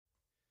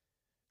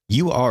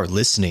You are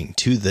listening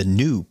to The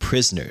New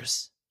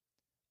Prisoners.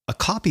 A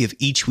copy of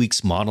each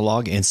week's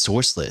monologue and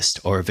source list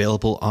are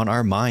available on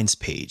our Minds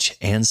page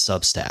and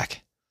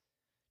Substack.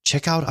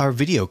 Check out our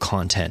video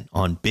content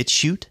on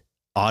BitChute,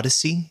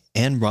 Odyssey,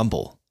 and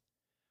Rumble.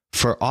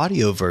 For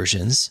audio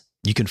versions,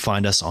 you can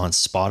find us on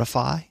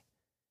Spotify,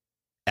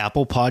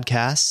 Apple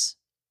Podcasts,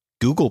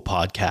 Google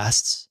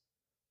Podcasts,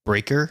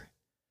 Breaker,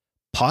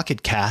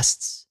 Pocket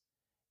Casts,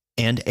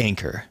 and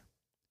Anchor.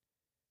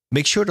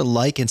 Make sure to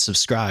like and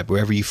subscribe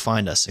wherever you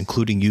find us,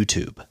 including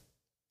YouTube.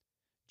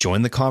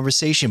 Join the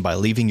conversation by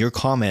leaving your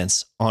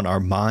comments on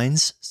our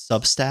Minds,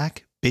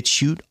 Substack,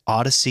 BitChute,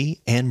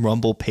 Odyssey, and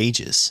Rumble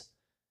pages.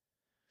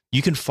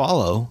 You can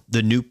follow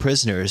The New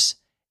Prisoners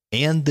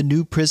and The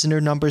New Prisoner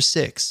number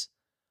 6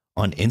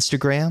 on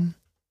Instagram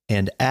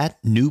and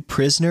at New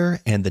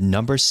Prisoner and the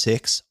number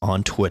 6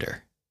 on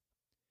Twitter.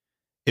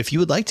 If you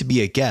would like to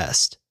be a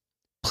guest,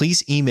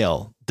 please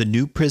email The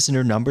New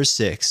Prisoner number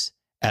 6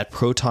 at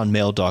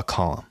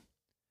protonmail.com.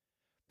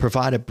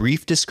 Provide a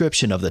brief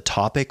description of the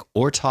topic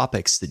or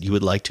topics that you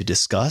would like to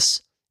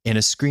discuss, and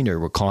a screener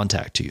will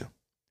contact you.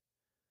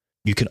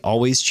 You can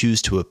always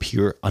choose to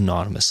appear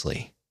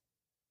anonymously.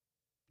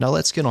 Now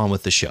let's get on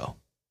with the show.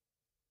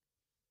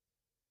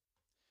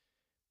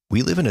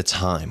 We live in a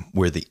time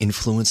where the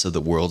influence of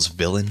the world's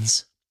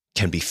villains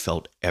can be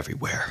felt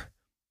everywhere.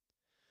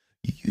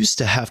 You used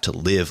to have to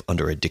live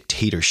under a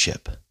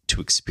dictatorship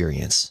to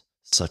experience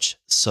such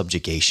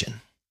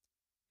subjugation.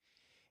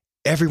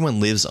 Everyone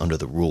lives under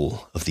the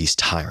rule of these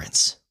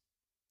tyrants.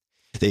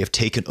 They have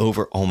taken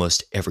over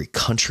almost every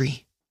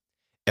country,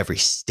 every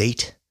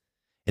state,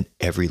 and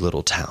every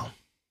little town.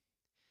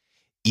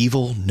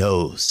 Evil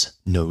knows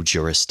no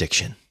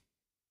jurisdiction.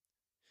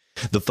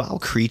 The vile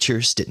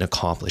creatures didn't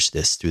accomplish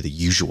this through the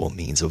usual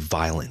means of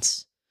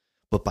violence,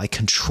 but by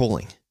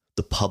controlling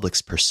the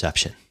public's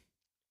perception.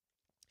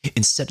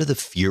 Instead of the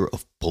fear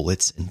of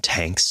bullets and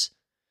tanks,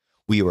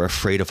 we are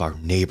afraid of our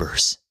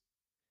neighbors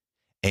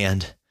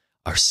and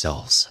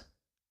ourselves.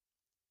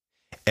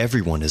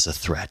 Everyone is a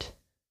threat.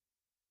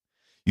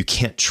 You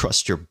can't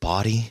trust your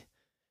body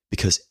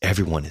because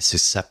everyone is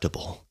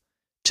susceptible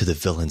to the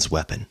villain's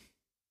weapon.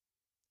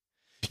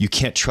 You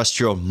can't trust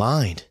your own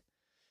mind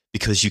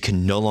because you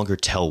can no longer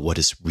tell what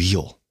is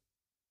real.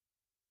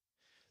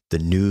 The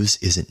news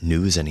isn't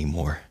news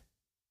anymore.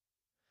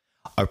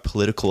 Our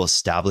political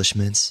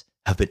establishments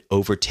have been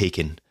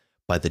overtaken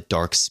by the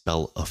dark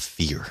spell of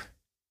fear.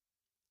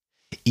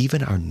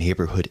 Even our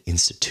neighborhood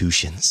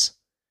institutions,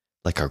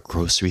 like our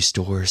grocery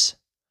stores,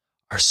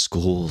 our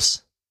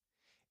schools,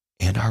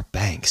 and our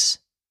banks,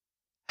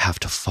 have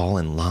to fall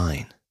in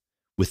line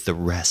with the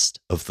rest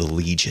of the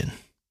legion.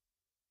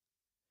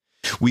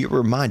 We are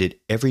reminded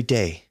every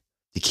day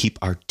to keep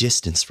our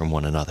distance from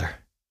one another.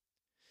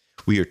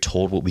 We are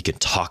told what we can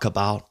talk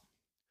about,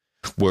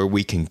 where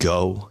we can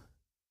go,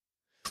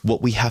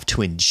 what we have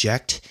to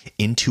inject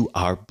into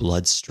our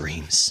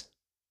bloodstreams,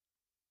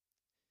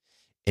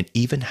 and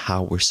even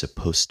how we're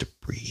supposed to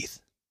breathe.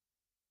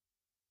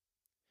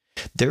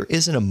 There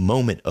isn't a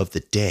moment of the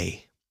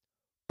day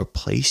or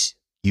place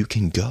you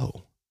can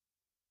go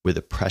where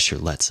the pressure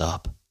lets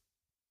up.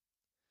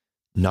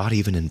 Not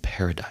even in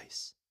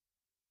paradise.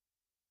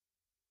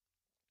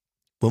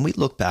 When we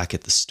look back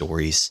at the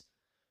stories,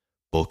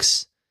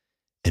 books,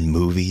 and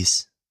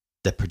movies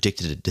that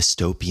predicted a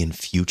dystopian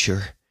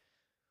future,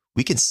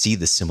 we can see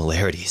the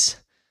similarities.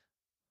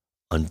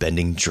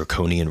 Unbending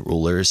draconian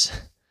rulers,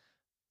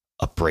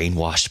 a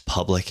brainwashed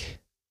public,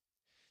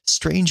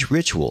 strange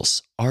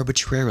rituals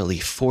arbitrarily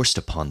forced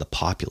upon the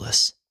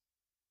populace,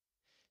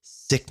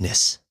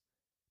 sickness,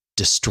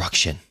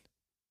 destruction,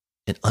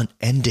 an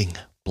unending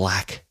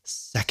black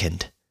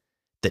second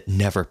that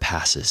never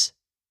passes.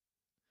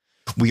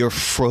 We are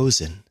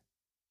frozen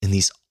in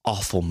these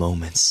awful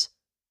moments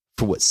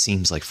for what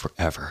seems like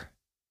forever.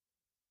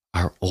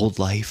 Our old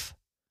life,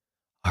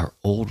 our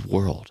old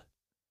world,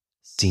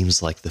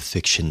 seems like the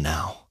fiction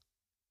now.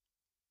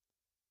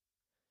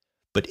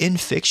 But in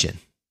fiction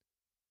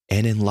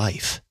and in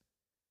life,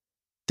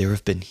 there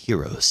have been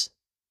heroes.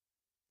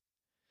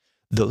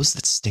 Those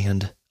that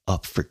stand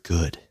up for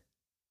good,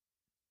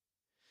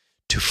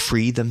 to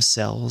free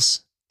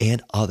themselves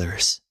and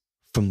others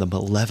from the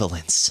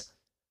malevolence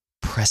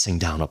pressing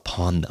down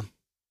upon them.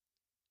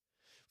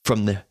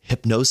 From the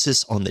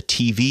hypnosis on the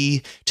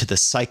TV to the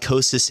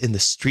psychosis in the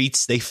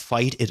streets, they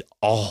fight it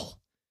all.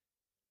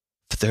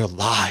 For their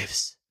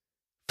lives,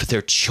 for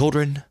their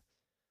children,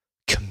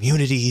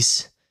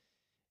 communities,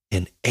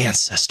 and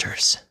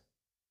ancestors.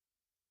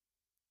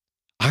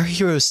 Our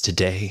heroes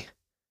today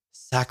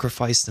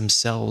sacrifice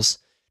themselves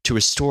to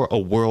restore a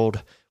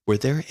world where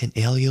their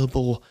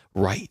inalienable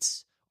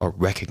rights are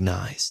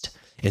recognized,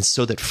 and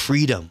so that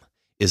freedom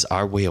is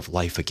our way of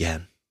life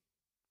again.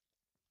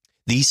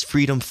 These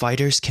freedom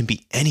fighters can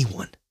be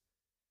anyone.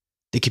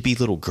 They could be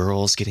little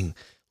girls getting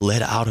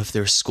led out of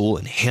their school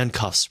in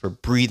handcuffs for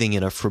breathing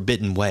in a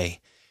forbidden way.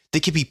 They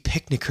could be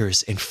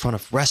picnickers in front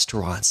of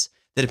restaurants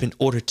that have been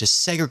ordered to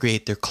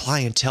segregate their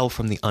clientele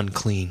from the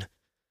unclean.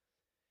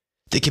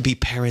 They can be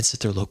parents at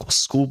their local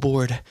school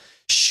board,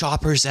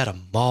 shoppers at a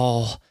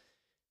mall.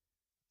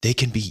 They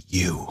can be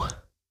you.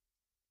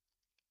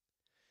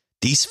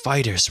 These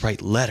fighters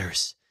write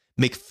letters,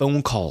 make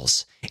phone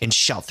calls, and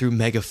shout through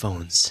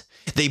megaphones.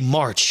 They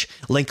march,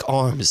 link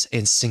arms,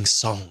 and sing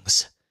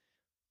songs.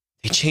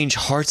 They change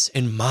hearts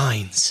and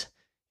minds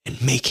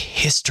and make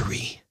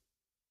history,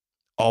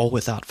 all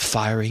without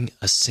firing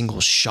a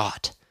single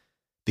shot,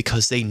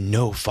 because they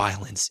know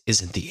violence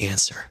isn't the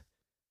answer.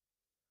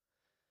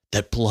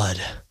 That blood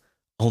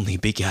only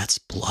begats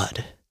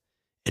blood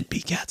and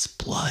begats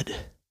blood.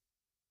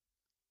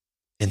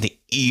 And the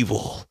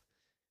evil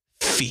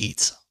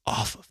feeds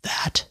off of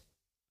that.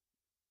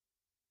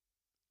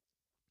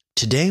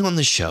 Today on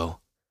the show,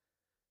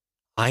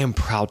 I am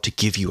proud to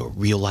give you a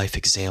real-life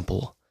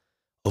example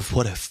of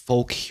what a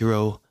folk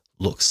hero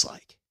looks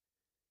like.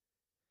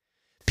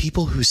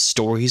 People whose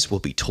stories will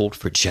be told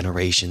for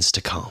generations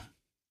to come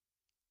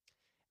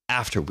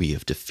after we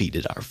have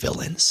defeated our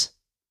villains.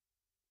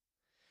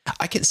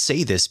 I can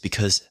say this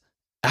because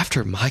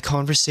after my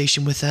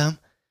conversation with them,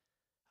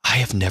 I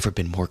have never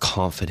been more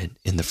confident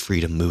in the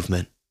freedom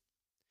movement.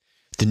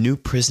 The new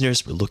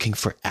prisoners were looking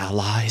for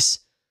allies,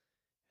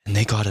 and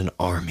they got an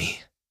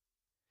army.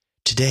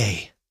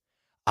 Today,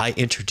 I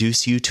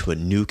introduce you to a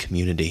new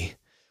community,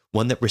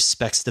 one that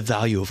respects the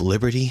value of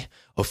liberty,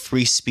 of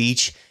free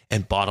speech,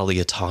 and bodily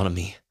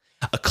autonomy,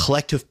 a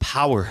collective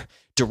power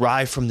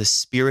derived from the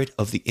spirit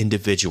of the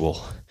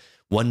individual,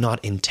 one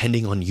not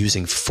intending on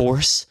using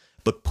force,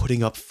 but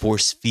putting up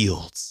force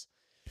fields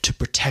to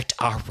protect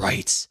our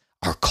rights,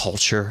 our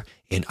culture,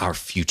 and our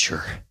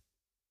future.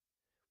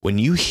 When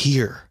you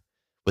hear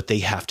what they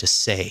have to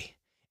say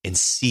and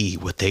see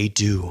what they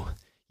do,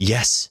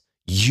 yes,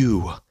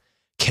 you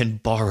can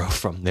borrow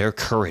from their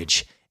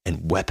courage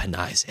and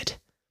weaponize it.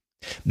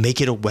 Make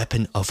it a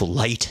weapon of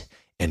light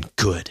and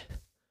good,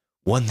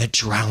 one that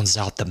drowns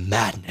out the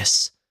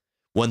madness,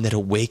 one that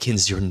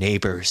awakens your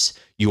neighbors,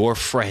 your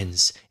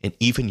friends, and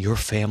even your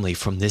family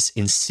from this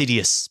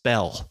insidious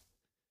spell.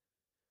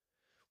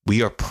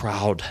 We are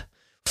proud,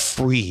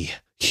 free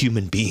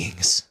human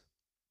beings.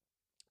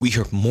 We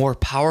are more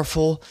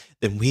powerful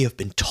than we have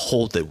been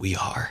told that we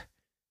are.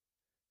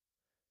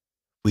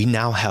 We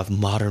now have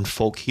modern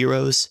folk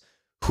heroes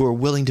who are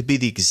willing to be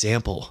the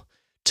example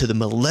to the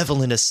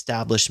malevolent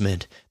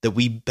establishment that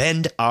we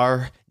bend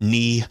our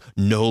knee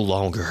no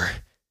longer.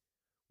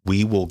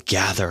 We will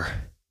gather.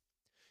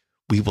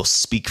 We will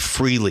speak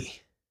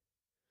freely.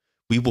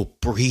 We will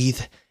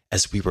breathe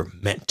as we were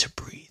meant to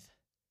breathe.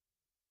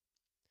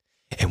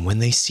 And when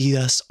they see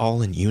us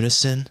all in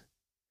unison,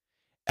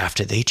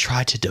 after they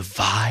try to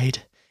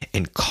divide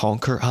and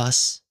conquer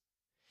us,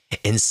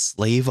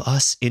 enslave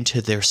us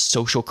into their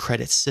social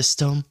credit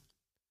system,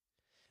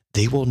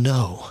 they will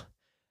know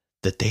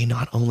that they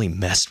not only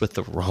messed with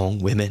the wrong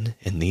women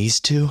in these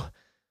two,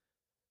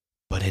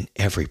 but in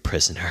every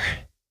prisoner,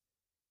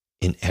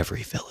 in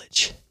every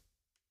village.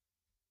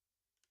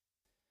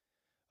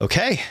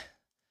 Okay,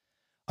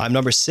 I'm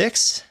number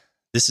 6.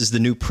 This is the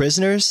New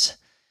Prisoners.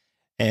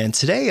 And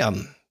today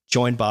I'm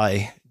joined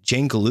by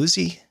Jane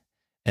Galuzzi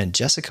and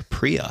Jessica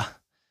Priya.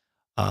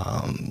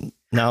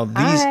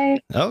 Hi.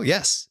 Oh,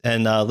 yes.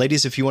 And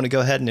ladies, if you want to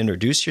go ahead and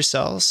introduce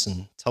yourselves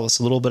and tell us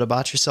a little bit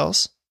about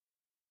yourselves.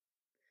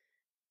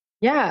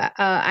 Yeah,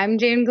 I'm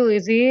Jane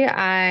Galuzzi.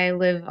 I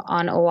live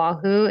on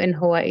Oahu in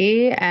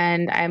Hawaii,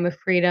 and I'm a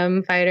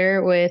freedom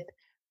fighter with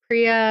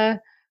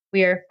Priya.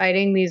 We are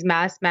fighting these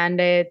mass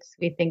mandates.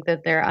 We think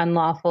that they're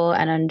unlawful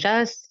and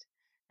unjust,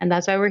 and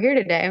that's why we're here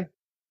today.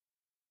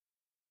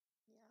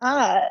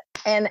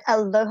 And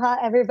aloha,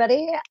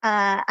 everybody.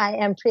 I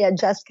am Priya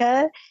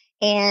Jessica,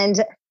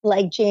 and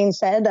like Jane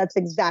said, that's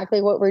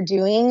exactly what we're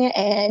doing,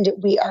 and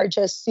we are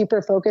just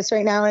super focused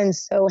right now and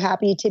so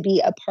happy to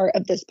be a part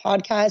of this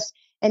podcast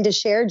and to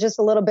share just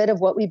a little bit of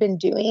what we've been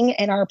doing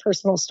and our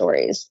personal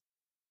stories.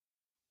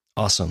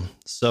 Awesome.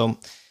 So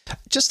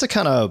just to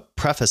kind of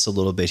preface a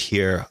little bit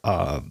here,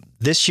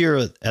 this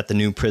year at the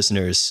New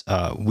Prisoners,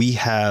 we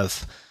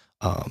have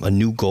a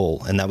new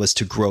goal, and that was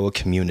to grow a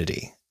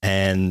community.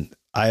 And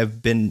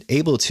I've been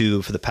able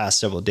to, for the past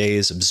several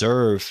days,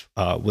 observe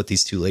what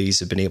these two ladies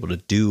have been able to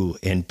do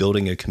in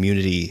building a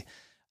community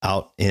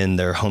out in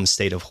their home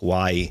state of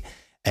Hawaii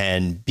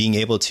and being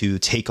able to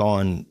take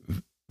on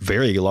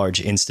very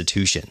large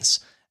institutions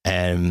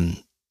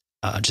and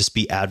just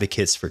be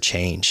advocates for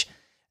change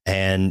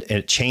and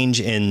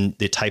change in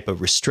the type of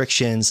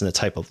restrictions and the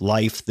type of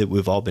life that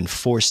we've all been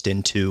forced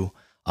into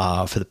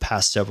for the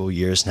past several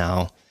years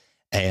now.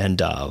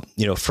 And,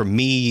 for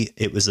me,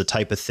 it was the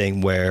type of thing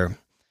where,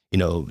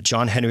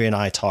 John Henry and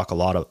I talk a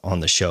lot on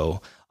the show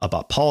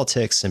about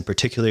politics and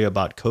particularly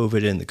about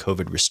COVID and the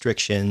COVID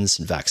restrictions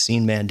and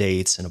vaccine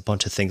mandates and a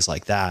bunch of things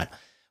like that.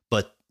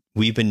 But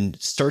we've been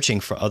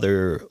searching for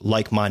other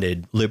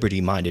like-minded,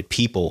 liberty-minded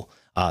people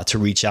to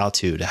reach out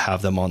to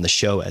have them on the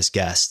show as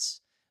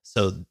guests.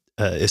 So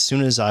as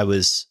soon as I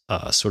was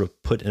sort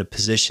of put in a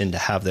position to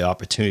have the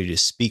opportunity to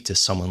speak to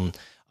someone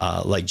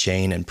like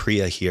Jane and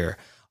Priya here,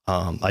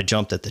 I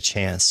jumped at the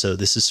chance. So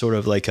this is sort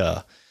of like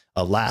a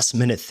a last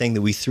minute thing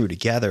that we threw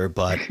together,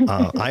 but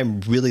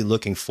I'm really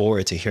looking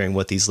forward to hearing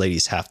what these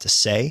ladies have to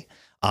say.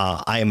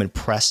 I am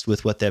impressed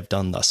with what they've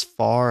done thus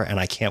far, and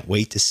I can't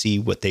wait to see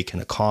what they can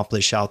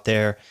accomplish out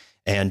there.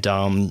 And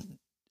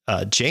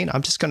Jane,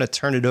 I'm just going to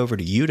turn it over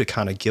to you to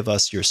kind of give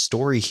us your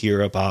story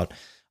here about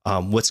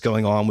what's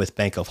going on with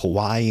Bank of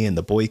Hawaii and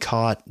the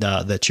boycott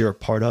that you're a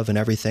part of and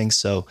everything.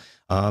 So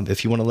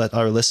if you want to let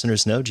our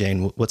listeners know,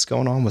 Jane, what's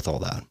going on with all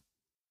that?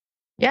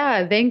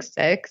 Yeah, thanks,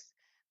 Six.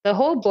 The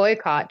whole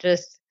boycott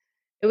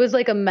it was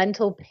like a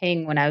mental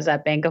ping when I was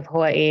at Bank of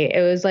Hawaii.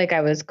 It was like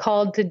I was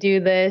called to do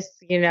this.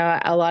 You know,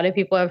 a lot of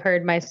people have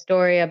heard my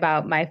story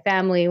about my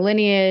family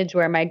lineage,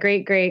 where my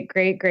great, great,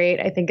 great, great,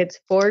 I think it's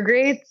 4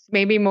 greats,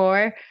 maybe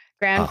more,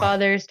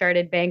 grandfather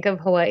started Bank of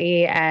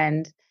Hawaii.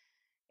 And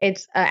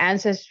it's an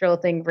ancestral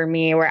thing for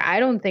me where I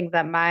don't think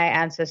that my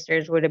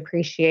ancestors would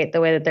appreciate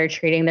the way that they're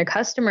treating their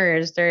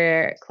customers.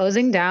 They're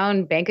closing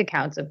down bank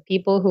accounts of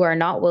people who are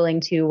not willing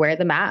to wear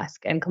the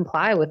mask and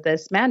comply with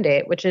this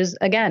mandate, which is,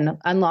 again,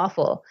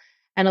 unlawful.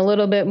 And a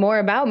little bit more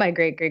about my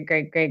great, great,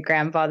 great, great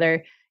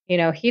grandfather. You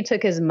know, he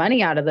took his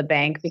money out of the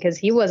bank because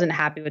he wasn't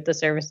happy with the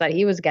service that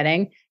he was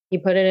getting. He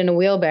put it in a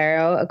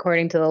wheelbarrow,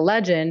 according to the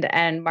legend,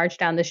 and marched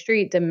down the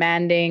street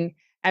demanding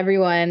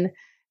everyone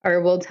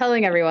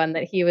telling everyone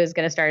that he was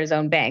going to start his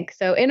own bank.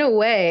 So in a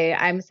way,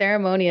 I'm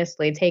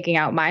ceremoniously taking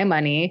out my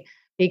money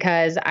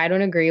because I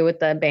don't agree with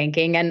the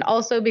banking, and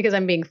also because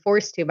I'm being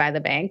forced to by the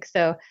bank.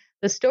 So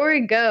the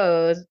story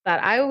goes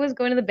that I was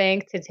going to the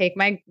bank to take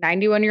my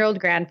 91-year-old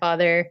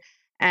grandfather,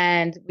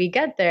 and we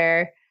get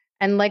there.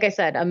 And like I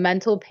said, a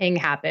mental ping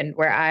happened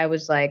where I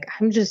was like,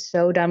 I'm just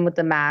so done with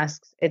the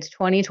masks. It's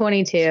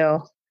 2022.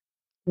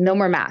 No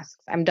more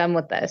masks. I'm done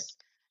with this.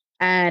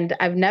 And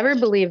I've never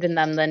believed in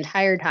them the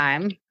entire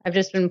time. I've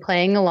just been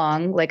playing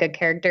along like a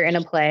character in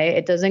a play.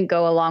 It doesn't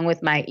go along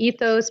with my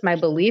ethos, my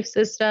belief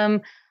system.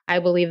 I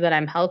believe that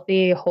I'm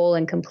healthy, whole,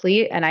 and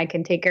complete, and I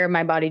can take care of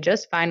my body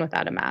just fine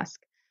without a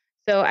mask.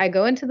 So I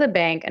go into the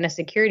bank, and a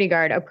security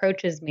guard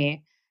approaches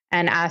me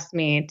and asks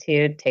me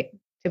to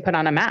put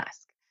on a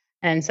mask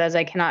and says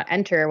I cannot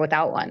enter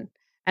without one.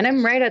 And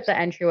I'm right at the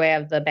entryway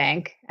of the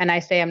bank, and I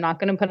say I'm not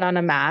going to put on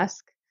a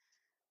mask,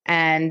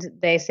 and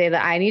they say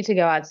that I need to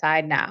go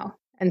outside now.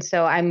 And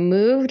so I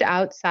moved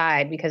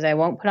outside because I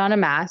won't put on a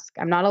mask.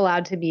 I'm not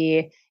allowed to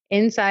be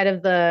inside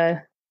of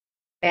the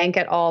bank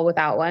at all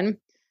without one.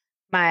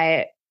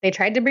 They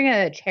tried to bring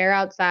a chair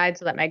outside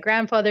so that my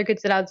grandfather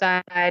could sit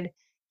outside.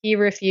 He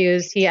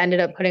refused. He ended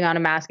up putting on a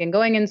mask and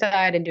going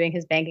inside and doing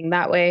his banking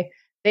that way.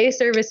 They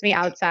serviced me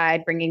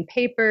outside, bringing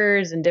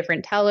papers and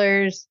different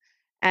tellers.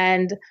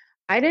 And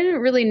I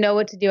didn't really know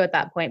what to do at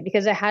that point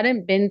because I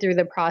hadn't been through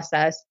the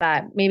process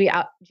that maybe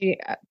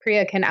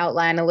Priya can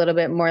outline a little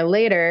bit more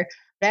later.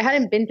 But I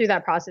hadn't been through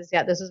that process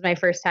yet. This was my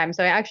first time.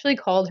 So I actually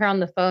called her on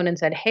the phone and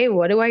said, hey,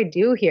 what do I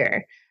do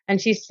here? And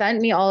she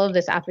sent me all of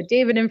this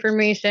affidavit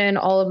information,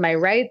 all of my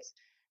rights.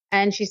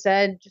 And she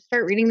said, just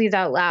start reading these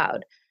out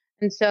loud.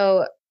 And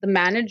so the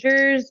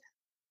managers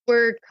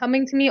were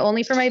coming to me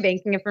only for my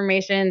banking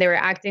information. They were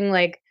acting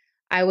like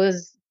I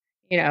was,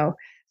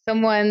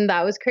 someone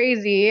that was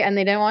crazy, and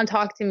they didn't want to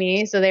talk to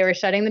me. So they were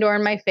shutting the door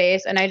in my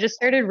face. And I just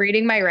started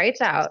reading my rights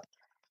out.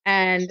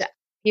 And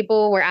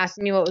people were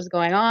asking me what was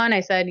going on. I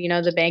said,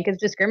 the bank is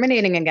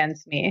discriminating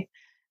against me.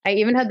 I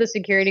even had the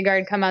security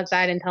guard come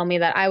outside and tell me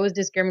that I was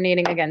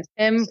discriminating against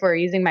him for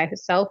using my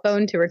cell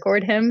phone to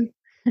record him.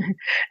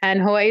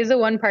 And Hawaii is a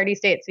one-party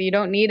state, so you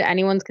don't need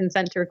anyone's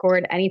consent to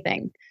record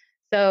anything.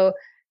 So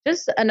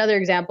just another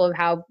example of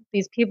how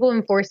these people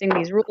enforcing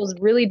these rules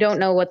really don't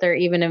know what they're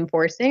even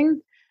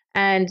enforcing.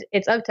 And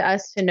it's up to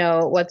us to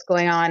know what's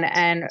going on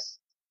and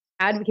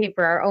advocate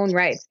for our own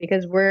rights,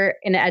 because we're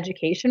in an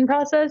education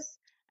process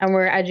and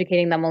we're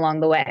educating them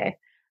along the way.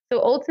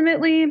 So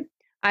ultimately,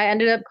 I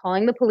ended up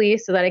calling the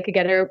police so that I could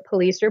get a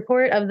police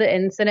report of the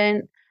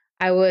incident.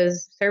 I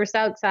was serviced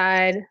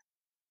outside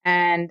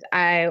and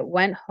I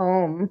went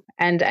home,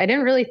 and I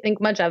didn't really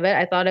think much of it.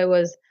 I thought it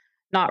was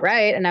not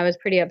right and I was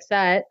pretty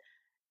upset.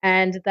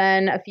 And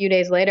then a few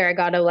days later, I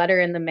got a letter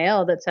in the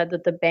mail that said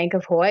that the Bank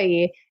of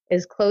Hawaii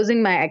is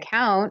closing my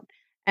account,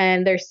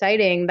 and they're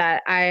citing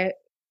that I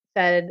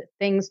said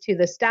things to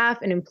the staff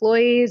and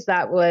employees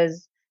that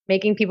was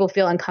making people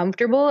feel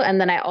uncomfortable.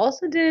 And then I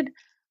also did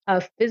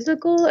a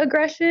physical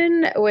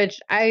aggression, which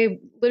I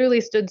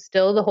literally stood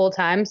still the whole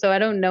time. So I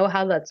don't know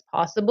how that's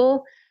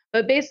possible.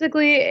 But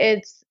basically,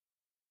 it's,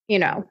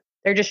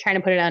 they're just trying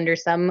to put it under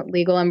some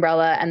legal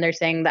umbrella, and they're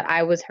saying that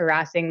I was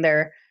harassing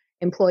their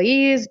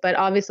employees, but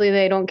obviously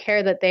they don't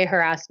care that they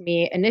harassed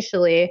me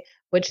initially,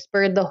 which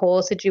spurred the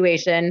whole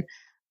situation.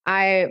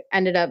 I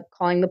ended up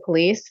calling the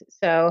police.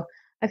 So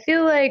I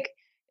feel like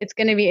it's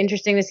going to be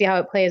interesting to see how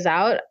it plays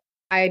out.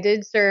 I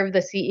did serve the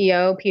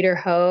CEO, Peter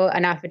Ho,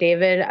 an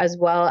affidavit, as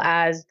well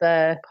as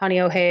the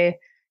Kaneohe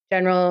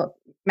general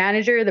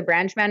manager, the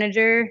branch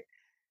manager,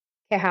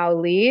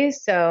 Kehao Lee.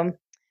 So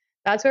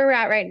that's where we're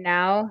at right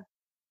now.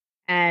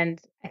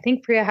 And I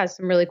think Priya has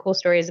some really cool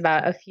stories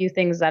about a few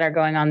things that are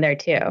going on there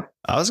too.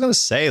 I was going to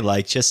say,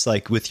 like, just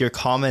like with your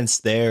comments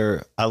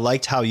there, I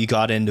liked how you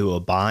got into a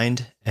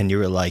bind and you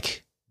were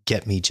like,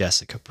 get me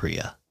Jessica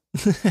Priya.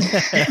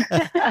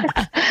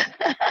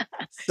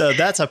 So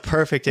that's a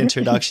perfect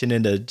introduction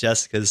into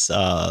Jessica's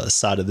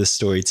side of this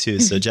story too.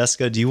 So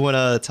Jessica, do you want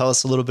to tell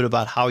us a little bit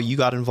about how you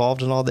got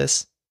involved in all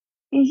this?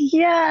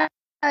 Yeah.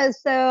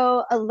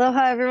 So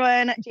aloha,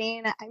 everyone.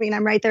 Jane, I mean,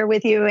 I'm right there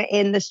with you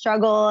in the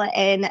struggle.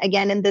 And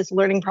again, in this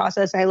learning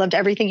process, I loved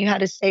everything you had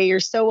to say. You're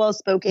so well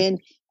spoken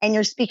and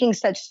you're speaking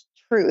such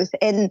truth.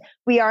 And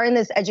we are in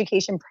this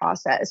education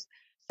process.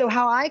 So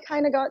how I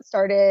kind of got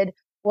started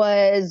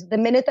was the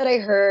minute that I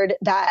heard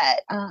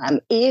that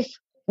if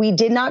we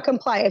did not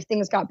comply, if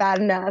things got bad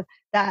enough,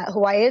 that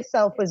Hawaii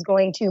itself was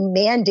going to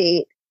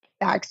mandate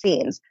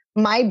vaccines,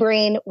 my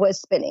brain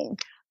was spinning.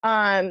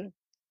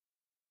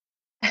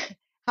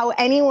 How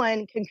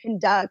anyone can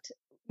conduct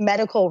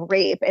medical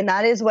rape. And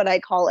that is what I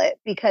call it.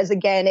 Because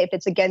again, if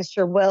it's against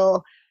your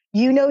will,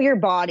 you know your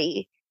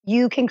body,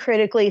 you can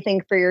critically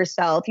think for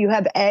yourself. You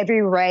have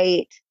every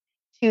right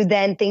to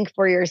then think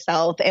for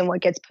yourself and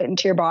what gets put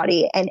into your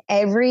body. And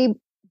every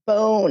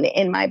bone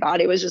in my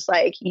body was just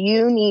like,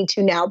 you need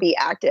to now be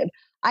active.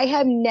 I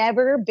have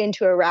never been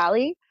to a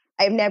rally.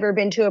 I've never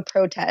been to a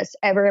protest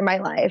ever in my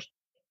life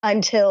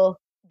until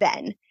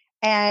then.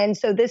 And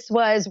so this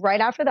was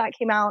right after that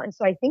came out. And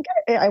so I think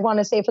I want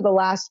to say for the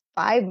last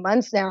 5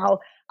 months now,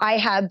 I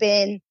have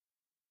been,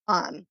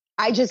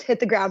 I just hit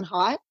the ground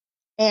hot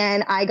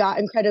and I got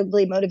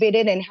incredibly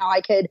motivated in how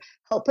I could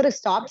help put a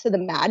stop to the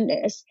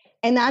madness.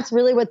 And that's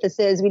really what this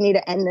is. We need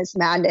to end this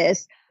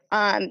madness.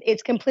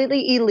 It's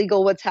completely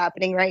illegal what's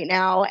happening right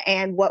now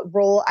and what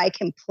role I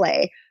can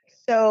play.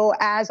 So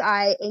as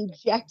I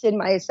injected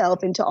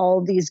myself into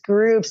all these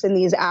groups and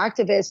these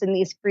activists and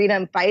these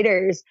freedom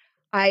fighters,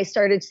 I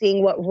started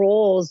seeing what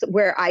roles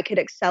where I could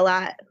excel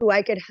at, who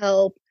I could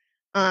help.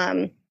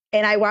 And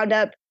I wound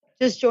up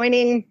just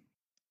joining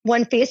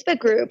one Facebook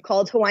group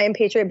called Hawaiian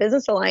Patriot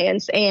Business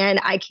Alliance. And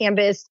I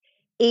canvassed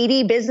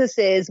 80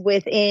 businesses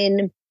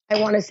within,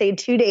 I want to say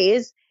 2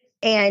 days.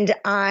 And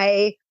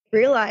I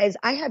realized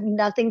I have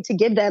nothing to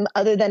give them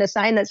other than a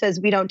sign that says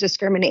we don't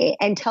discriminate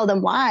and tell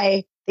them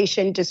why they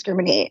shouldn't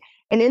discriminate.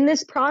 And in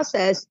this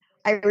process,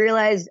 I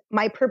realized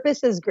my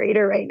purpose is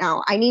greater right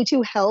now. I need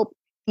to help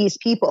these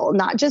people,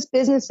 not just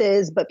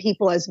businesses, but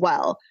people as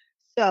well.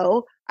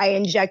 So I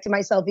injected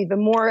myself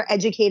even more,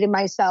 educated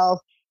myself.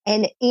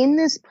 And in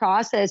this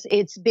process,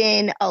 it's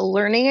been a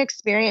learning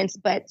experience,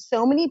 but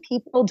so many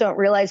people don't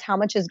realize how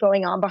much is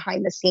going on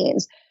behind the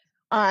scenes.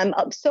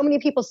 So many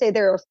people say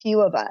there are a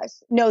few of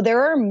us. No,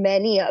 there are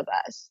many of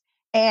us.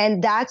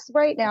 And that's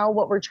right now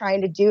what we're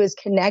trying to do is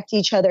connect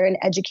each other and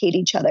educate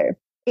each other.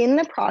 In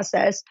the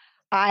process,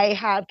 I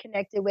have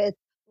connected with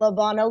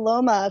Lavana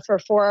Loma for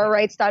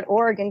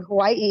forourrights.org in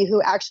Hawaii,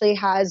 who actually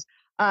has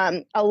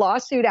a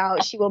lawsuit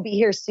out. She will be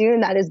here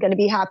soon. That is going to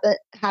be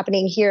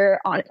happening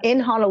here in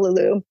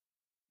Honolulu.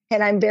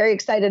 And I'm very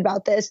excited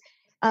about this.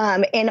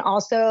 And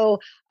also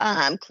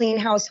Clean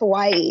House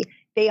Hawaii.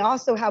 They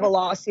also have a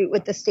lawsuit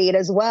with the state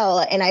as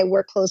well. And I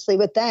work closely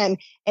with them.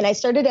 And I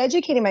started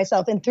educating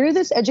myself. And through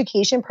this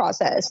education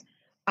process,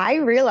 I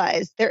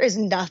realized there is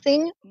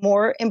nothing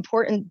more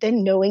important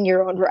than knowing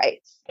your own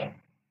rights.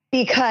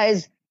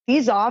 Because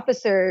these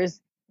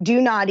officers do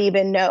not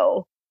even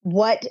know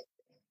what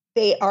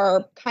they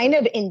are kind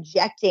of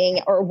injecting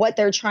or what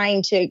they're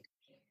trying to,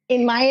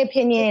 in my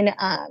opinion,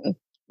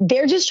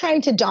 they're just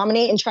trying to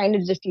dominate and trying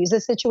to diffuse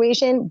the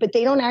situation, but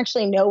they don't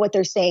actually know what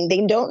they're saying.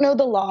 They don't know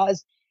the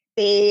laws.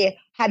 They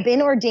have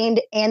been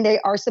ordained and they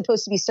are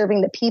supposed to be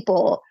serving the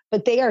people,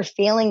 but they are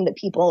failing the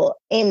people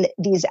in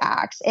these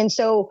acts. And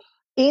so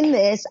in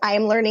this, I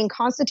am learning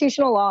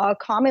constitutional law,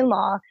 common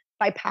law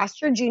by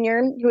Pastor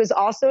Junior, who is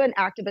also an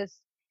activist.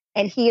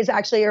 And he is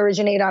actually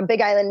originated on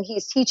Big Island. And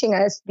he's teaching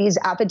us these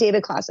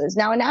affidavit classes.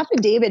 Now, an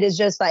affidavit is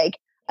just like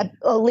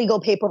a legal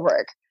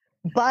paperwork.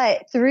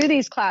 But through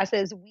these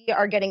classes, we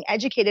are getting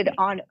educated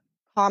on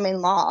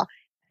common law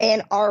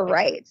and our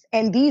rights.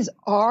 And these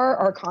are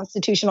our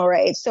constitutional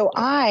rights. So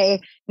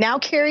I now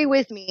carry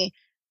with me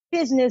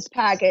business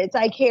packets.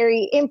 I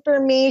carry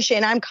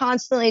information. I'm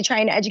constantly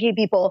trying to educate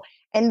people.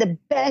 And the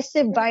best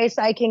advice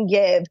I can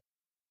give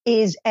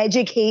is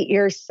educate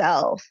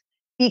yourself.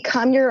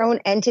 Become your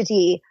own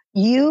entity.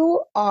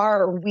 You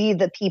are we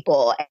the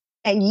people.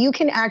 And you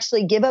can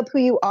actually give up who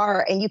you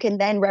are and you can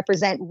then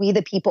represent we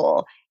the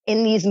people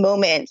in these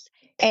moments.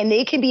 And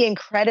they can be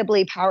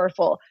incredibly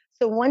powerful.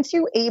 So once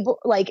you're able,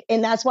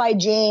 and that's why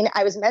Jane,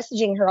 I was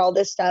messaging her all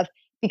this stuff,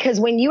 because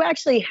when you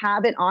actually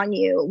have it on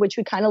you, which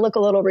we kind of look a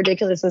little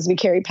ridiculous as we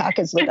carry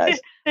packets with us,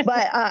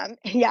 but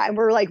and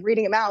we're like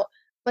reading them out.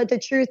 But the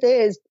truth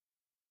is,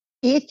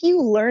 if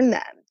you learn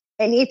them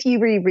and if you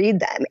reread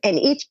them and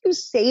if you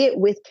say it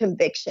with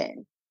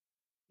conviction,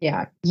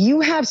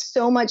 you have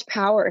so much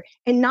power.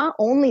 And not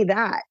only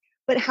that,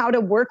 but how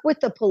to work with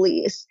the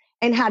police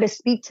and how to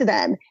speak to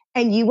them,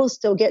 and you will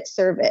still get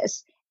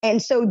service.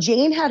 And so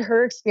Jane had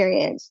her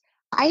experience.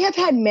 I have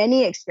had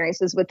many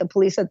experiences with the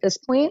police at this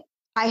point.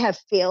 I have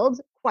failed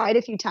quite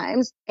a few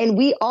times, and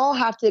we all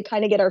have to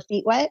kind of get our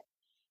feet wet.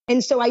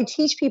 And so I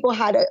teach people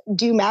how to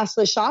do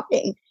maskless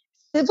shopping.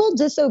 Civil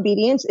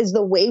disobedience is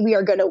the way we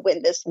are going to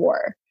win this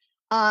war.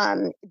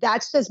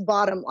 That's just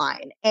bottom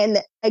line. And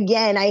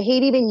again, I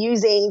hate even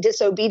using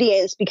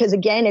disobedience because,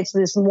 again, it's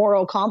this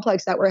moral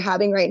complex that we're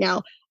having right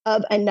now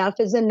of enough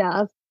is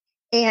enough.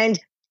 And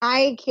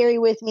I carry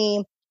with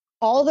me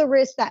all the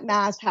risks that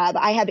masks have.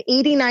 I have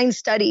 89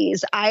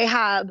 studies. I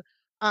have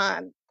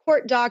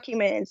court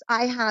documents.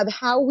 I have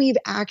how we've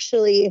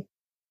actually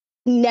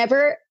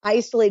never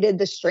isolated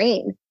the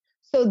strain.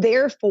 So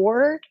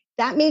therefore,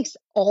 that makes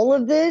all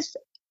of this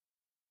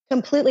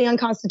completely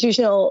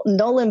unconstitutional,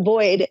 null and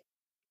void.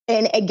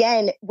 And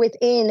again,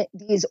 within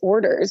these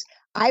orders,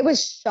 I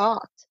was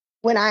shocked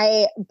when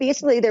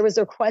there was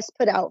a request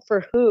put out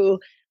for who,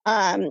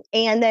 and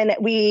then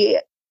we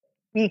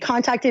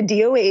contacted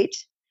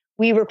DOH,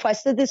 we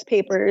requested this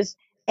papers,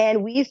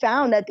 and we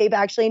found that they've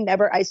actually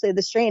never isolated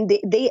the strain.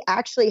 They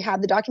actually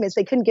have the documents.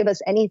 They couldn't give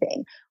us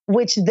anything,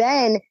 which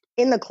then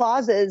in the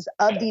clauses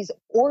of these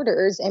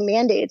orders and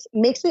mandates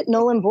makes it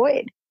null and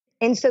void.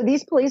 And so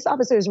these police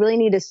officers really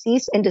need to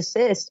cease and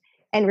desist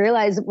and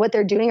realize what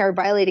they're doing are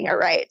violating our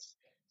rights.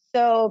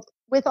 So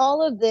with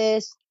all of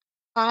this,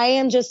 I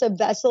am just a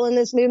vessel in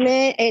this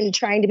movement and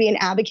trying to be an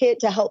advocate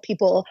to help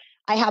people.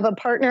 I have a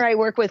partner I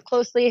work with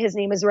closely. His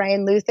name is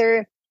Ryan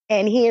Luther,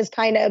 and he is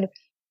kind of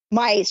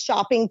my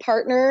shopping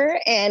partner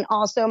and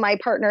also my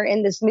partner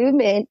in this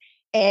movement.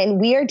 And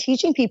we are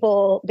teaching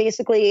people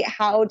basically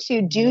how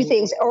to do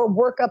things or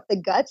work up the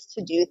guts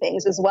to do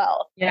things as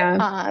well.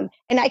 Yeah.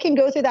 And I can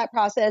go through that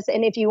process.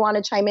 And if you want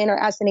to chime in or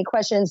ask any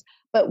questions,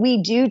 but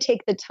we do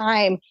take the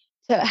time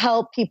to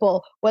help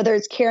people, whether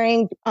it's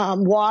carrying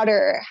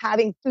water,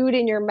 having food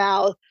in your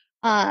mouth,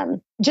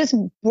 just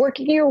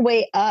working your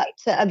way up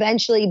to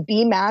eventually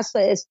be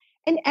maskless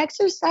and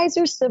exercise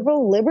your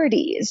civil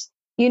liberties.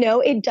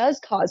 It does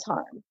cause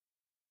harm.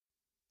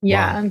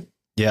 Yeah. Wow.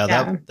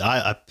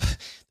 Yeah.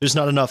 There's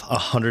not enough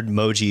 100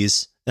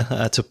 emojis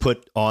to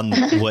put on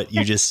what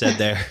you just said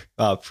there,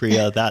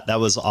 Priya. That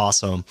was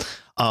awesome.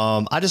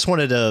 I just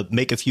wanted to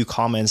make a few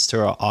comments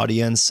to our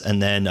audience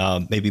and then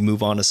maybe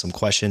move on to some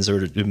questions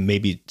or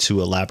maybe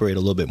to elaborate a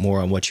little bit more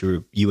on what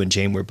you and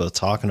Jane were both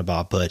talking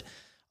about. But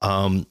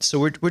so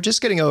we're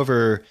just getting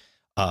over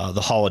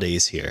the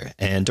holidays here.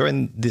 And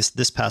during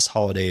this past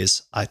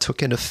holidays, I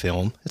took in a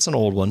film. It's an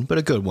old one, but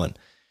a good one.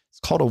 It's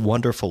called A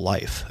Wonderful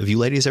Life. Have you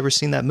ladies ever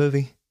seen that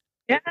movie?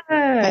 Yeah.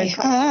 I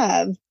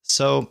have.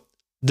 So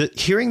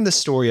hearing the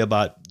story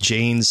about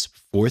Jane's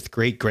fourth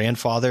great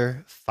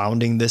grandfather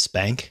founding this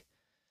bank,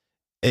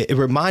 it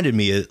reminded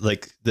me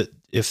that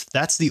if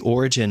that's the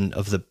origin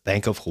of the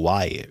Bank of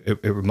Hawaii,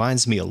 it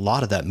reminds me a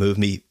lot of that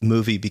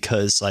movie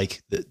because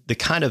the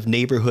kind of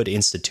neighborhood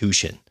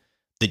institution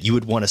that you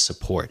would want to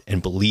support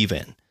and believe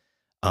in,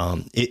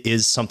 it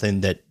is something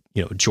that,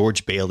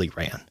 George Bailey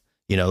ran.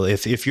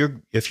 If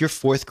your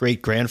fourth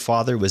great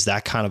grandfather was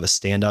that kind of a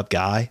stand-up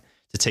guy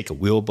to take a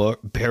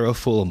wheelbarrow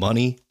full of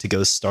money to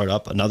go start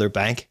up another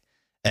bank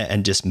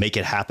and just make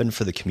it happen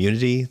for the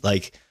community,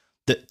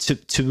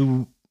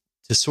 to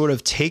sort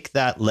of take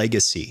that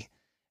legacy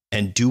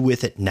and do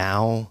with it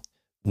now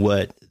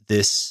what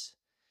this,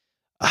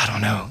 I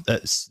don't know,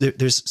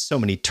 there's so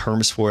many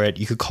terms for it.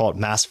 You could call it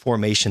mass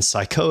formation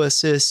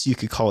psychosis. You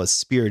could call it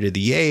spirit of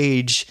the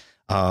age.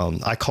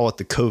 I call it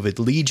the COVID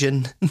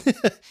Legion.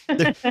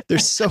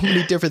 There's so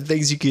many different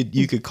things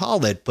you could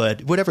call it,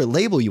 but whatever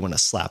label you want to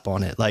slap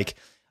on it.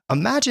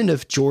 Imagine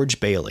if George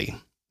Bailey,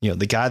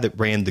 the guy that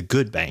ran the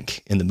good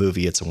bank in the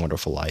movie It's a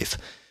Wonderful Life,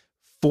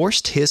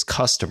 forced his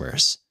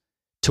customers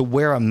to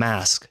wear a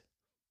mask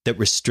that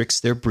restricts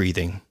their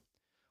breathing,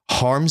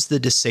 harms the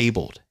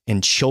disabled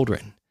and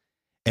children,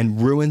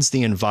 and ruins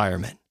the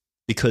environment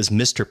because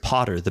Mr.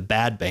 Potter, the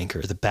bad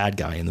banker, the bad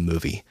guy in the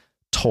movie,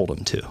 told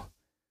him to.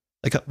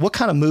 What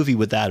kind of movie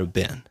would that have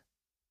been?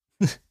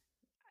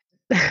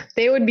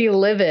 They would be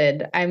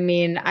livid. I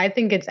mean, I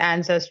think it's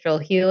ancestral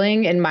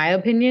healing, in my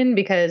opinion,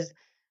 because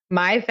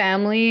my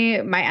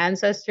family, my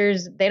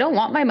ancestors, they don't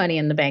want my money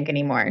in the bank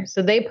anymore.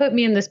 So they put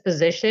me in this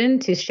position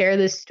to share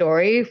this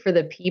story for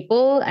the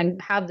people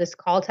and have this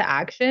call to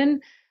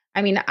action.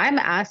 I mean, I'm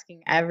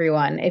asking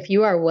everyone, if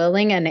you are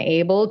willing and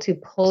able to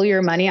pull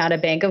your money out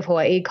of Bank of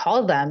Hawaii,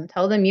 call them,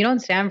 tell them you don't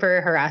stand for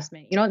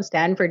harassment, you don't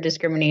stand for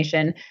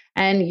discrimination,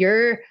 and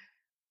you're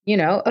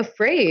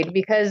afraid,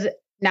 because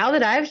now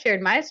that I've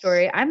shared my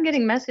story, I'm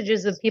getting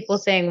messages of people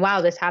saying, wow,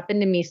 this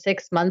happened to me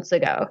 6 months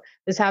ago.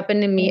 This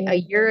happened to me a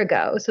year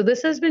ago. So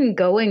this has been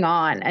going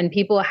on and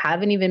people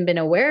haven't even been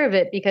aware of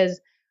it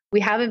because we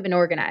haven't been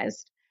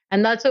organized.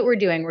 And that's what we're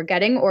doing. We're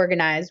getting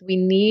organized. We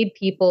need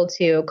people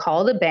to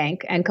call the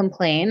bank and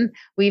complain.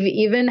 We've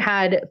even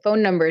had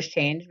phone numbers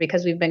changed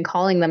because we've been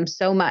calling them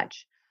so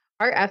much.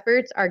 Our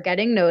efforts are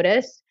getting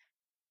noticed.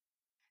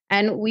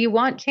 And we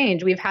want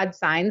change. We've had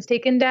signs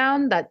taken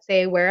down that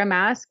say wear a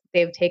mask.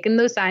 They've taken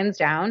those signs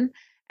down.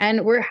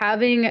 And we're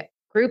having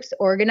groups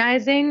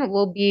organizing.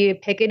 We'll be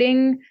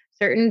picketing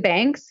certain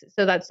banks.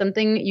 So that's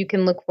something you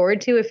can look forward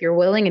to if you're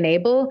willing and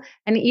able.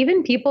 And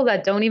even people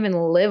that don't even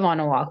live on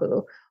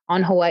Oahu,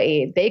 on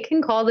Hawaii, they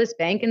can call this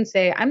bank and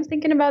say, I'm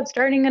thinking about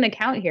starting an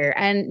account here.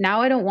 And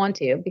now I don't want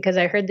to because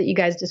I heard that you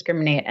guys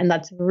discriminate. And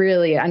that's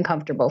really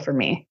uncomfortable for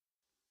me.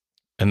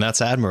 And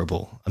that's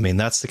admirable. I mean,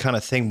 that's the kind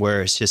of thing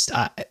where it's just,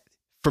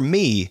 for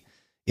me,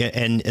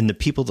 and the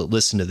people that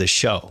listen to this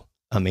show,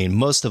 I mean,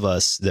 most of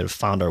us that have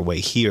found our way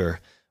here,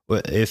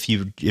 if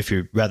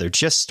you're rather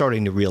just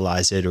starting to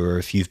realize it, or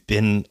if you've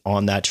been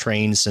on that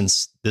train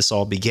since this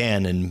all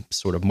began in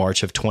sort of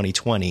March of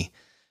 2020,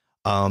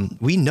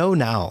 we know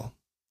now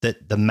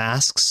that the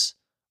masks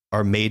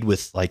are made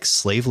with like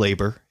slave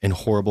labor in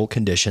horrible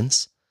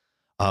conditions.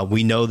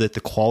 We know that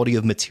the quality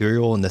of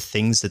material and the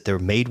things that they're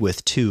made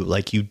with too,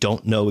 like you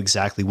don't know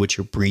exactly what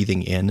you're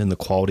breathing in and the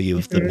quality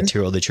of the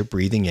material that you're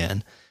breathing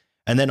in.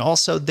 And then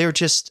also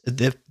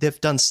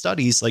they've done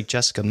studies like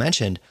Jessica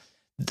mentioned.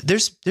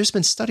 There's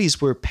been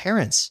studies where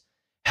parents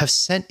have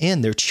sent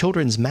in their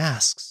children's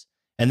masks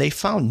and they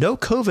found no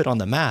COVID on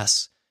the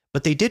masks,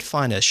 but they did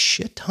find a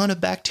shit ton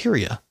of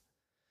bacteria,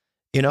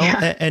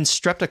 and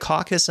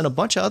streptococcus and a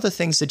bunch of other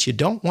things that you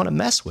don't want to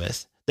mess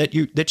with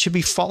that should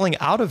be falling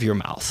out of your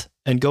mouth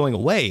and going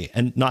away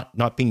and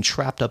not being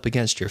trapped up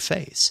against your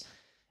face.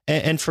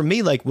 And for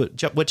me, like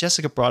what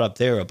Jessica brought up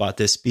there about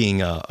this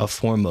being a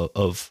form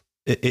of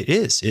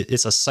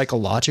it's a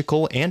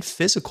psychological and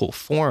physical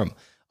form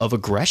of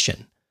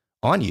aggression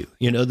on you.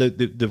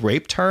 The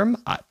rape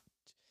term,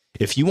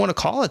 if you want to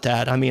call it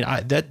that, I mean,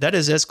 that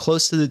is as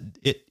close to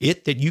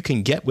it that you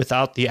can get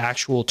without the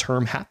actual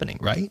term happening,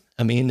 right?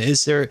 I mean,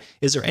 is there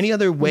any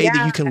other way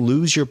that you can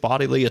lose your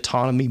bodily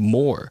autonomy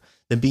more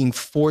than being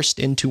forced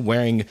into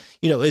wearing,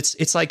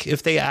 it's like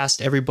if they asked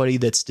everybody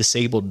that's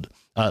disabled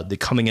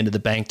coming into the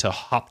bank to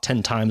hop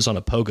 10 times on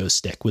a pogo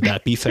stick, would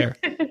that be fair?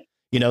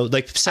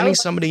 Like sending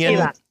somebody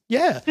in.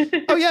 Yeah.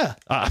 Oh yeah.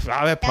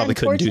 I probably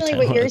couldn't do 10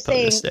 on a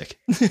pogo stick.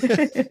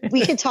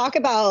 We could talk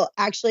about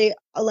actually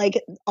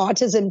like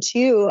autism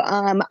too.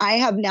 I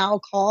have now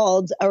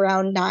called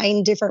around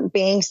 9 different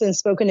banks and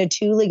spoken to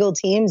 2 legal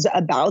teams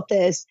about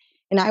this.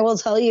 And I will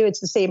tell you, it's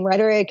the same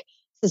rhetoric.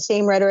 The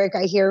same rhetoric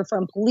I hear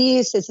from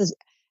police.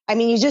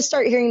 You just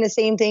start hearing the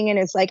same thing. And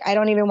it's like, I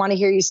don't even want to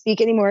hear you speak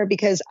anymore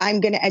because I'm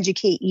going to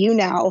educate you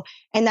now.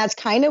 And that's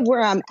kind of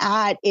where I'm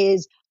at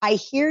is I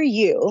hear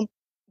you,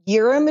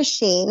 you're a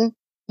machine.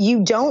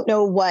 You don't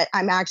know what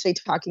I'm actually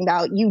talking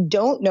about. You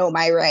don't know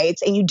my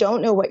rights and you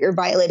don't know what you're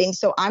violating.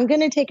 So I'm going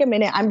to take a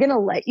minute. I'm going to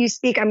let you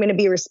speak. I'm going to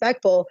be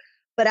respectful.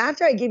 But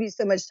after I give you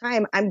so much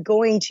time, I'm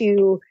going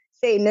to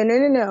say,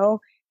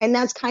 no. And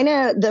that's kind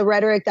of the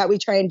rhetoric that we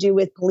try and do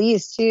with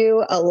police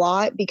too a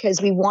lot because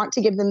we want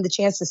to give them the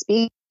chance to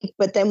speak.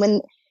 But then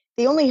when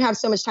they only have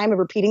so much time of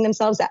repeating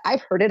themselves that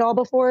I've heard it all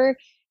before.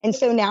 And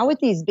so now with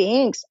these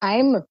banks,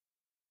 I'm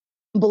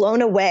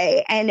blown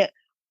away. And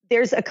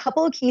there's a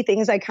couple of key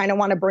things I kind of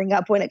want to bring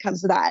up when it comes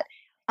to that.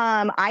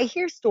 I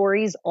hear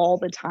stories all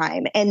the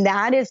time, and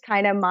that is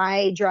kind of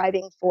my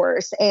driving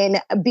force.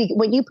 And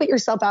when you put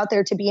yourself out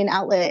there to be an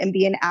outlet and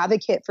be an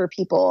advocate for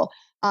people,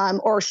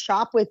 or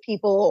shop with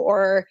people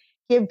or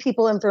give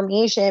people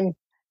information,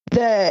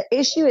 the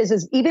issue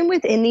is even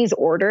within these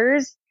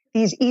orders,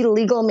 these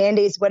illegal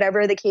mandates,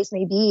 whatever the case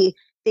may be,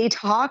 they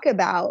talk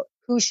about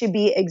who should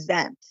be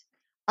exempt.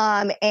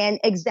 And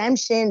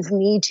exemptions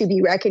need to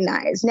be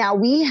recognized. Now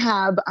we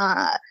have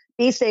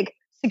basic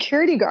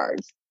security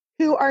guards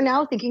who are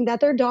now thinking that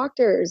they're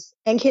doctors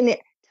and can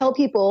tell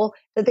people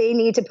that they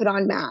need to put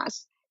on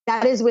masks.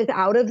 That is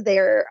without of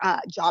their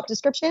job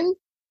description,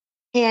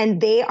 and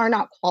they are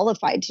not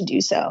qualified to do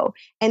so.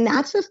 And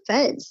that's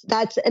offense.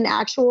 That's an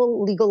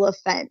actual legal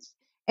offense.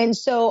 And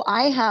so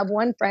I have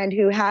one friend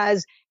who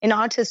has an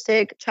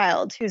autistic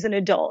child who's an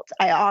adult.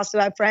 I also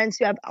have friends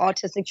who have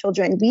autistic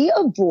children. We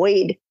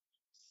avoid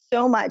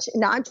so much,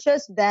 not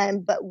just them,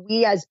 but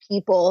we as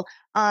people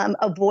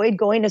avoid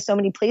going to so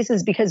many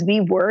places because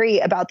we worry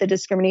about the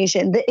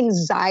discrimination, the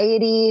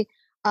anxiety,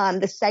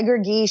 the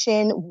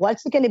segregation.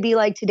 What's it going to be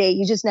like today?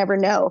 You just never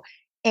know.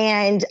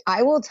 And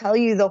I will tell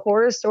you the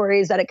horror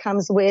stories that it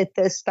comes with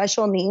the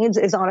special needs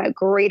is on a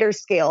greater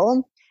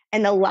scale,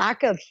 and the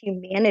lack of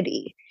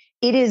humanity.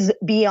 It is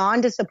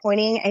beyond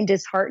disappointing and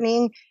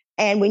disheartening.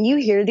 And when you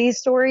hear these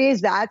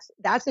stories,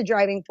 that's a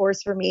driving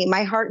force for me.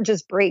 My heart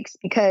just breaks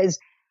because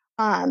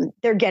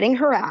they're getting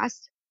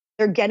harassed,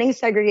 they're getting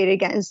segregated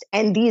against,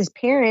 and these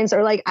parents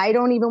are like, I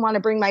don't even want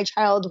to bring my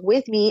child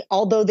with me,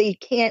 although they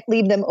can't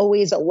leave them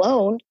always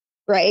alone,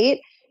 right?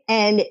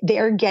 And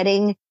they're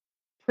getting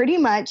pretty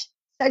much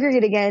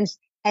segregated against,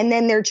 and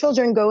then their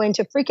children go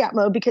into freak out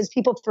mode because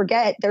people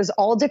forget there's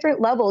all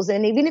different levels.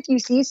 And even if you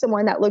see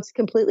someone that looks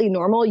completely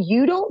normal,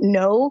 you don't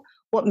know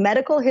what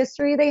medical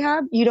history they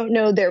have. You don't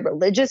know their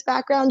religious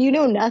background. You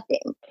know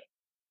nothing.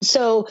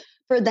 So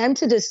for them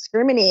to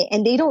discriminate,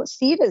 and they don't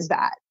see it as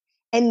that.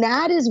 And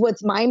that is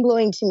what's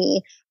mind-blowing to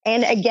me.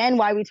 And again,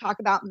 why we talk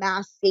about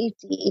mass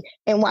safety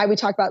and why we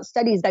talk about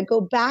studies that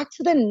go back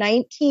to the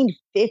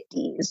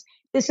 1950s.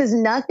 This is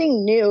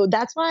nothing new.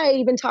 That's why I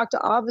even talk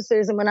to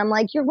officers. And when I'm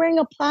like, you're wearing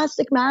a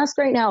plastic mask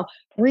right now,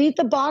 read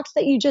the box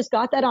that you just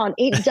got that on.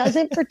 It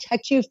doesn't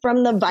protect you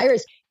from the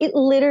virus. It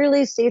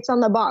literally states on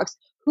the box,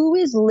 who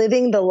is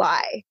living the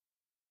lie?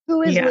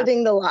 Who is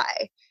living the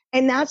lie?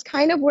 And that's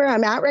kind of where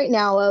I'm at right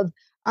now of,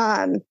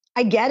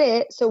 I get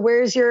it. So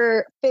where's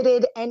your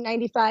fitted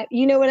N95?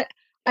 You know what?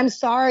 I'm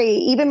sorry.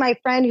 Even my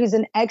friend who's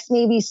an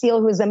ex-Navy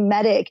SEAL, who's a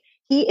medic,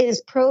 he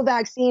is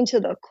pro-vaccine to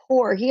the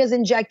core. He has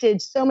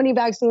injected so many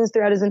vaccines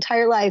throughout his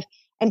entire life,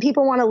 and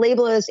people want to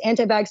label us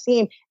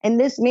anti-vaccine. And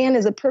this man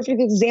is a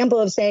perfect example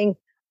of saying,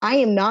 I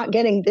am not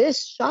getting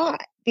this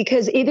shot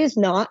because it is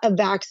not a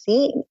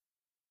vaccine.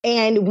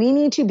 And we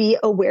need to be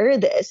aware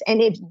of this.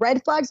 And if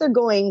red flags are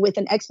going with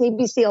an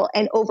ex-Navy SEAL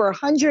and over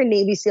 100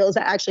 Navy SEALs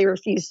that actually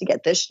refuse to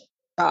get this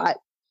shot,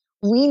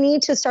 we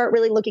need to start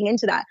really looking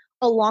into that,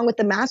 along with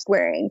the mask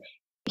wearing.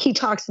 He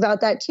talks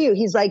about that too.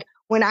 He's like,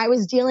 when I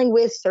was dealing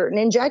with certain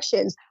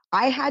injections,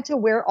 I had to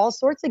wear all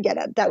sorts of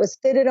getup that was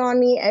fitted on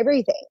me,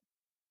 everything.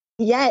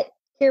 Yet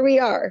here we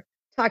are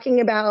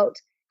talking about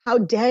how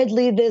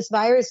deadly this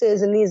virus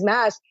is in these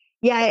masks.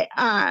 Yet,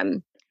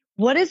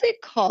 what is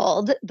it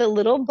called? The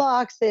little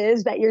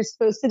boxes that you're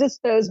supposed to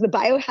dispose, the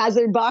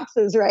biohazard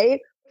boxes, right?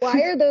 Why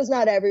are those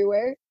not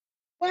everywhere?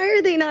 Why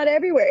are they not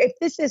everywhere if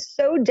this is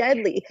so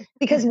deadly?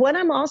 Because what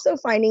I'm also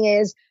finding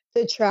is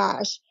the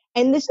trash.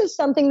 And this is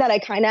something that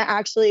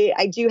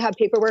I do have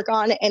paperwork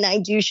on, and I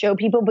do show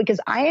people because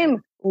I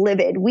am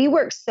livid. We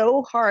work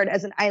so hard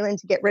as an island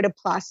to get rid of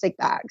plastic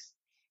bags.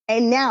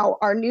 And now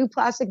our new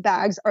plastic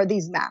bags are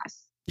these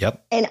masks.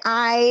 Yep. And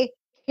I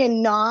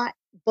cannot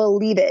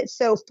believe it.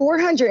 So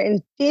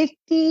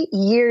 450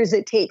 years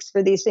it takes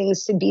for these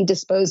things to be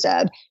disposed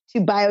of,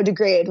 to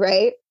biodegrade,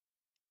 right?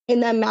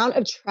 And the amount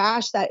of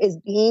trash that is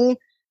being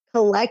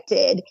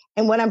collected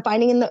and what I'm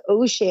finding in the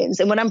oceans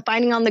and what I'm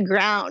finding on the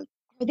ground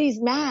are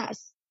these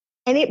masks.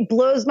 And it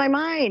blows my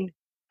mind.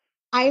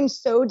 I'm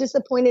so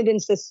disappointed in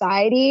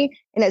society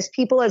and as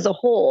people as a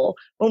whole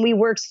when we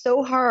work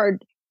so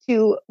hard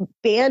to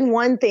ban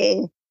one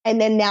thing and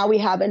then now we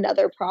have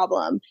another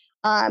problem.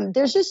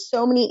 There's just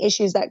so many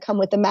issues that come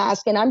with the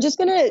mask. And I'm just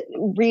going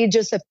to read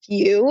just a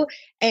few.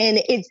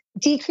 And it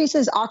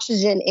decreases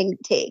oxygen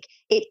intake.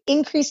 It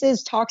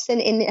increases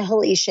toxin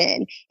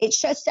inhalation. It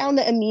shuts down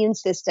the immune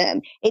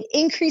system. It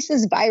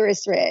increases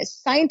virus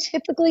risk.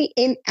 Scientifically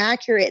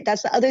inaccurate.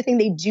 That's the other thing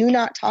they do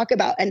not talk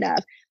about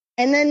enough.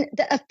 And then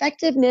the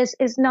effectiveness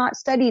is not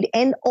studied.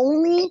 And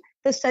only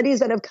the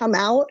studies that have come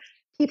out,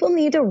 people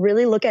need to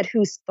really look at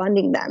who's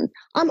funding them.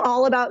 I'm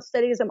all about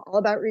studies. I'm all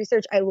about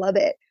research. I love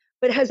it.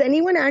 But has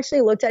anyone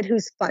actually looked at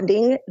who's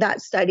funding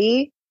that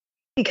study?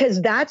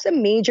 Because that's a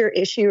major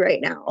issue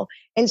right now.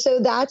 And so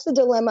that's a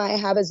dilemma I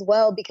have as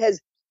well, because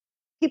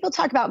people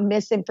talk about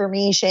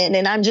misinformation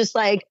and I'm just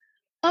like,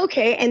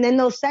 okay. And then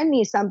they'll send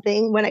me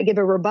something when I give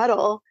a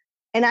rebuttal.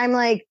 And I'm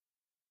like,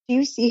 do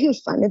you see who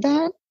funded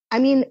that? I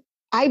mean,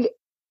 I've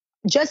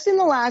just in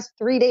the last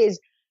 3 days,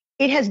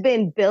 it has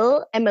been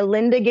Bill and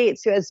Melinda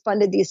Gates who has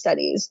funded these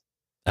studies.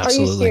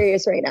 Absolutely. Are you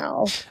serious right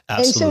now? Absolutely.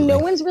 And so no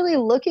one's really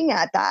looking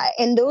at that.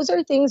 And those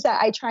are things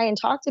that I try and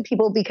talk to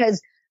people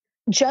because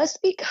just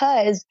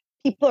because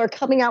people are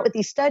coming out with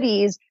these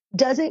studies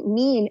doesn't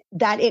mean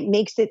that it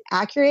makes it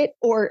accurate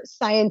or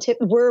scientific.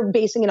 We're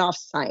basing it off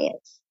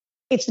science.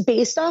 It's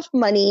based off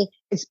money.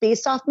 It's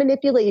based off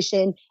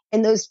manipulation.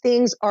 And those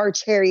things are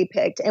cherry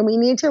picked. And we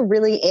need to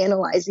really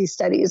analyze these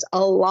studies a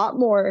lot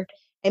more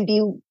and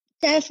be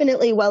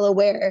definitely well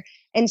aware.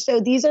 And so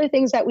these are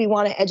things that we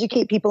want to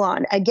educate people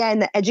on. Again,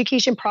 the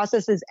education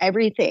process is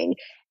everything.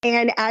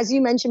 And as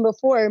you mentioned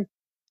before,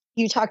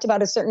 you talked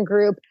about a certain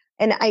group,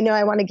 and I know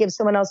I want to give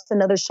someone else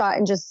another shot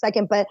in just a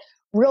second, but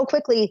real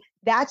quickly,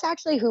 that's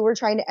actually who we're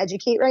trying to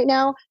educate right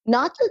now.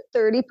 Not the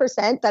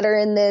 30% that are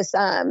in this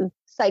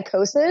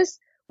psychosis.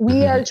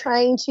 We are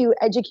trying to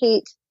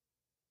educate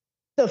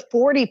the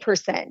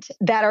 40%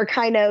 that are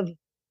kind of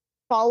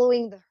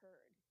following the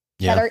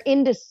that are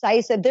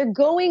indecisive. They're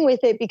going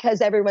with it because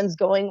everyone's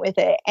going with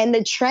it. And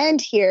the trend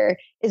here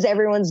is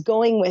everyone's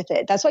going with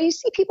it. That's why you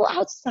see people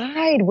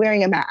outside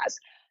wearing a mask.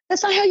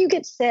 That's not how you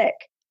get sick.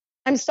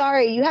 I'm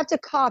sorry. You have to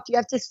cough. You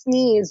have to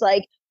sneeze.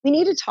 Like, we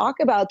need to talk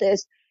about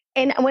this.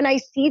 And when I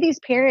see these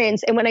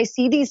parents and when I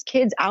see these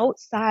kids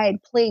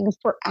outside playing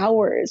for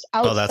hours,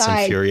 that's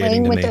outside infuriating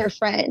playing to with me. their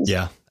friends.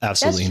 Yeah,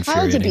 absolutely That's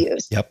child infuriating.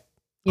 abuse. Yep.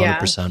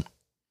 100%.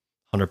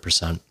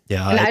 100%.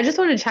 Yeah. And I just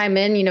want to chime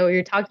in,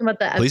 you're talking about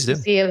the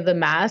efficacy of the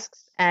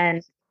masks.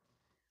 And,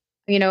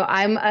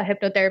 I'm a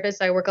hypnotherapist.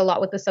 So I work a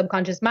lot with the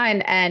subconscious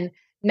mind. And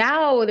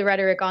now the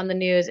rhetoric on the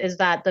news is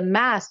that the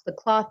masks, the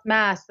cloth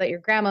masks that your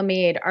grandma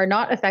made are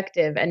not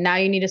effective. And now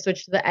you need to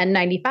switch to the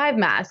N95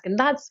 mask. And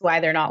that's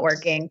why they're not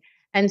working.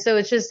 And so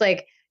it's just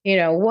like,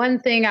 one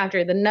thing after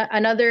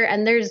another.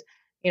 And there's,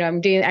 I'm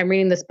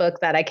reading this book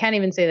that I can't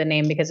even say the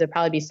name because it'd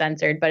probably be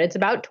censored, but it's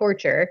about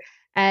torture.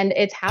 And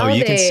it's how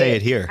you can say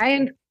it here.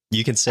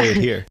 You can say it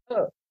here.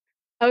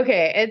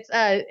 Okay.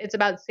 It's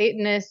about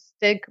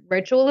Satanistic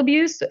ritual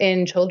abuse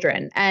in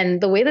children. And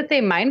the way that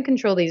they mind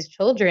control these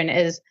children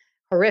is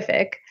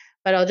horrific.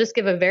 but I'll just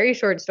give a very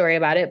short story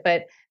about it.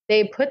 But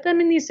they put them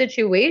in these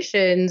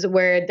situations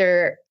where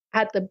they're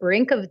at the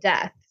brink of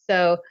death.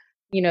 So,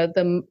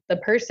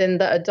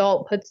 the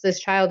adult puts this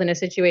child in a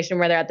situation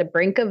where they're at the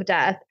brink of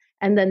death,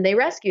 and then they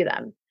rescue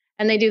them.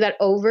 And they do that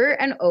over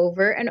and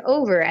over and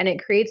over. And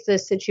it creates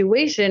this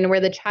situation where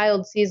the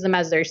child sees them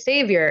as their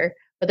savior,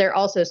 but they're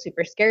also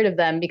super scared of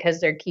them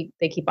because they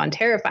keep on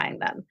terrifying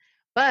them.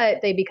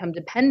 But they become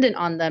dependent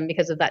on them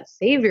because of that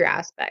savior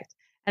aspect.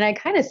 And I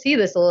kind of see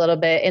this a little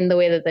bit in the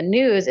way that the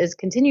news is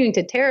continuing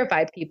to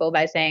terrify people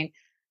by saying,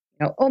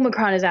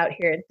 Omicron is out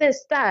here,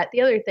 this, that,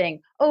 the other thing.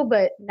 Oh,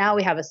 but now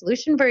we have a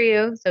solution for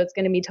you. So it's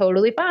going to be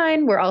totally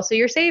fine. We're also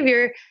your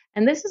savior.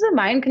 And this is a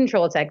mind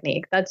control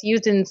technique that's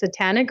used in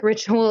satanic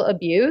ritual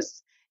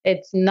abuse.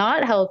 It's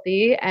not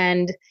healthy.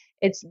 And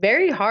it's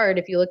very hard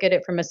if you look at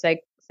it from a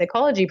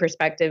psychology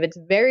perspective. It's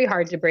very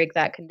hard to break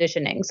that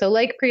conditioning. So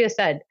like Priya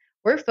said,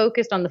 we're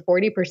focused on the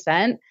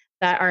 40%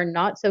 that are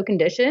not so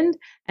conditioned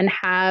and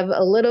have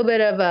a little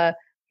bit of a,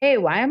 hey,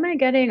 why am I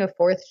getting a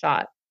fourth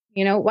shot?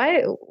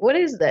 What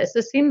is this?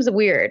 This seems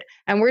weird.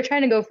 And we're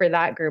trying to go for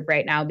that group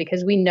right now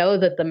because we know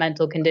that the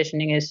mental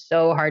conditioning is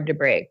so hard to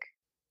break.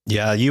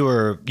 Yeah, you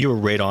were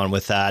right on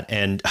with that.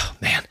 And oh,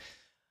 man,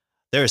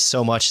 there is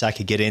so much I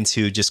could get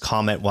into just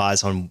comment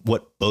wise on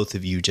what both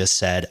of you just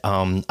said.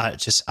 I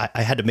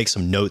had to make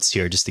some notes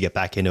here just to get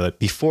back into it.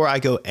 Before I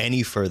go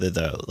any further,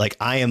 though, like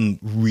I am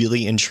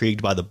really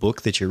intrigued by the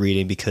book that you're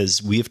reading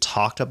because we've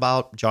talked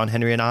about, John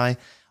Henry and I,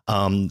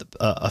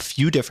 a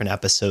few different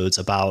episodes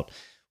about.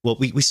 Well,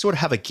 we sort of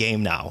have a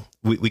game now.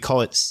 We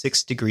call it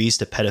 6 Degrees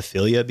to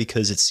Pedophilia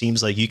because it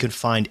seems like you can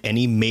find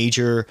any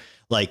major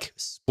like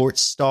sports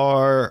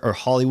star or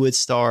Hollywood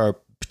star, or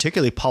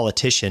particularly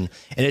politician,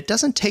 and it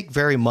doesn't take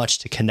very much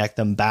to connect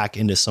them back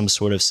into some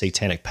sort of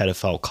satanic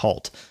pedophile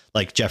cult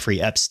like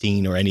Jeffrey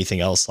Epstein or anything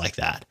else like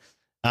that.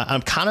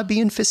 I'm kind of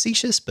being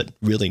facetious, but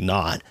really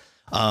not.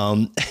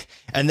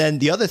 And then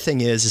the other thing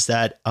is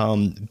that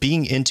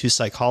being into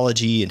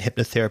psychology and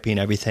hypnotherapy and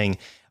everything,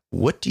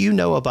 what do you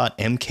know about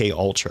MK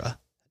Ultra?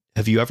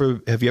 Have you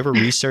ever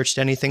researched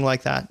anything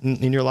like that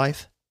in your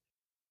life?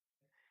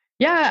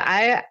 Yeah,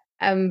 I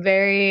am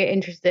very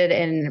interested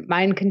in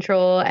mind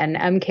control and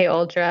MK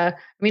Ultra.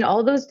 I mean,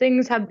 all those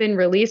things have been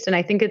released, and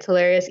I think it's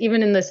hilarious.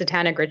 Even in the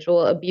satanic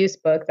ritual abuse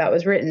book that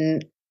was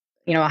written,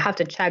 I'll have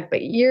to check,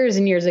 but years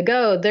and years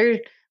ago,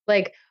 they're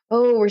like,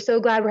 oh, we're so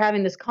glad we're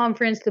having this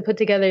conference to put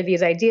together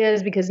these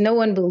ideas because no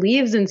one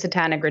believes in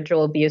satanic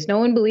ritual abuse. No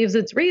one believes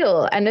it's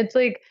real. And it's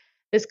like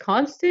this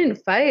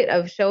constant fight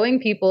of showing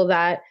people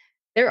that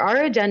there are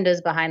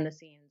agendas behind the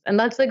scenes. And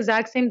that's the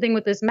exact same thing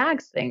with this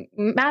mask thing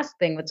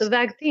with the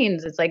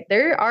vaccines. It's like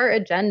there are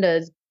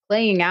agendas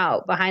playing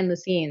out behind the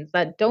scenes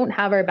that don't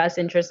have our best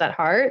interests at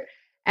heart.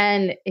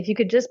 And if you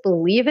could just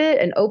believe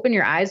it and open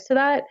your eyes to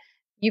that,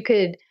 you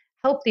could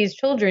help these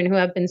children who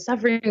have been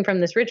suffering from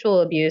this ritual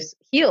abuse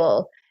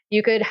heal.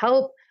 You could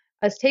help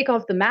us take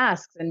off the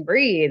masks and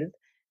breathe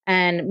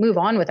and move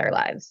on with our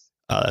lives.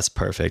 Oh, that's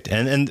perfect.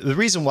 And the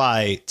reason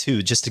why,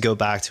 too, just to go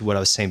back to what I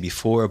was saying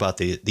before about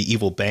the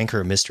evil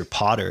banker, Mr.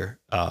 Potter,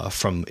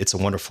 from It's a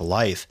Wonderful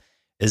Life,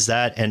 is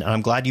that, and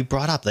I'm glad you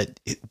brought up that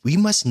we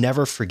must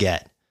never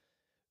forget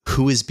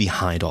who is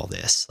behind all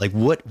this. Like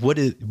what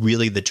is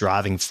really the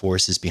driving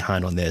forces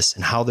behind on this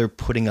and how they're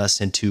putting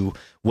us into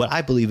what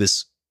I believe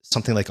is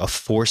something like a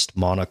forced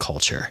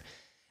monoculture.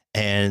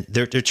 And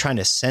they're trying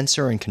to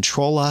censor and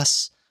control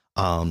us.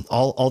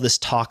 All this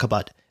talk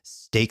about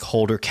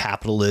stakeholder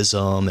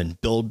capitalism and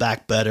Build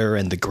Back Better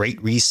and the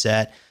Great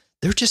Reset.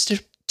 They're just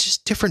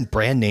different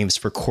brand names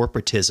for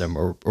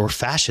corporatism or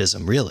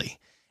fascism, really.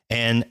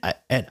 And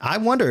I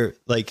wonder,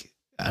 like,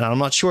 and I'm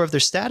not sure of their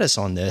status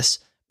on this,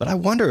 but I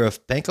wonder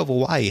if Bank of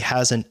Hawaii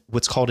has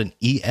what's called an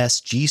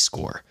ESG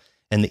score.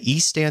 And the E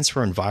stands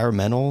for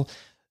environmental,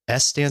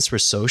 S stands for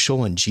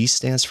social, and G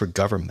stands for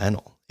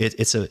governmental.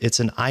 It's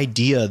an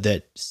idea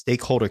that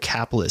stakeholder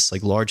capitalists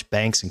like large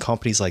banks and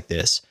companies like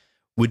this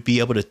would be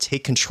able to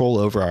take control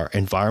over our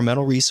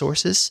environmental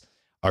resources,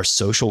 our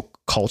social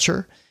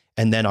culture,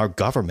 and then our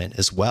government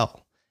as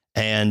well.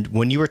 And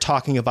when you were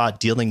talking about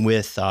dealing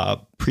with,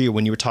 Priya,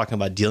 when you were talking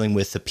about dealing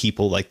with the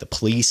people like the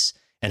police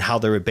and how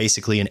they're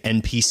basically in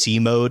NPC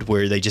mode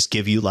where they just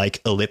give you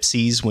like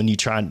ellipses when you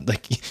try and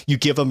like you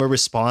give them a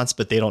response,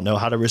 but they don't know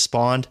how to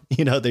respond.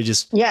 They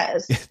just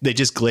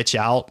glitch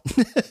out.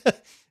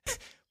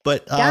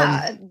 But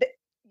yeah,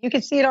 you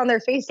can see it on their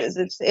faces.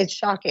 It's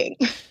shocking.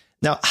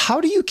 Now, how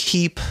do you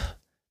keep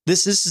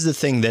this? This is the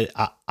thing that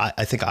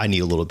I think I need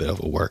a little bit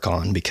of a work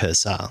on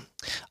because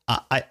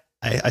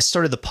I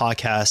started the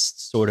podcast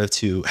sort of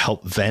to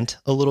help vent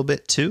a little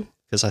bit too,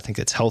 because I think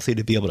it's healthy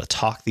to be able to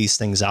talk these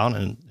things out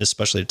and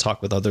especially to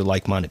talk with other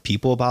like-minded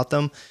people about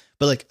them.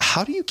 But like,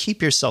 how do you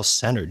keep yourself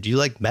centered? Do you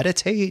like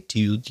meditate? Do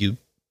you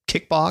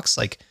kickbox?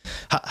 Like,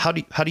 how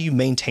do you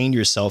maintain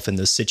yourself in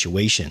those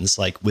situations?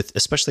 Like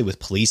especially with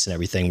police and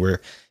everything where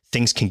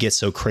things can get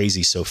so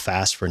crazy so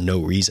fast for no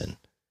reason.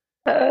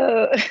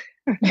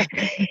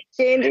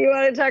 Jane, do you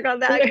want to talk on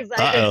that? Because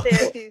I can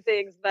say a few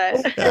things,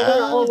 but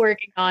we're all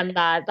working on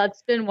that.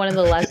 That's been one of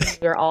the lessons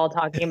we're all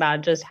talking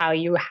about, just how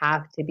you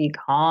have to be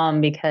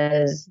calm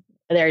because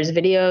there's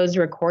videos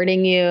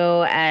recording you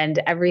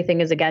and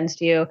everything is against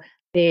you.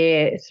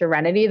 The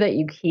serenity that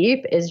you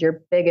keep is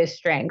your biggest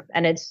strength,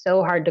 and it's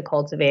so hard to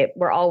cultivate.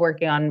 We're all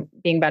working on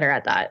being better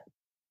at that.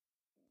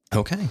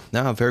 Okay.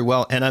 No, very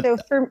well. And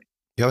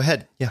go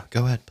ahead. Yeah,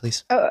 go ahead,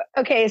 please. Oh,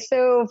 okay.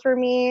 So for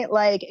me,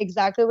 like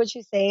exactly what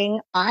you're saying,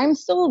 I'm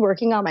still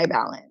working on my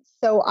balance.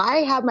 So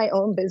I have my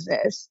own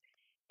business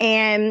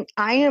and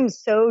I am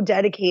so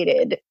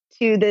dedicated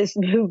to this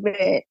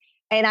movement.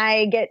 And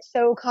I get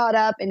so caught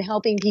up in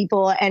helping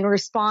people and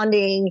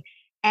responding.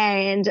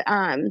 And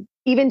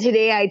even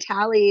today I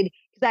tallied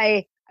because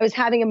I was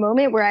having a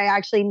moment where I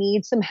actually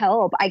need some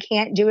help. I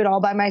can't do it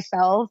all by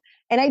myself.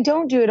 And I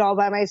don't do it all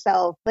by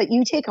myself, but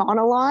you take on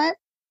a lot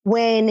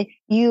when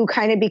you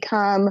kind of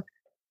become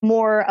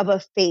more of a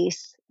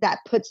face that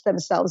puts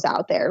themselves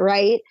out there,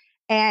 right?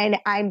 And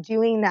I'm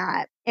doing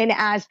that. And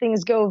as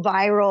things go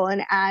viral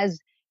and as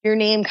your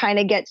name kind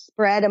of gets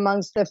spread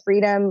amongst the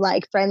freedom,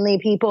 like friendly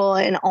people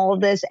and all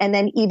of this, and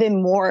then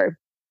even more,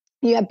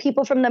 you have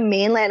people from the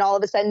mainland all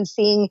of a sudden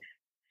seeing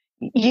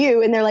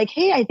you and they're like,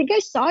 hey, I think I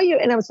saw you.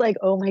 And I was like,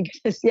 oh my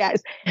goodness,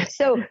 yes.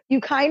 So you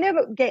kind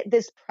of get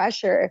this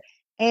pressure.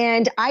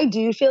 And I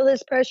do feel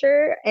this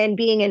pressure, and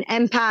being an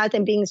empath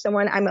and being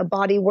someone, I'm a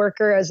body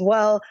worker as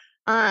well.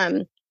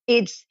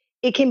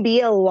 It can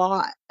be a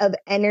lot of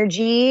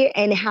energy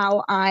and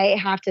how I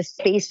have to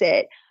space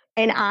it.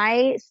 And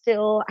I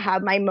still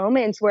have my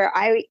moments where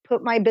I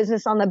put my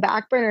business on the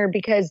back burner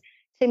because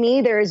to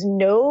me, there is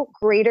no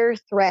greater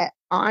threat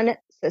on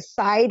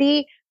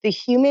society, the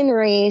human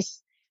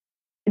race,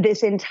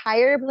 this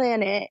entire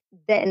planet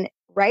than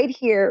right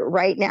here,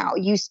 right now.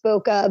 You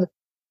spoke of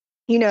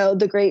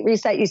the Great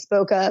Reset, you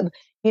spoke of,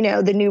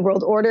 the New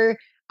World Order.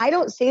 I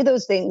don't say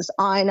those things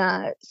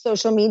on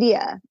social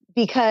media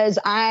because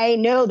I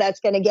know that's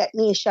going to get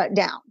me shut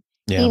down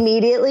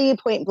immediately,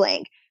 point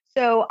blank.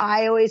 So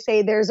I always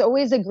say there's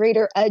always a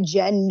greater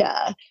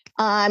agenda.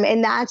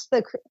 And that's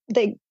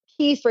the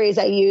key phrase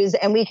I use.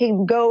 And we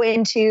can go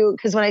into,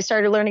 because when I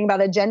started learning about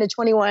Agenda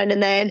 21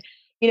 and then,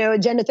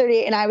 Agenda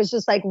 38, and I was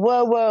just like,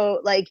 whoa,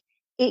 like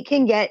it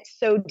can get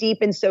so deep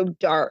and so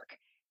dark.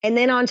 And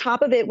then on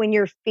top of it, when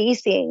you're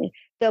facing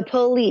the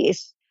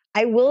police,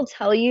 I will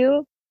tell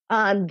you,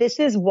 this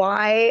is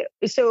why.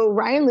 So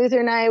Ryan Luther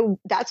and I,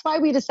 that's why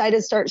we decided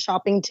to start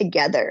shopping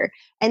together.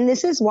 And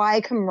this is why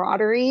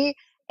camaraderie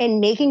and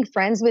making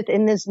friends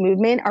within this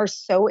movement are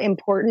so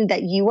important,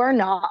 that you are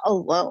not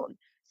alone.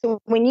 So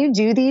when you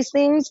do these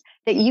things,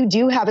 that you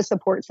do have a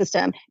support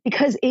system,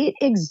 because it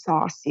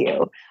exhausts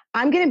you.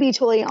 I'm going to be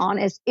totally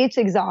honest. It's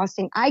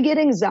exhausting. I get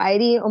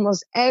anxiety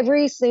almost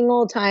every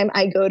single time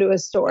I go to a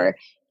store.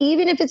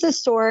 Even if it's a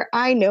store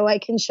I know I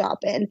can shop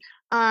in.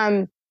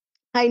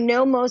 I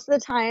know most of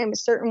the time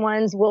certain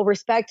ones will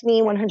respect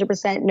me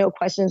 100%, no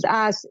questions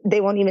asked.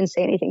 They won't even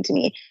say anything to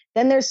me.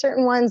 Then there's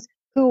certain ones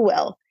who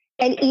will.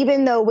 And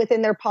even though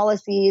within their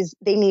policies,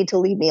 they need to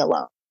leave me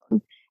alone.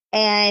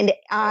 And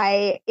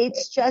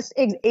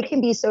it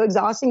can be so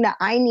exhausting that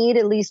I need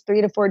at least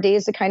 3 to 4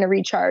 days to kind of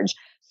recharge.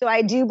 So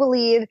I do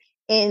believe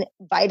in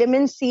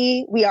vitamin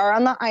C. We are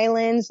on the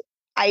islands.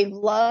 I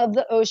love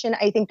the ocean.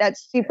 I think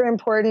that's super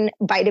important.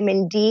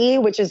 Vitamin D,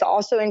 which is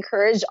also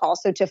encouraged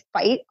also to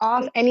fight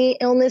off any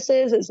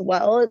illnesses as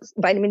well.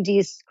 Vitamin D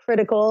is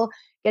critical,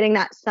 getting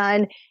that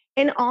sun.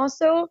 And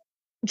also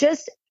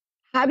just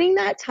having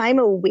that time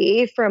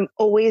away from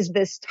always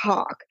this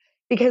talk.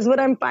 Because what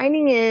I'm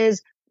finding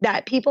is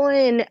that people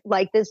in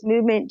like this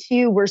movement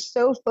too, we're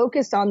so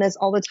focused on this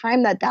all the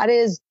time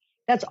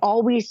that's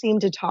all we seem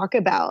to talk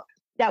about,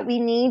 that we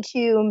need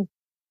to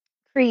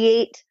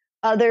create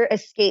other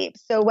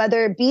escapes. So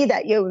whether it be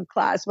that yoga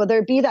class, whether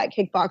it be that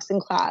kickboxing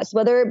class,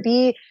 whether it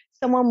be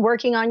someone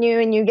working on you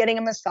and you getting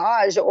a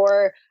massage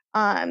or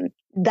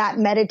that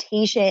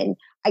meditation,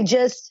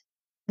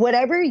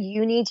 whatever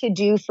you need to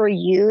do for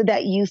you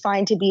that you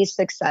find to be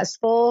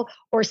successful,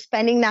 or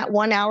spending that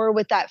 1 hour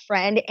with that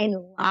friend and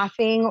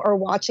laughing or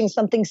watching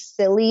something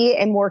silly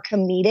and more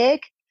comedic.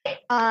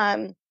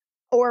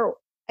 Or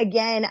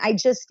again, I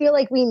just feel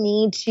like we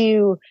need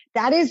to,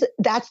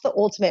 that's the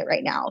ultimate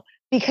right now,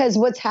 because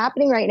what's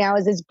happening right now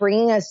is it's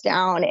bringing us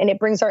down and it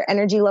brings our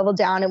energy level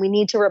down and we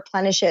need to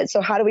replenish it.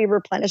 So how do we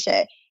replenish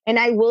it? And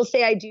I will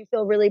say, I do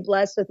feel really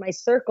blessed with my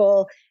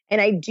circle.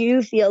 And I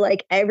do feel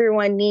like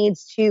everyone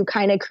needs to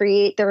kind of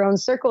create their own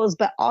circles,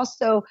 but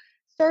also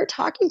start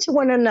talking to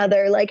one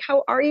another. Like,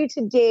 how are you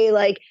today?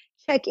 Like,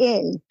 check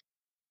in.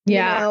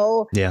 Yeah.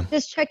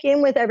 Just check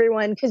in with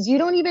everyone, because you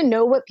don't even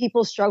know what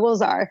people's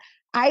struggles are.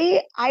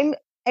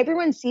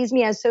 Everyone sees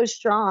me as so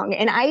strong.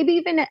 And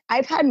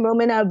I've had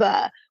moment of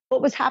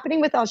what was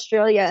happening with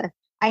Australia.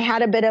 I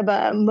had a bit of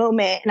a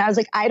moment and I was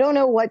like, I don't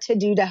know what to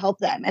do to help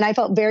them. And I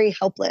felt very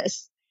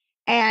helpless.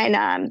 And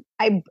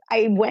I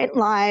went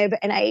live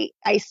and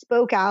I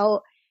spoke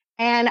out,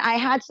 and I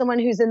had someone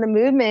who's in the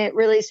movement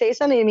really say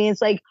something to me.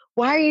 It's like,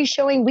 why are you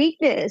showing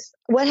weakness?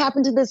 What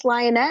happened to this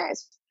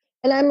lioness?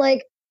 And I'm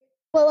like,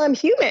 well, I'm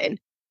human.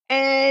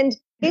 And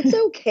it's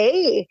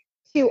okay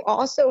to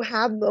also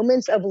have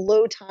moments of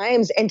low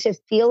times and to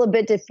feel a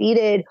bit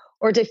defeated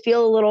or to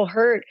feel a little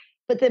hurt.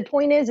 But the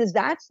point is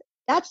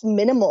that's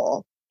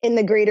minimal in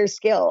the greater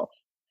scale.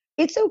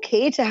 It's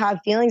okay to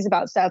have feelings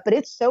about stuff, but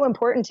it's so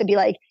important to be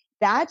like,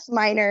 that's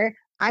minor.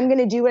 I'm going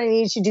to do what I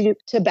need to do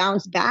to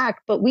bounce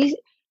back. But we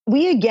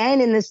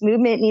again, in this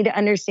movement, need to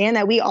understand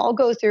that we all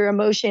go through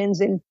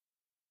emotions, and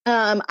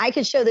I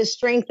could show this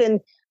strength. And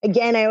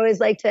again, I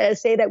always like to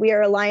say that we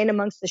are a lion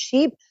amongst the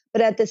sheep,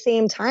 but at the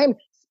same time,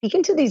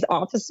 speaking to these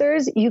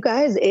officers, you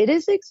guys, it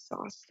is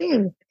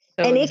exhausting.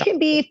 So and it can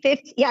be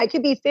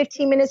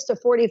 15 minutes to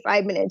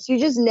 45 minutes. You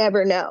just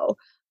never know.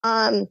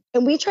 And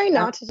we try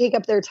not to take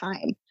up their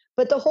time.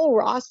 But the whole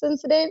Ross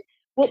incident,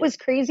 what was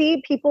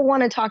crazy, people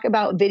want to talk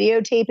about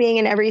videotaping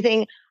and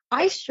everything.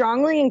 I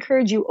strongly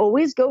encourage you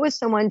always go with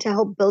someone to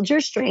help build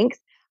your strength.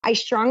 I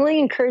strongly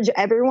encourage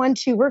everyone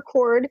to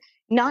record,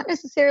 not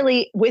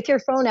necessarily with your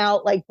phone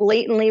out, like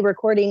blatantly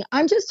recording.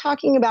 I'm just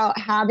talking about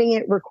having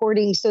it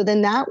recording. So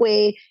then that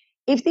way,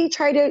 if they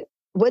try to,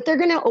 what they're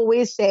going to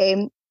always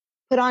say,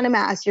 put on a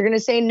mask, you're going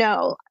to say,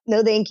 no,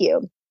 thank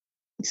you.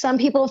 Some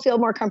people feel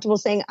more comfortable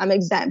saying I'm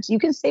exempt. You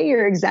can say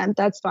you're exempt.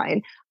 That's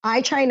fine.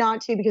 I try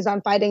not to because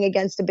I'm fighting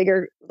against a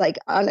bigger, like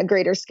on a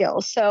greater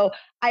scale. So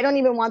I don't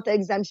even want the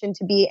exemption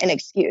to be an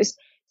excuse.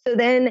 So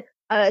then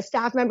a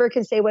staff member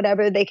can say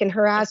whatever. They can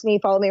harass me,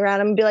 follow me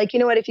around, and be like, you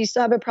know what? If you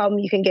still have a problem,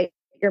 you can get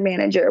your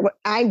manager.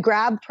 I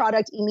grab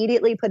product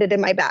immediately, put it in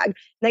my bag.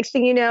 Next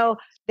thing you know,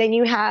 then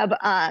you have,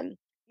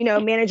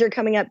 manager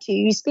coming up to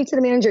you. You speak to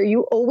the manager.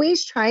 You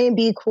always try and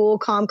be cool,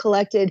 calm,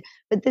 collected.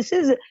 But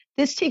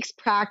this takes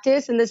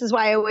practice. And this is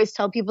why I always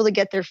tell people to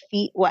get their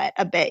feet wet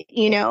a bit,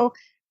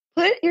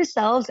 put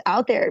yourselves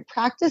out there,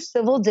 practice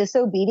civil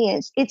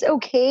disobedience. It's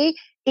okay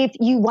if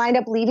you wind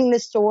up leaving the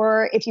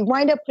store, if you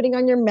wind up putting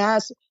on your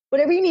mask,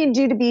 whatever you need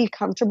to do to be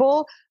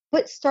comfortable,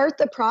 but start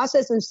the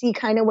process and see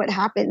kind of what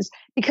happens,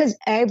 because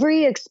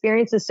every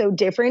experience is so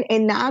different.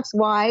 And that's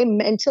why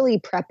mentally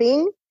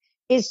prepping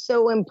is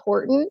so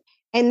important.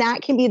 And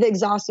that can be the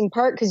exhausting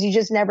part because you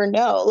just never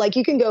know. Like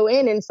you can go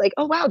in and it's like,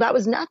 oh, wow, that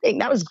was nothing.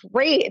 That was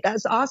great.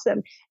 That's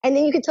awesome. And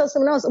then you could tell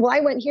someone else, well,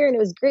 I went here and it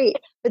was great.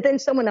 But then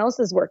someone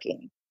else is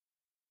working.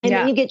 And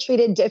then you get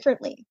treated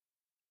differently.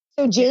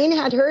 So Jane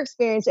had her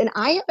experience, and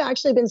I have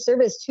actually been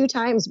serviced 2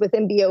 times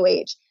within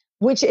BOH,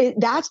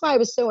 that's why I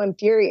was so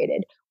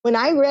infuriated. When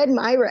I read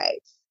my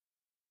rights,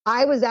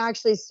 I was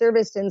actually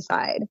serviced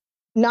inside,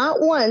 not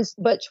once,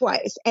 but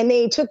twice. And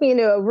they took me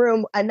into a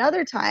room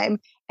another time.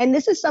 And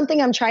this is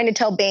something I'm trying to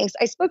tell banks.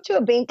 I spoke to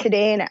a bank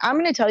today, and I'm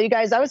going to tell you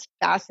guys, I was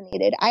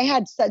fascinated.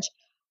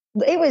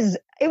 It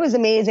was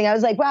amazing. I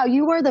was like, wow,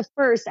 you are the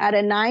first out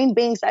of 9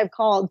 banks I've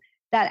called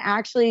that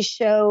actually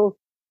show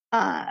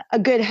a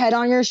good head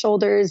on your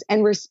shoulders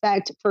and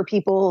respect for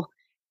people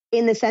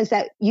in the sense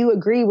that you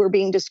agree we're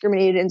being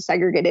discriminated and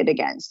segregated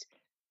against.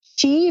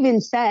 She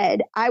even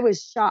said, I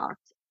was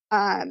shocked.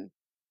 I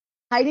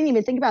didn't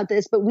even think about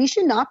this, but we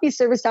should not be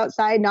serviced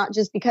outside, not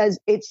just because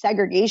it's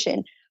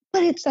segregation,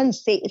 but it's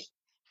unsafe.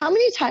 How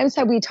many times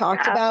have we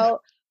talked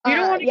about? You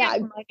don't want to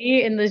get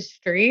money in the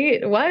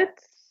street. What?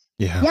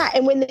 Yeah. Yeah.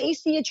 And when they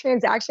see a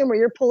transaction where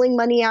you're pulling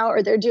money out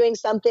or they're doing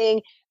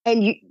something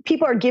and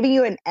people are giving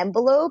you an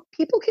envelope,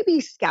 people could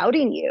be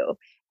scouting you.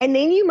 And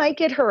then you might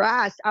get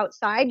harassed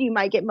outside. You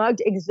might get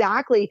mugged.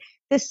 Exactly.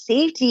 The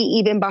safety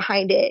even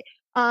behind it.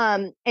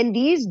 And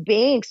these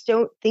banks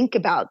don't think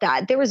about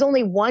that. There was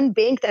only one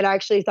bank that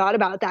actually thought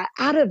about that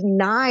out of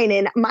 9.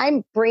 And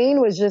my brain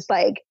was just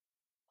like,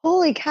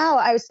 holy cow.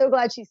 I was so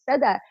glad she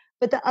said that.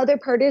 But the other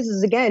part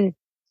is again,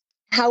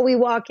 how we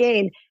walk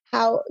in,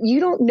 how you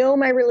don't know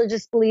my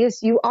religious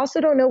beliefs. You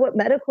also don't know what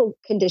medical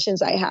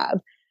conditions I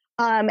have.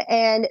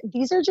 And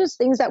these are just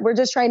things that we're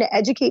just trying to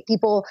educate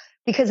people,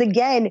 because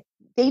again,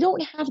 they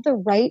don't have the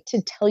right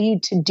to tell you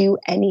to do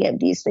any of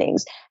these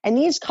things. And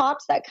these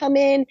cops that come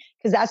in,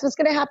 because that's what's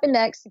going to happen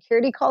next.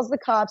 Security calls the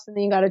cops and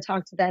then you got to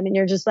talk to them and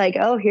you're just like,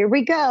 oh, here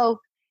we go.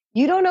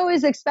 You don't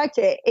always expect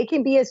it. It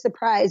can be a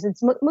surprise.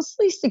 It's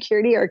mostly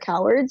security are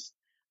cowards.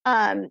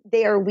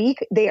 They are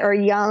weak. They are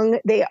young.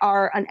 They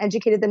are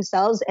uneducated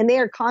themselves, and they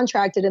are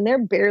contracted and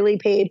they're barely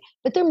paid,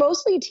 but they're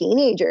mostly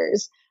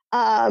teenagers.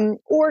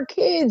 Or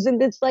kids.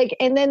 And it's like,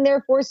 and then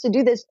they're forced to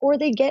do this, or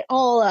they get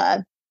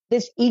all,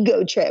 this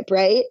ego trip.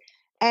 Right.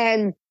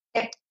 And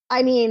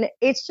I mean,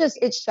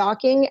 it's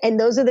shocking. And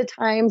those are the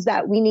times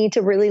that we need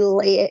to really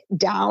lay it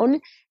down.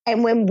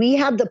 And when we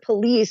have the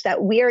police,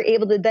 that we are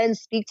able to then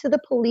speak to the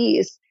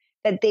police,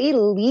 that they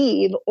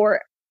leave or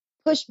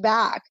push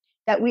back,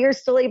 that we are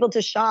still able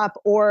to shop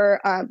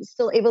or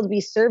still able to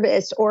be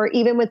serviced, or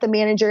even with the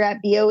manager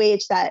at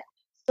BOH that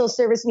still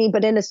serviced me,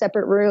 but in a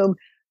separate room.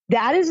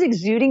 That is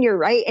exuding your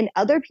right, and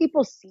other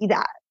people see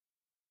that.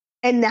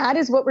 And that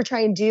is what we're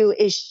trying to do,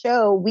 is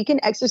show we can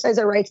exercise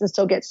our rights and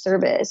still get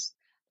service.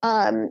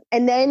 And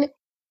then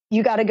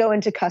you got to go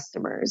into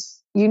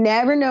customers. You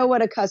never know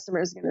what a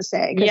customer is going to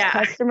say.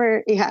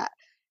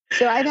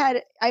 So I've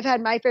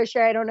had my fair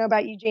share. I don't know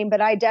about you, Jane,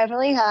 but I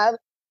definitely have.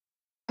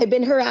 I've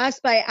been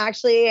harassed by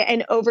actually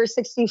an over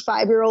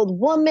 65-year-old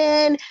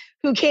woman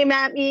who came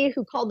at me,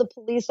 who called the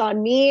police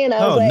on me. And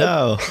I was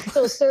no.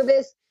 still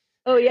service.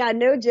 Oh yeah,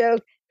 no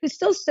joke. Who's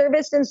still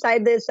serviced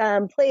inside this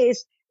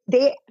place.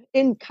 They,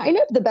 in kind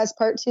of the best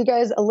part too,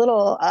 guys, a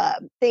little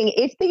thing.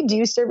 If they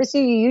do service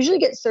you, you usually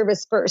get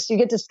service first. You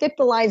get to skip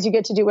the lines. You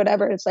get to do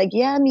whatever. It's like,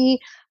 yeah, me.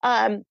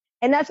 And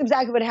that's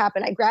exactly what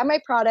happened. I grabbed my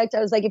product. I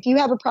was like, if you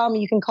have a problem,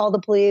 you can call the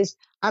police.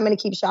 I'm going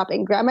to keep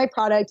shopping. Grab my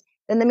product.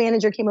 Then the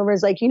manager came over and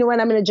was like, you know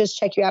what? I'm going to just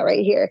check you out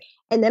right here.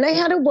 And then I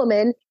had a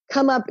woman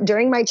come up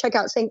during my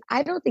checkout saying,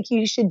 I don't think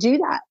you should do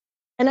that.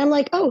 And I'm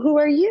like, oh, who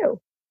are you?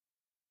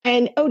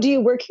 And, oh, do you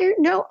work here?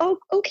 No. Oh,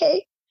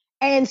 okay.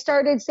 And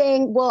started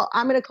saying, well,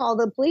 I'm going to call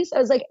the police. I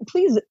was like,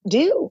 please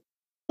do,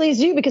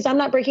 because I'm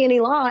not breaking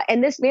any law.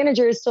 And this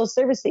manager is still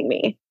servicing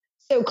me.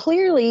 So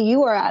clearly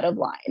you are out of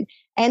line.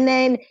 And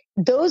then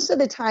those are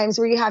the times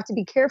where you have to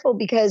be careful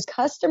because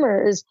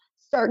customers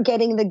start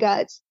getting the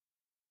guts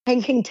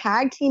and can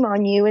tag team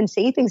on you and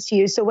say things to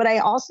you. So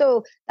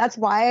that's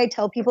why I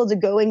tell people to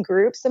go in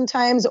groups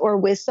sometimes or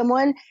with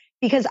someone,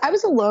 because I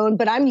was alone,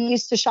 but I'm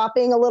used to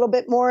shopping a little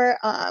bit more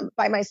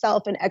by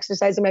myself and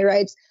exercising my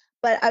rights.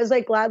 But I was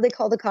like, glad they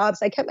called the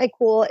cops. I kept my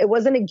cool. It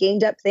wasn't a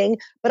gamed up thing,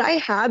 but I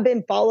have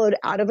been followed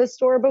out of a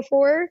store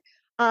before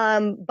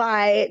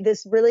by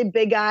this really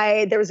big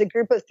guy. There was a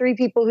group of 3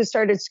 people who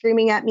started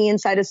screaming at me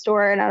inside a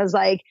store. And I was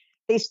like,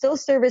 they still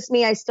serviced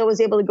me. I still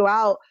was able to go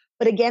out.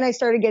 But again, I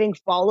started getting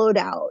followed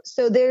out.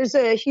 So there's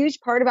a huge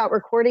part about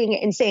recording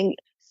and saying,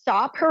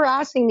 stop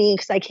harassing me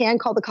because I can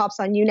call the cops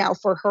on you now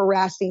for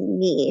harassing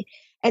me.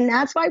 And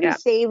that's why we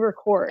say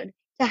record,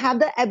 to have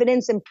the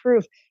evidence and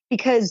proof.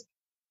 Because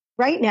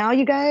right now,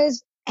 you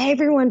guys,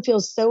 everyone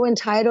feels so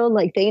entitled,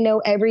 like they know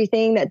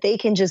everything, that they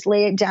can just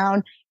lay it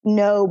down.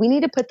 No, we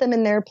need to put them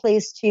in their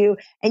place too.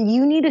 And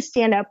you need to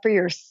stand up for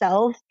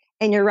yourself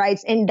and your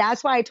rights. And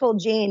that's why I told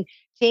Jane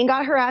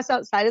got harassed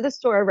outside of the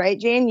store, right,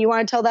 Jane? You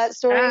want to tell that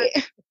story?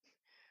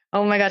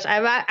 Oh my gosh.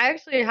 I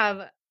actually have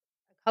a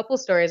couple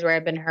stories where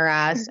I've been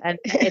harassed, and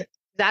it's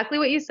exactly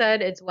what you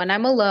said. It's when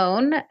I'm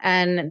alone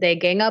and they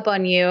gang up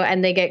on you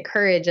and they get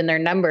courage in their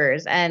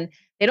numbers, and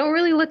they don't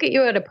really look at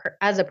you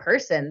as a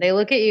person. They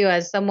look at you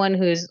as someone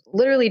who's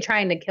literally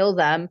trying to kill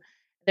them.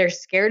 They're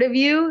scared of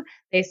you.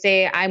 They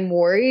say, I'm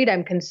worried.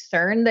 I'm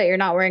concerned that you're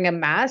not wearing a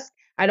mask.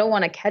 I don't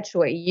want to catch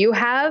what you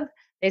have.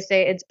 They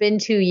say, it's been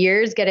 2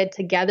 years. Get it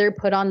together.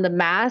 Put on the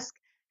mask.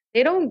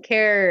 They don't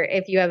care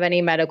if you have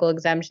any medical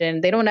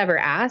exemption. They don't ever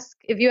ask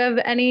if you have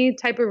any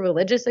type of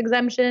religious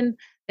exemption.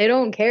 They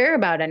don't care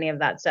about any of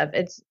that stuff.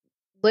 It's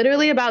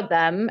literally about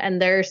them and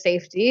their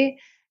safety.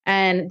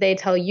 And they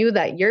tell you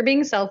that you're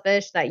being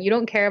selfish, that you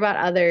don't care about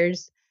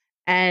others.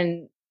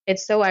 And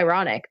it's so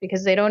ironic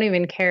because they don't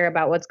even care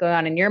about what's going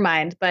on in your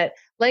mind. But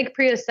like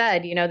Priya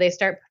said, they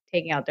start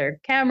taking out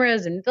their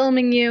cameras and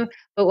filming you.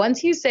 But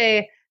once you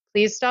say,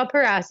 please stop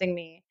harassing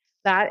me,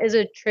 that is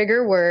a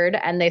trigger word,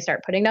 and they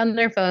start putting down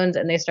their phones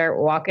and they start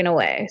walking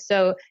away.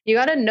 So you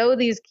got to know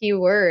these key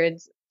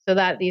words so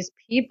that these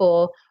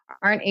people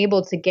aren't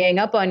able to gang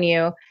up on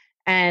you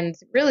and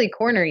really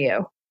corner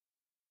you.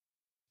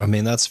 I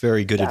mean, that's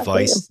very good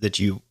advice that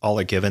you all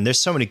are given. There's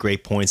so many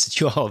great points that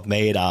you all have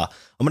made. I'm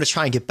going to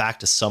try and get back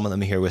to some of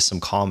them here with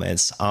some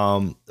comments.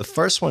 The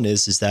first one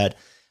is that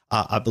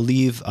I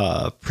believe,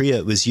 Priya,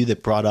 it was you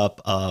that brought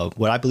up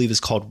what I believe is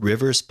called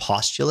Rivers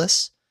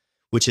postulates,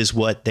 which is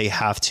what they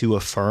have to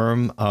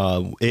affirm.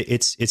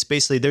 It's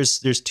basically there's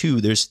two.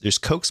 There's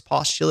Koch's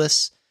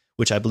postulates,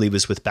 which I believe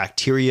is with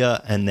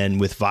bacteria, and then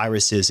with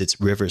viruses, it's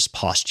Rivers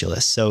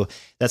postulates. So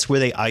that's where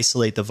they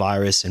isolate the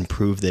virus and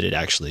prove that it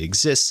actually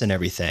exists and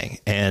everything.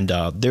 And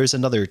there's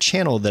another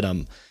channel that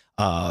I'm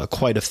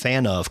quite a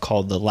fan of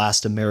called The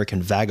Last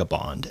American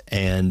Vagabond,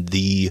 and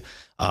the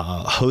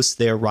host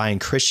there, Ryan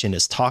Christian,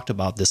 has talked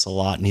about this a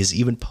lot, and he's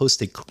even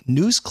posted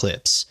news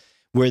clips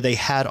where they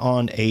had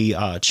on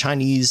a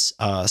Chinese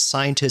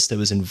scientist that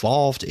was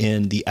involved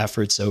in the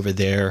efforts over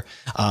there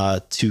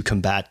to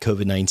combat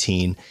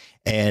COVID-19.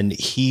 And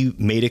he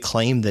made a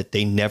claim that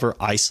they never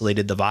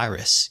isolated the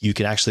virus. You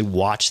can actually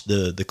watch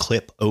the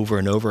clip over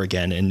and over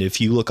again. And if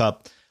you look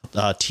up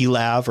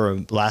T-Lav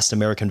or Last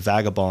American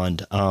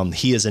Vagabond,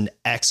 he is an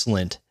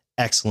excellent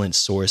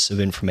source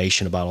of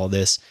information about all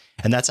this.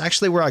 And that's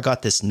actually where I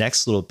got this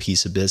next little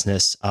piece of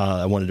business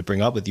I wanted to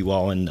bring up with you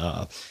all. And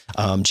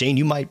Jane,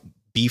 you might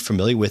be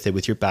familiar with it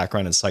with your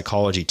background in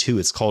psychology too.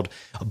 It's called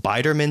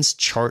Biderman's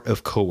Chart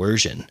of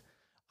Coercion.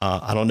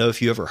 I don't know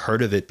if you ever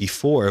heard of it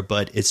before,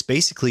 but it's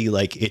basically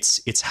like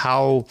it's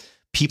how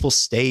people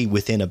stay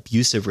within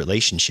abusive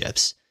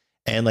relationships,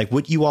 and like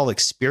what you all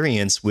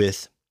experience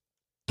with,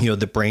 the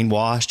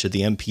brainwashed or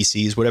the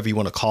NPCs, whatever you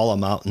want to call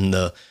them out in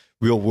the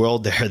real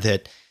world there,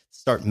 that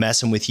start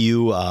messing with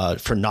you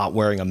for not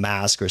wearing a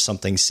mask or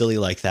something silly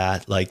like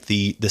that. Like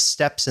the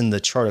steps in the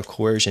chart of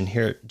coercion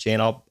here,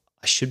 Jane, I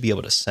should be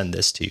able to send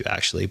this to you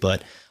actually,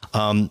 but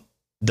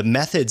the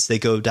methods they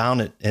go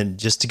down and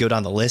just to go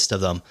down the list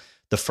of them.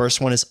 The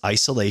first one is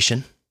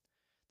isolation.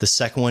 The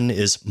second one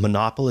is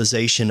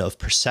monopolization of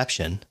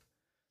perception.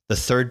 The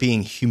third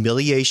being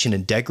humiliation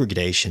and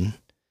degradation.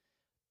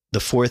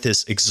 The fourth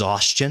is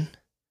exhaustion.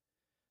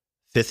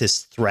 Fifth is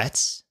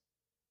threats.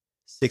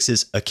 Six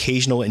is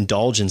occasional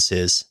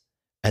indulgences.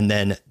 And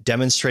then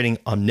demonstrating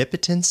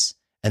omnipotence.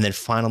 And then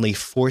finally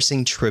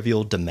forcing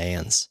trivial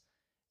demands.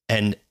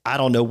 And I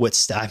don't know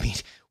I mean,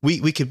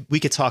 we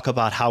could talk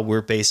about how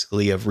we're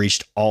basically have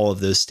reached all of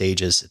those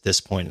stages at this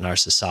point in our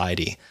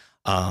society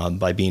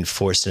by being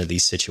forced into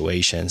these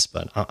situations.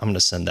 But I'm going to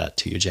send that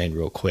to you, Jane,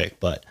 real quick.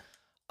 But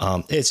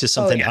it's just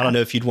something I don't know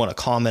if you'd want to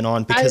comment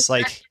on, because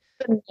like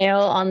the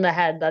nail on the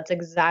head. That's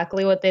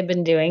exactly what they've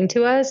been doing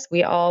to us.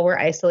 We all were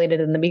isolated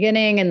in the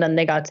beginning, and then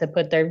they got to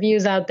put their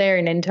views out there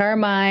and into our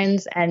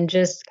minds and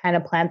just kind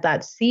of plant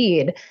that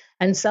seed.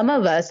 And some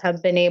of us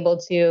have been able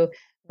to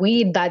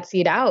weed that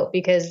seed out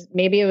because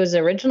maybe it was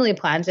originally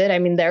planted. I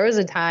mean, there was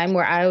a time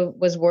where I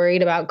was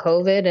worried about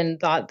COVID and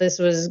thought this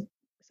was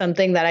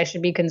something that I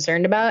should be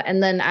concerned about.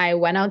 And then I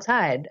went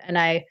outside and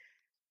I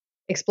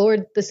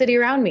explored the city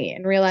around me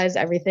and realized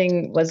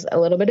everything was a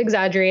little bit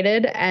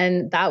exaggerated.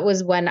 And that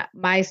was when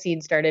my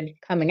seed started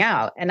coming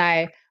out and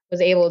I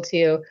was able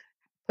to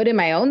put in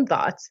my own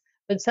thoughts.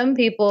 But some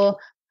people,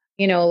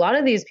 you know, a lot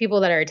of these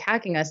people that are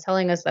attacking us,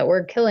 telling us that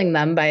we're killing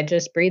them by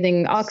just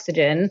breathing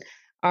oxygen,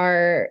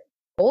 are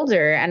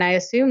older. And I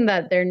assume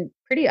that they're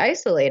pretty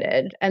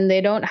isolated and they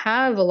don't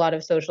have a lot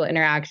of social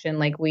interaction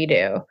like we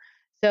do.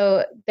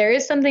 So there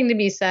is something to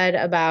be said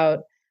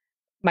about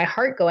my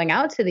heart going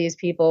out to these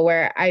people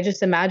where I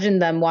just imagine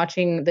them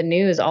watching the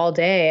news all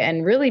day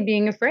and really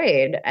being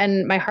afraid.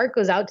 And my heart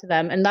goes out to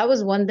them. And that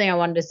was one thing I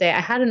wanted to say.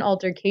 I had an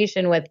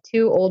altercation with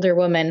two older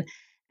women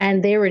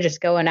and they were just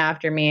going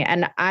after me.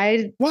 And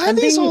why are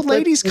these old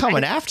ladies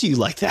coming after you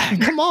like that?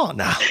 Come on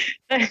now,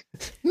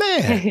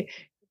 man.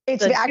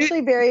 It's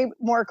actually very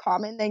more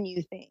common than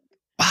you think.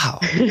 Wow.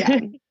 Yeah.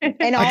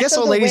 And I guess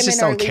old ladies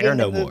just don't care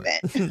no more.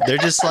 They're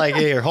just like,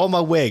 hey, hold my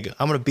wig.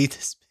 I'm going to beat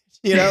this.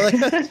 You know,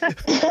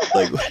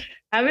 like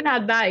I haven't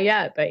had that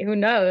yet, but who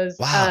knows?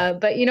 Wow.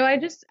 But, you know,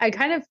 I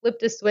kind of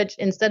flipped a switch.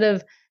 Instead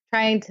of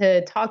trying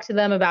to talk to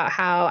them about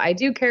how I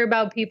do care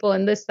about people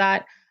and this,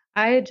 that,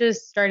 I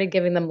just started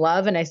giving them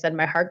love. And I said,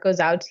 my heart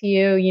goes out to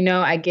you. You know,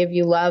 I give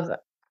you love.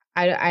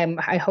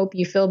 I hope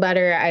you feel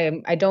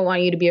better. I don't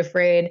want you to be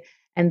afraid.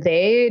 And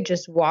they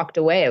just walked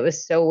away. It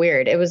was so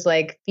weird. It was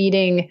like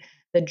feeding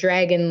the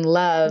dragon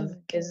love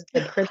is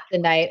the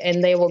kryptonite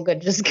and they will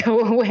just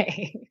go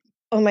away.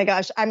 Oh my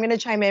gosh. I'm going to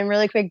chime in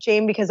really quick,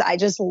 Jane, because I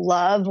just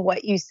love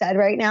what you said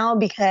right now,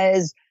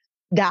 because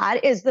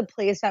that is the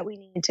place that we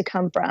need to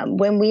come from.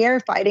 When we are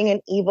fighting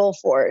an evil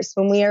force,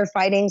 when we are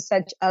fighting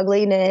such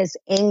ugliness,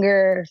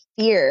 anger,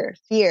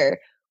 fear,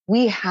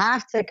 we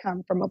have to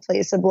come from a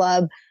place of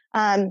love.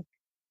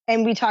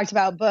 And we talked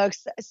about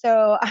books.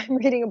 So I'm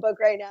reading a book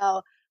right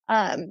now,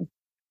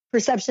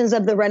 Perceptions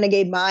of the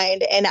Renegade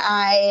Mind. And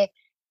I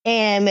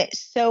am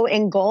so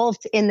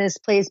engulfed in this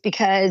place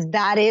because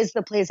that is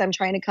the place I'm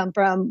trying to come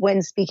from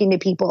when speaking to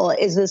people,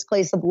 is this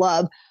place of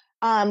love.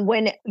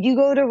 When you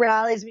go to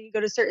rallies, when you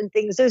go to certain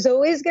things, there's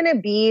always going to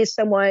be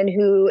someone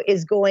who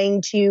is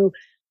going to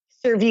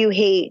serve you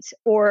hate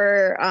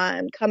or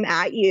come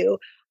at you.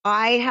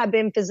 I have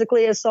been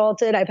physically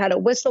assaulted. I've had a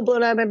whistle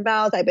blown out of my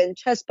mouth. I've been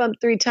chest bumped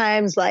 3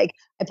 times. Like,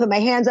 I put my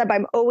hands up.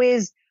 I'm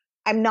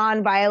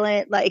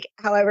nonviolent, like,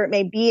 however it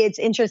may be. It's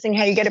interesting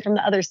how you get it from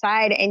the other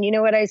side. And you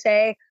know what I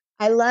say?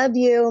 I love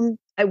you.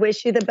 I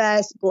wish you the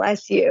best.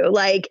 Bless you.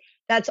 Like,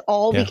 that's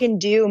all we can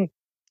do.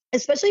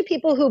 Especially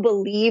people who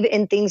believe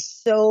in things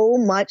so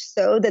much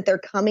so that they're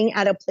coming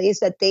at a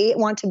place that they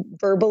want to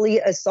verbally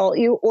assault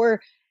you.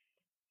 Or,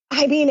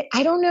 I mean,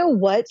 I don't know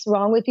what's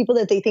wrong with people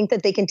that they think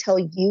that they can tell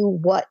you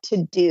what to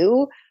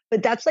do,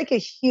 but that's like a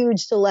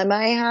huge dilemma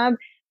I have.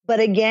 But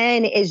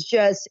again, is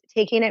just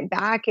taking it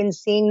back and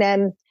seeing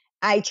them.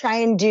 I try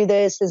and do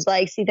this is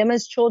like, see them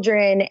as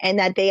children and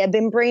that they have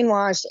been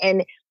brainwashed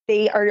and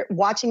they are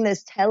watching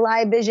this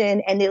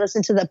television and they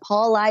listen to the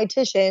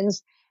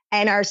politicians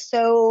and are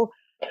so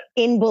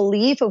in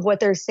belief of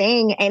what they're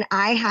saying. And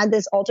I had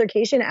this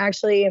altercation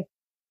actually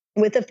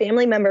with a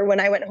family member when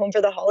I went home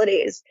for the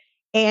holidays,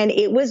 and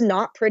it was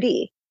not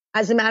pretty.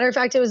 As a matter of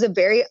fact, it was a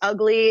very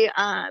ugly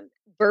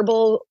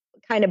verbal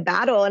kind of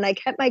battle. And I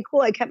kept my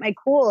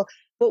cool.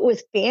 But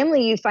with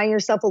family, you find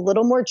yourself a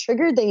little more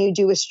triggered than you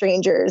do with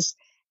strangers.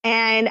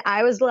 And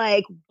I was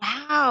like,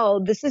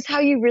 wow, this is how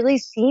you really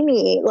see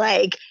me.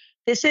 Like,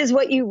 this is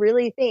what you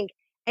really think.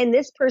 And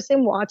this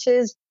person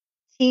watches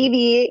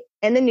TV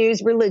and the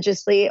news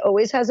religiously,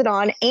 always has it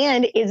on,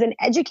 and is an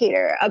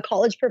educator, a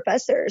college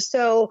professor.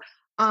 So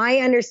I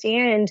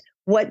understand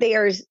what they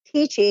are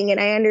teaching and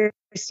I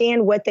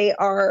understand what they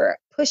are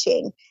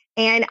pushing.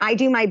 And I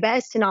do my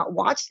best to not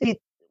watch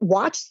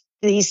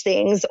these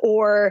things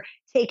or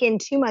take in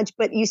too much,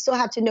 but you still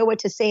have to know what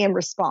to say in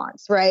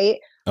response, right?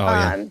 Oh,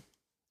 yeah.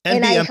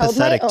 And be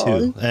empathetic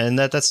too. And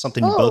that's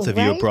something both of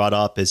you have brought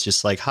up, is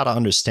just like how to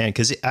understand.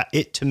 Because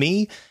it to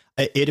me,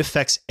 it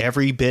affects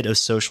every bit of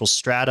social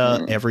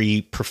strata,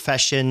 every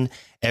profession,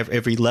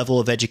 every level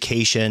of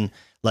education.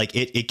 Like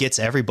it gets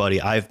everybody.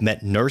 I've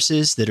met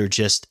nurses that are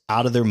just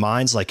out of their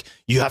minds. Like,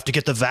 you have to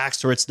get the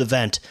vax or it's the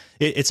vent.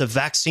 It's a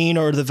vaccine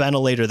or the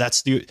ventilator.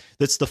 That's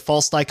the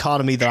false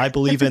dichotomy that I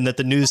believe in that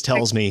the news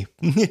tells me.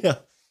 Yeah.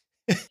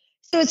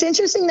 So it's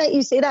interesting that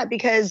you say that,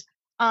 because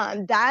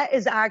that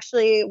is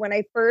actually when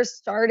I first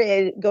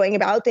started going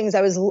about things.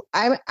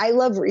 I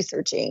love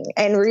researching,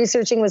 and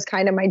researching was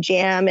kind of my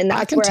jam. And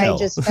that's where I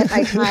just spent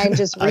my time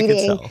just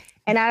reading.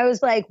 And I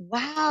was like,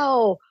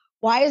 wow,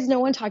 why is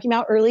no one talking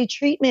about early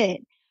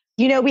treatment?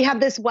 You know, we have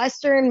this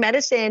Western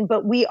medicine,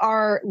 but we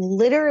are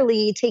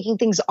literally taking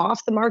things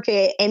off the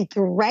market and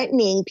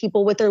threatening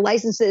people with their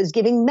licenses,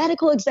 giving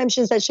medical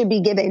exemptions that should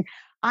be given.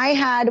 I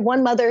had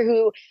one mother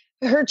who,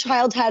 her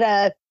child had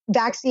a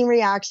vaccine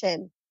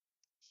reaction.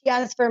 She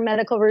asked for a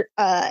medical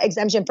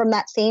exemption from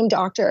that same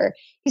doctor.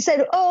 He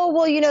said, oh,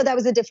 well, you know, that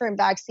was a different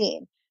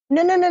vaccine.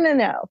 No.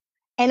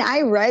 And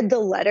I read the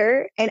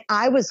letter and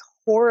I was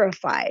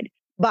horrified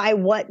by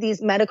what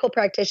these medical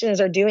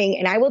practitioners are doing.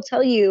 And I will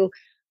tell you,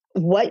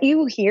 what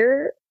you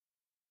hear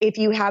if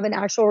you have an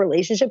actual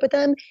relationship with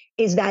them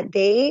is that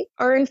they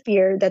are in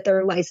fear that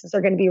their license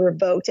are going to be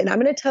revoked. And I'm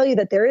going to tell you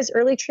that there is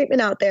early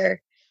treatment out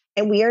there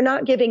and we are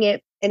not giving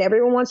it. And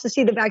everyone wants to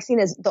see the vaccine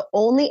as the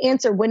only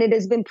answer when it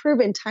has been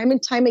proven time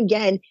and time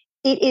again.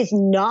 It is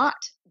not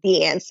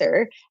the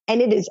answer. And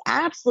it is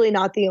absolutely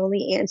not the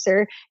only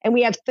answer. And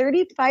we have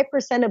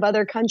 35% of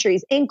other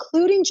countries,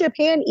 including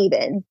Japan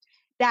even,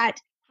 that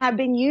have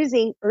been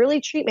using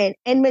early treatment,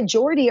 and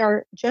majority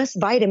are just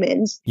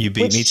vitamins. You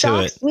beat me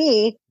to it.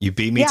 You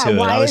beat me to it.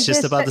 I was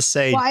just about to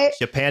say,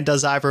 Japan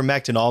does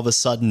ivermectin. All of a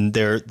sudden,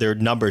 their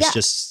numbers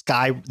just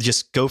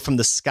go from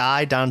the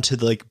sky down to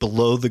like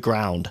below the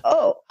ground.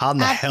 Oh, how in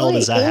the hell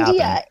does that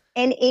happen?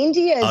 And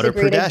India is a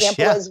great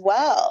example as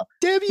well.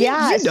 Damn,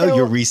 you know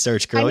your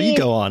research, girl. You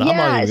go on. I'm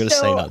not even going to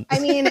say nothing. I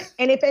mean,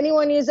 and if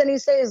anyone needs any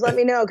studies, let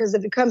me know, because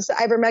if it comes to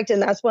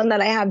ivermectin, that's one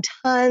that I have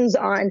tons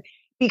on,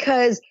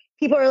 because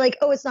people are like,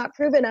 oh, it's not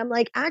proven. I'm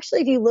like,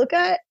 actually, if you look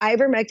at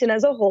ivermectin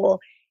as a whole,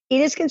 it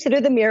is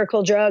considered the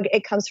miracle drug.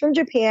 It comes from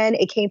Japan.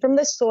 It came from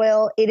the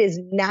soil. It is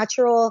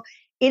natural.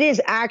 It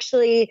is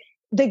actually,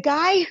 the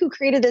guy who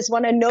created this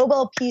won a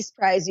Nobel Peace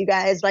Prize, you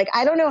guys. Like,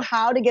 I don't know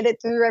how to get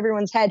it through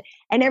everyone's head.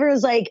 And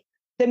everyone's like,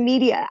 the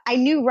media. I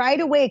knew right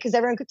away, because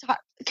everyone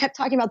kept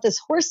talking about this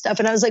horse stuff.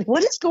 And I was like,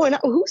 what is going on?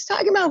 Who's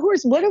talking about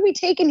horse? What are we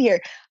taking here?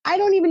 I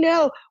don't even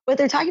know what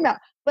they're talking about.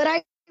 But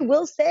I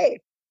will say,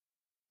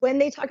 when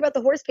they talk about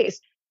the horse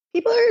paste,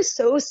 people are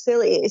so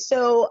silly.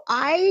 So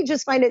I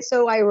just find it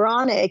so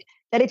ironic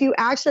that if you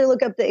actually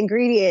look up the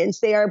ingredients,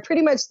 they are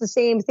pretty much the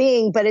same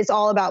thing, but it's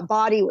all about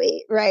body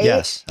weight, right?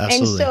 Yes,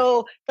 absolutely. And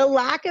so the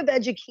lack of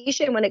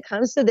education when it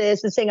comes to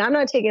this is saying, I'm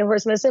not taking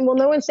horse medicine. Well,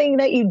 no one's saying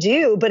that you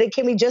do, but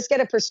can we just get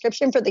a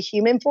prescription for the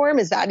human form?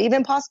 Is that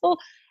even possible?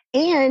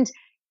 And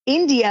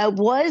India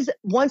was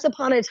once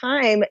upon a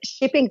time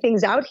shipping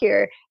things out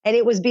here and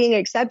it was being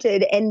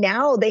accepted. And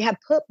now they have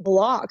put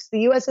blocks. The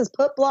U.S. has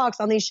put blocks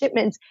on these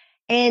shipments.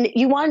 And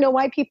you want to know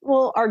why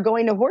people are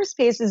going to horse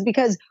paste is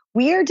because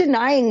we are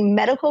denying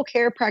medical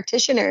care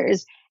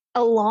practitioners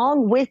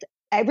along with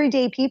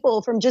everyday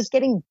people from just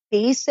getting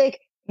basic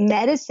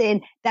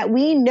medicine that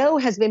we know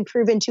has been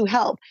proven to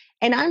help.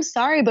 And I'm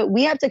sorry, but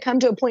we have to come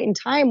to a point in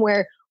time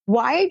where,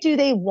 why do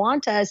they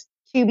want us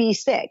to be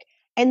sick?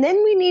 And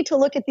then we need to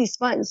look at these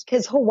funds,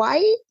 because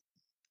Hawaii,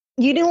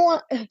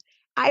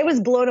 I was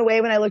blown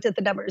away when I looked at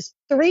the numbers.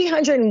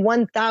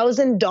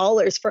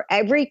 $301,000 for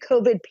every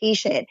COVID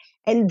patient.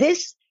 And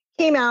this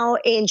came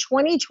out in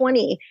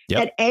 2020,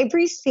 that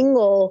every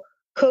single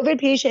COVID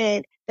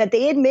patient that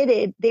they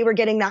admitted, they were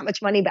getting that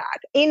much money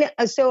back.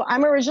 So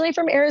I'm originally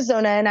from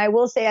Arizona, and I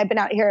will say I've been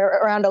out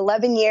here around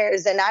 11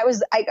 years. And I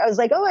was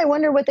like, oh, I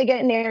wonder what they get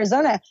in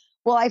Arizona.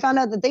 Well, I found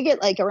out that they get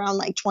like around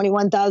like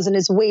 21,000.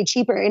 It's way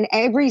cheaper. And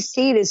every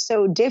state is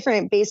so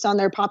different based on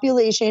their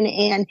population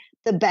and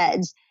the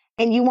beds.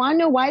 And you want to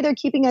know why they're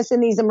keeping us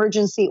in these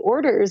emergency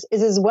orders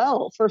is as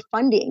well for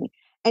funding.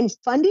 And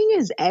funding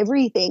is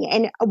everything.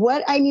 And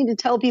what I need to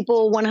tell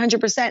people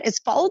 100% is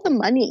follow the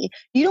money.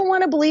 You don't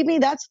want to believe me,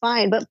 that's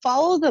fine, but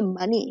follow the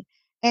money.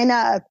 And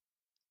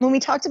when we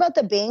talked about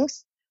the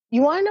banks,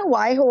 you want to know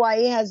why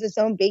Hawaii has its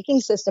own banking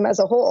system as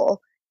a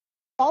whole?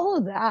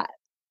 Follow that.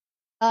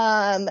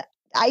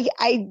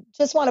 I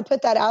just want to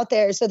put that out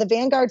there. So the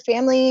Vanguard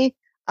family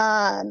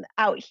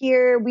out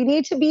here, we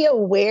need to be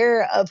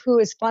aware of who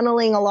is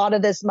funneling a lot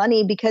of this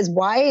money, because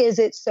why is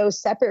it so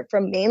separate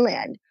from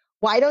mainland?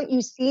 Why don't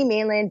you see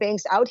mainland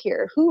banks out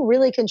here? Who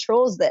really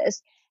controls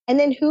this? And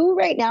then who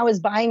right now is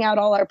buying out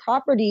all our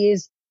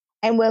properties?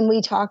 And when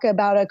we talk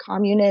about a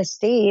communist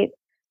state,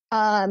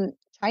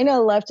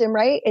 China left and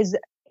right is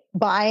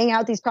buying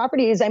out these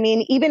properties. I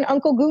mean, even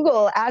Uncle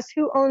Google asks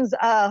who owns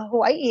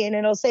Hawaii and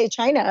it'll say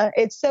China.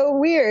 It's so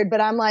weird,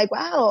 but I'm like,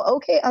 wow,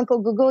 okay, Uncle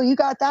Google, you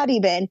got that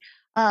even.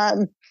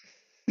 But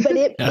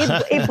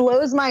it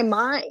blows my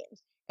mind.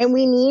 And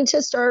we need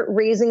to start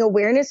raising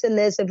awareness in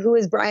this of who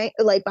is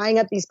buying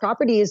up these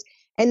properties.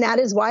 And that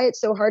is why it's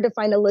so hard to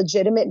find a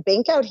legitimate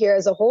bank out here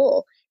as a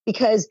whole,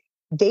 because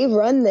they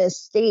run this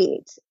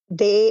state.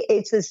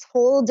 It's this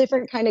whole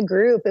different kind of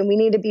group, and we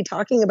need to be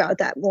talking about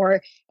that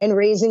more and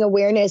raising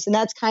awareness. And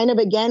that's kind of,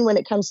 again, when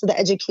it comes to the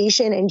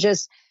education and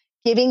just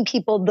giving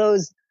people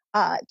those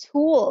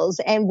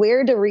tools and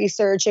where to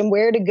research and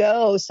where to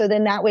go. So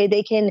then that way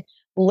they can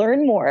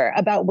learn more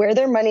about where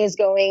their money is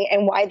going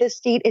and why the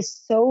state is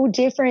so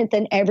different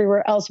than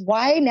everywhere else.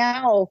 Why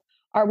now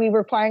are we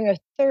requiring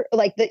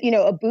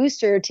a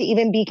booster to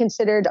even be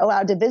considered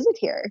allowed to visit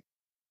here?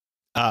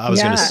 I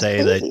was going to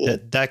say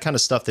that kind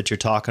of stuff that you're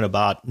talking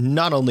about,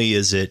 not only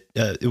is it,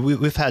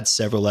 we've had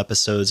several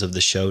episodes of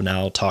the show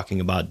now talking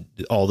about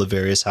all the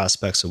various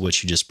aspects of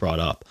what you just brought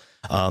up.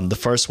 The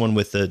first one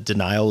with the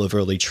denial of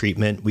early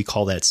treatment, we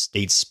call that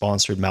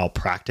state-sponsored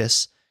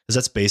malpractice, because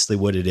that's basically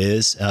what it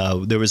is.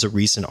 There was a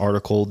recent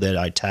article that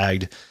I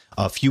tagged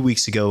a few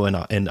weeks ago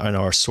in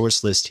our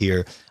source list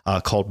here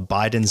called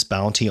Biden's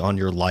Bounty on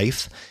Your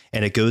Life.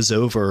 And it goes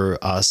over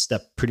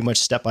pretty much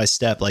step by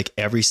step, like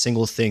every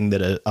single thing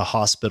that a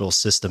hospital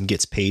system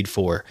gets paid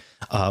for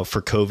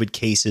COVID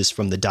cases,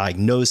 from the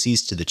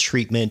diagnoses to the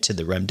treatment to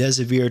the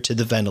remdesivir to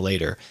the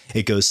ventilator.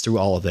 It goes through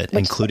all of it,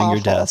 including your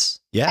deaths.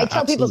 Yeah, I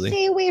tell people,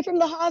 stay away from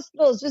the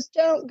hospitals. Just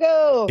don't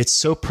go. It's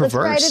so perverse.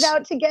 Let's write it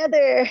out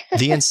together.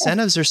 The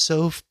incentives are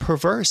so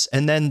perverse.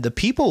 And then the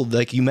people,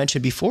 like you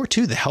mentioned before,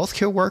 too, the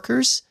healthcare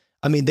workers,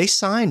 I mean, they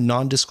sign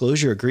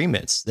non-disclosure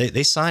agreements.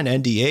 They sign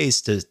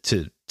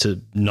NDAs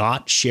to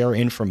not share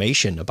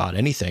information about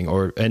anything,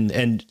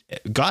 and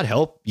God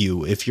help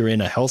you if you're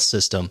in a health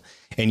system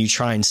and you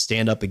try and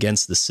stand up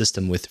against the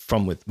system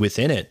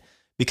within it,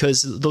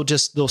 because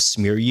they'll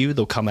smear you.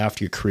 They'll come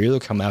after your career. They'll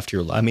come after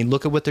your, I mean,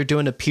 look at what they're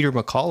doing to Peter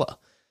McCullough,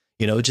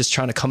 just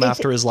trying to come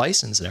after his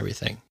license and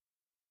everything.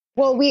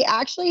 Well, we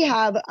actually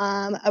have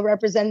a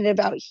representative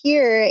out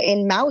here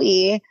in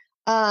Maui,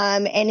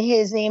 and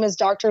his name is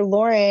Dr.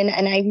 Lauren,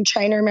 and I'm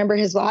trying to remember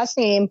his last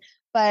name,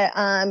 but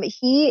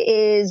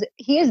he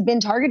has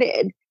been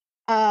targeted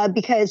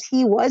because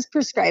he was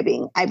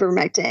prescribing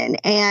ivermectin,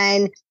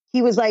 and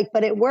he was like,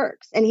 but it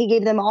works. And he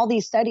gave them all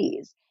these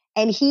studies.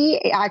 And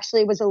he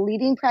actually was a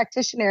leading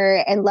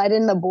practitioner and led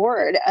in the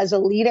board as a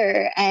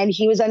leader, and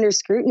he was under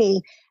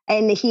scrutiny,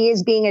 and he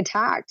is being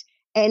attacked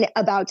and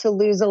about to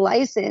lose a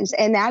license.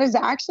 And that is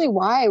actually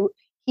why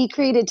he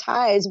created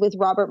ties with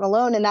Robert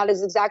Malone. And that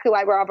is exactly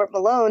why Robert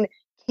Malone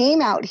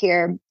came out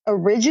here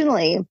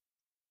originally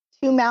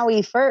to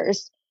Maui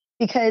first,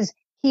 because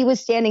he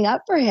was standing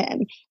up for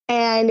him.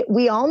 And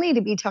we all need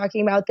to be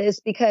talking about this,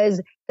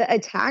 because the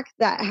attack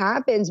that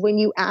happens when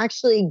you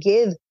actually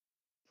give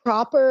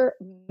proper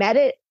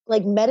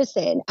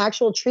medicine,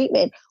 actual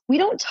treatment, we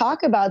don't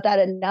talk about that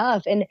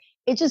enough. And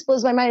it just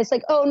blows my mind. It's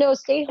like, oh no,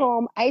 stay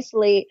home,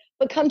 isolate,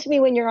 but come to me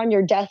when you're on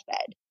your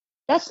deathbed.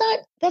 That's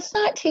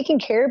not taking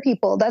care of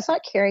people. That's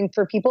not caring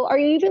for people. Are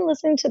you even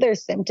listening to their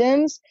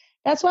symptoms?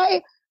 That's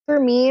why, for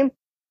me,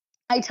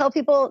 I tell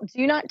people,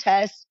 do not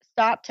test,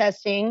 stop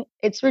testing.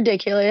 It's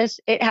ridiculous.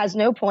 It has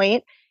no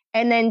point.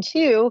 And then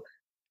 2,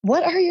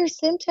 what are your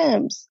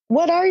symptoms?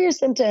 What are your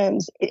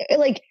symptoms?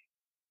 Like,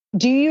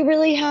 do you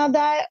really have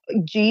that?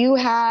 Do you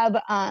have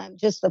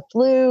just the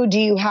flu? Do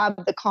you have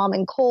the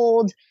common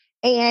cold?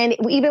 And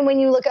even when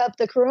you look up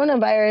the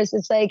coronavirus,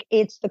 it's like,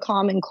 it's the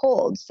common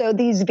cold. So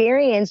these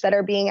variants that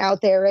are being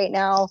out there right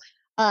now,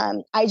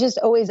 I just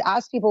always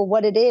ask people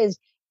what it is.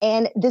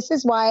 And this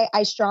is why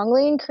I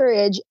strongly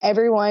encourage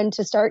everyone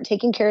to start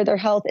taking care of their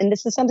health. And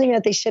this is something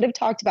that they should have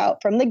talked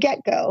about from the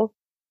get-go,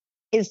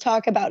 is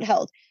talk about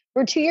health.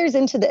 We're 2 years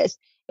into this.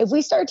 If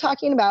we start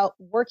talking about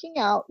working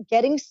out,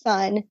 getting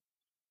sun,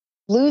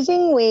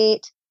 losing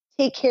weight,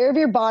 take care of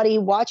your body,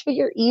 watch what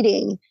you're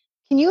eating,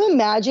 can you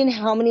imagine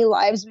how many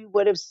lives we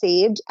would have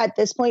saved at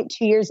this point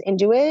 2 years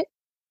into it?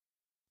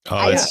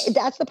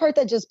 That's the part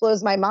that just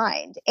blows my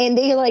mind. And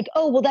they're like,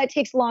 oh, well, that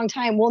takes a long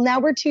time. Well,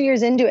 now we're 2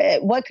 years into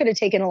it. What could have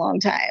taken a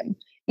long time?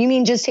 You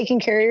mean just taking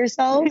care of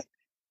yourself?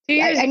 2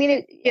 years. I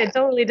mean, a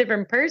totally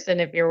different person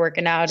if you're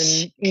working out.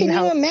 And can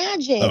you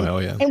imagine? Oh,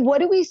 hell yeah. And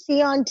what do we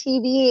see on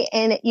TV?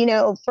 And,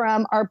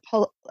 from our,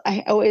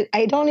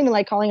 I don't even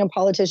like calling them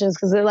politicians,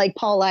 because they're like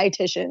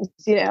politicians,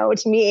 to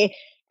me.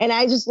 And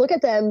I just look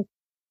at them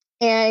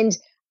and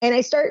I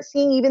start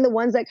seeing even the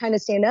ones that kind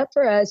of stand up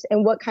for us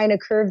and what kind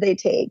of curve they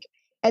take.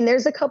 And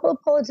there's a couple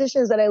of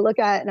politicians that I look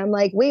at and I'm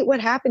like, wait,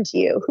 what happened to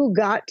you? Who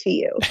got to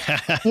you?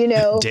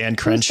 Dan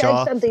Crenshaw. Who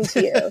said something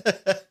to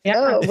you? Yeah.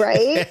 Oh,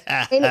 right.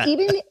 And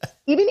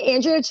even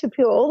Andrea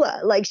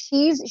Tupuola, like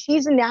she's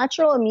a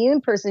natural immune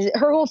person.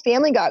 Her whole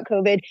family got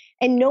COVID,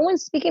 and no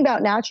one's speaking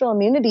about natural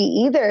immunity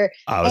either.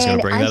 I was going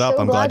to bring that up.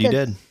 I'm glad you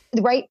did.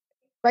 Right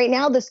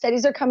now, the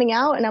studies are coming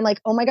out, and I'm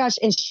like, oh my gosh.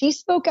 And she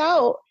spoke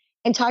out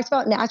and talked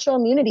about natural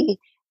immunity.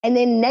 And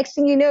then next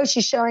thing you know,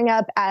 she's showing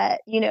up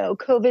at,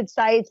 COVID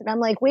sites. And I'm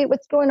like, wait,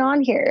 what's going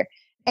on here?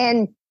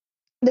 And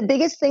the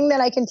biggest thing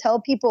that I can tell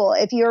people,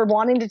 if you're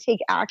wanting to take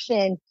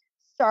action,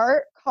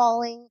 start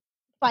calling,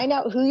 find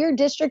out who your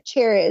district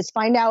chair is,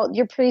 find out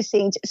your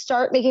precinct,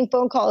 start making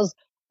phone calls.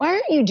 Why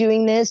aren't you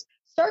doing this?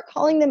 Start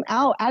calling them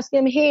out, ask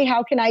them, hey,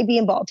 how can I be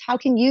involved? How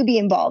can you be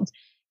involved?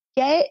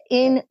 Get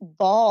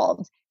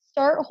involved.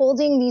 start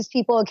holding these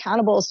people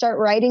accountable, start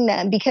writing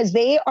them, because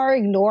they are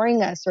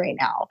ignoring us right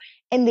now.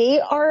 And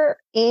they are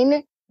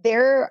in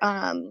their,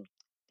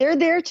 they're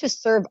there to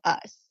serve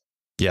us.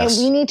 Yes.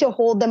 And we need to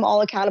hold them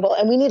all accountable,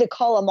 and we need to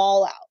call them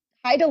all out,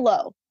 high to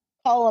low,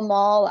 call them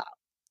all out.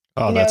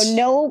 Oh,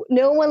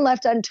 no one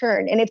left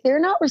unturned. And if they're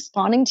not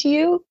responding to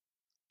you,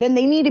 then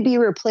they need to be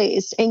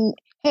replaced. And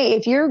hey,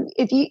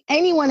 if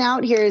anyone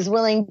out here is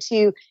willing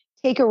to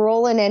take a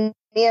role in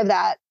any of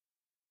that,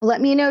 let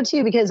me know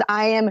too, because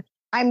I'm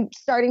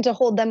starting to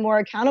hold them more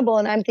accountable.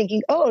 And I'm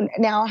thinking, oh,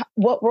 now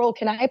what role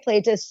can I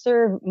play to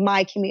serve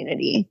my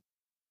community?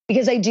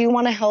 Because I do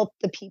want to help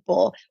the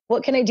people.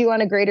 What can I do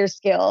on a greater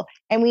scale?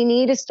 And we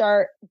need to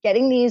start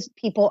getting these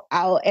people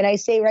out. And I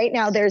say right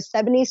now, there's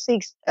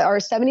 76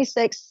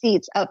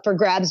 seats up for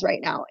grabs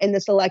right now in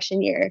this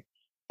election year.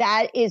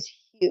 That is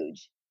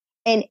huge.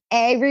 And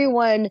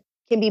everyone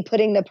can be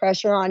putting the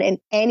pressure on, and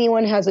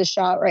anyone has a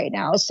shot right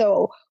now.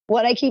 So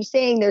what I keep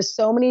saying, there's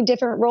so many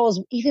different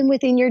roles, even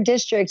within your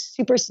district,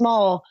 super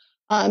small,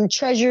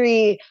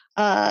 treasury,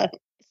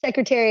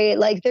 secretary,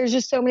 like there's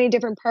just so many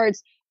different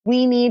parts.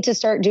 We need to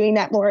start doing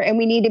that more, and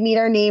we need to meet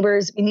our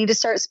neighbors. We need to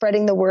start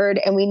spreading the word,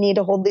 and we need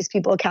to hold these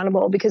people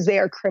accountable, because they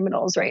are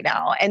criminals right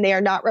now, and they are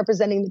not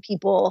representing the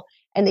people,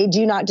 and they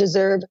do not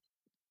deserve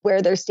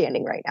where they're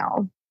standing right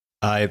now.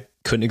 I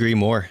couldn't agree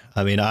more.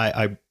 I mean,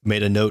 I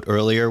made a note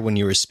earlier when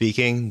you were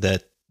speaking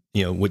that,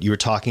 what you were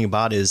talking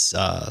about is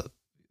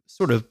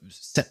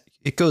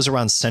it goes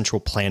around central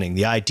planning,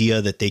 the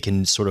idea that they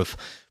can sort of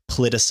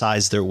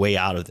politicize their way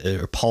out of it,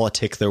 or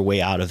politic their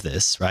way out of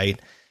this, right?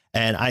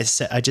 And I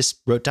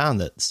just wrote down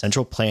that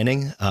central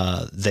planning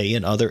they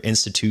and other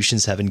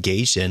institutions have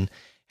engaged in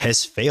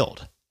has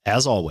failed,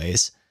 as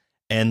always.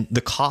 And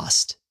the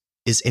cost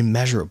is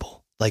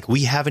immeasurable. Like,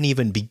 we haven't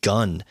even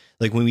begun,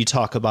 like when we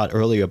talk about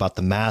earlier about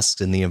the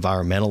masks and the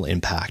environmental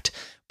impact,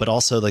 but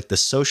also like the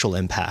social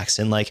impacts.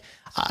 And like,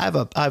 I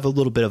have a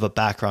little bit of a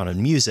background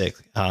in music.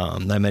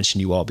 I mentioned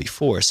you all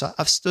before. So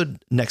I've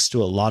stood next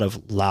to a lot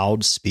of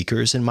loud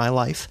speakers in my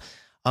life.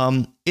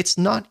 It's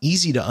not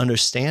easy to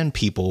understand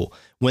people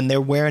when they're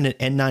wearing an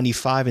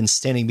N95 and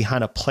standing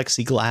behind a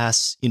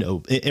plexiglass,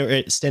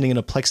 standing in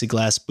a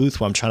plexiglass booth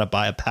while I'm trying to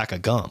buy a pack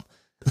of gum.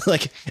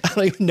 Like, I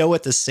don't even know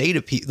what to say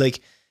to people.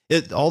 Like,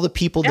 all the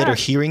people that are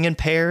hearing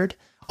impaired,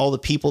 all the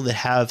people that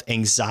have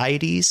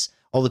anxieties,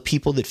 all the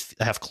people that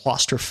have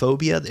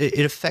claustrophobia,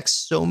 it affects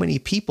so many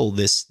people,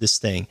 this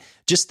thing.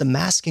 Just the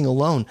masking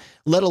alone,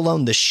 let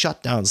alone the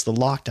shutdowns, the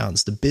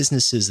lockdowns, the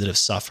businesses that have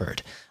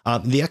suffered.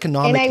 The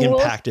economic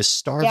impact is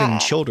starving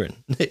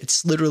children.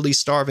 It's literally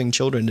starving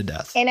children to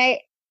death. And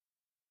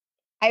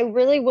I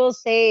really will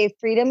say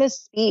freedom of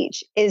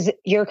speech is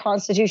your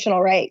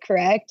constitutional right,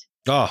 correct?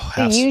 Oh,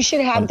 so you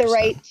should have 100%. The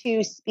right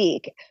to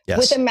speak. Yes.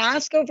 With a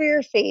mask over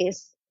your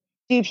face.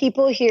 Do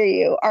people hear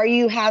you? Are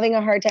you having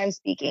a hard time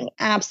speaking?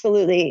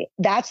 Absolutely.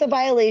 That's a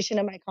violation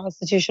of my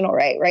constitutional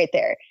right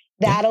there.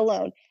 That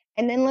alone.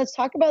 And then let's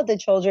talk about the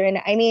children.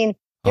 I mean,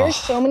 there's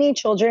so many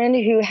children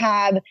who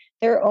have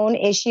their own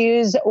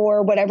issues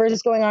or whatever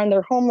is going on in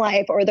their home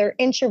life, or they're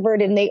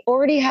introverted and they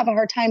already have a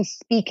hard time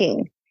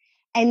speaking.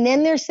 And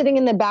then they're sitting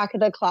in the back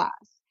of the class,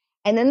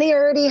 and then they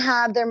already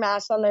have their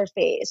mask on their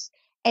face.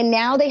 And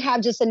now they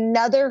have just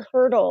another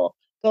hurdle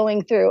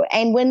going through.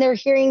 And when they're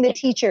hearing the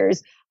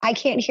teachers, I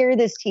can't hear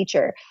this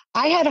teacher.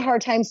 I had a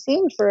hard time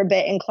seeing for a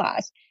bit in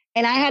class,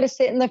 and I had to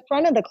sit in the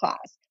front of the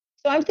class.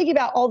 So I'm thinking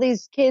about all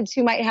these kids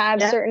who might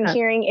have certain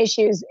hearing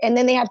issues, and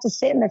then they have to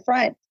sit in the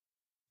front.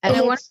 And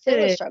I wanted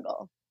to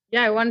struggle.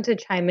 Yeah, I wanted to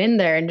chime in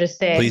there and just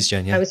say, please,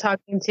 Jen, I was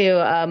talking to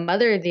a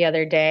mother the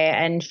other day,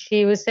 and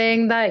she was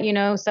saying that,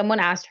 someone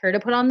asked her to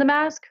put on the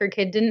mask. Her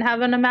kid didn't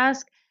have on a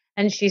mask,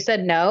 and she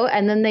said no.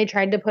 And then they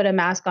tried to put a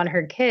mask on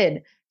her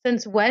kid.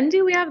 Since when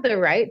do we have the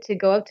right to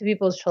go up to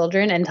people's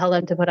children and tell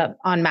them to put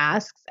on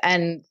masks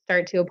and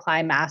start to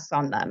apply masks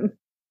on them?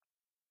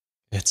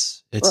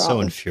 It's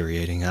so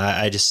infuriating.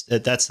 I just,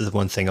 that's the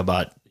one thing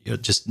about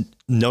just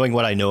knowing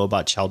what I know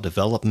about child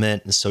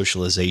development and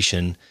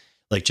socialization,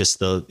 like just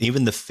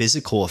even the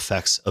physical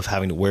effects of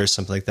having to wear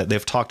something like that.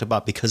 They've talked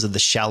about, because of the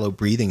shallow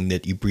breathing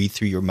that you breathe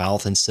through your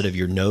mouth instead of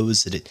your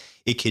nose, that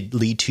it could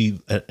lead to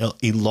an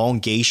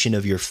elongation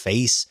of your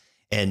face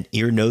and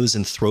ear, nose,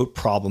 and throat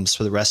problems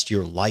for the rest of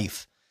your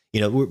life.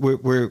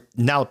 We're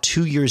now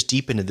 2 years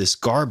deep into this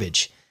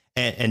garbage,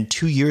 and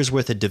 2 years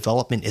worth of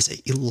development is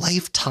a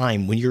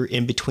lifetime when you're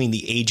in between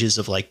the ages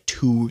of like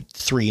 2,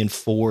 3, and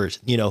 4,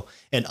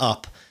 and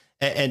up.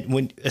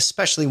 And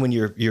especially when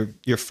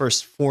you're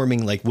first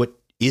forming, like, what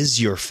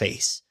is your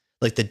face,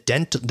 like the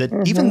dental,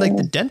 even like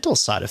the dental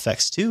side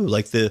effects too,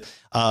 like the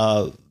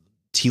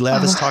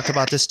T-Lab has talked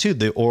about this too,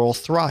 the oral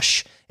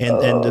thrush and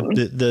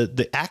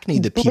the acne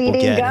that people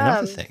get and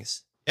other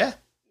things. Yeah.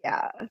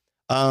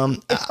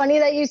 It's funny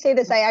that you say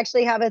this. I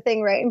actually have a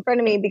thing right in front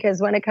of me, because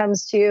when it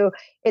comes to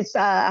it's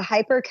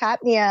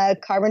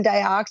hypercapnia, carbon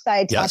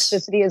dioxide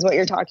toxicity is what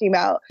you're talking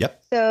about.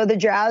 Yep. So the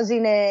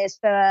drowsiness,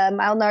 the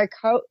mild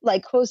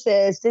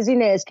narcosis,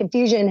 dizziness,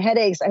 confusion,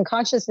 headaches,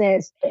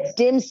 unconsciousness,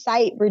 dim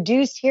sight,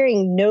 reduced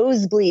hearing,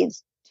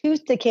 nosebleeds,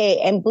 tooth decay,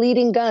 and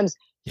bleeding gums,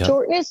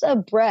 shortness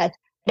of breath,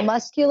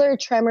 muscular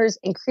tremors,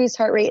 increased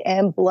heart rate,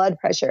 and blood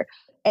pressure.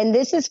 And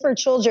this is for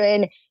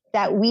children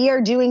that we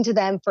are doing to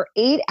them for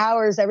 8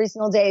 hours every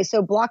single day.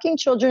 So blocking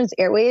children's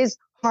airways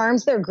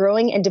harms their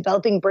growing and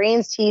developing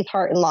brains, teeth,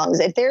 heart, and lungs.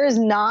 If there is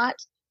not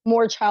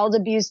more child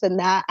abuse than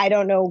that, I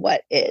don't know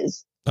what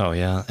is. Oh,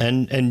 yeah.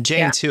 And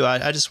Jane, too,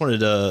 I just wanted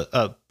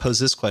to pose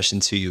this question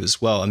to you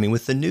as well. I mean,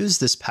 with the news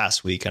this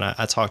past week, and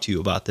I talked to you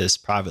about this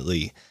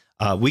privately,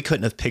 we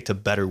couldn't have picked a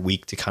better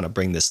week to kind of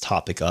bring this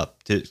topic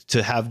up,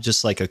 to have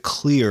just like a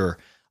clear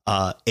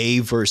A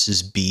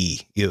versus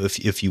B,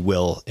 if you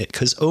will,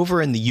 because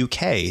over in the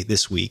UK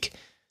this week,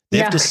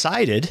 they've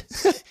decided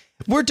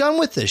we're done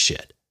with this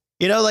shit.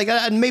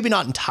 Like maybe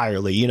not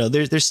entirely,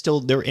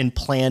 they're in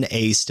plan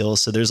A still.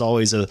 So there's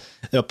always a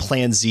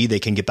plan Z they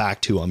can get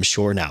back to, I'm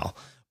sure now.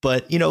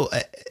 But,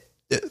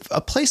 a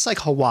place like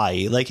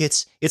Hawaii, like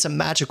it's a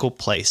magical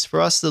place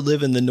for us to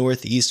live in the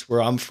Northeast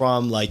where I'm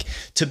from, like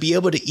to be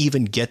able to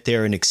even get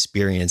there and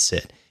experience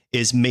it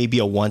is maybe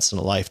a once in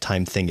a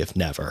lifetime thing, if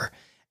never.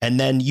 And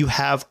then you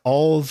have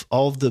all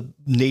of the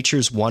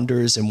nature's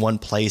wonders in one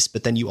place,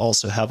 but then you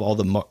also have all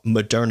the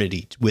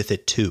modernity with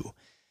it too.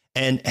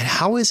 And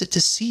how is it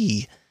to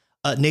see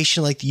a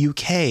nation like the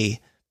UK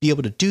be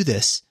able to do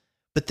this,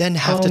 but then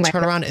have to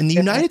turn around in the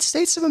United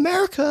States of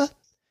America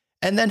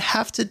and then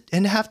have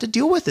to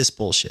deal with this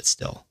bullshit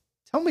still?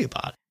 Tell me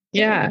about it.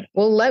 Yeah.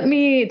 Well, let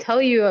me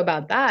tell you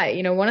about that.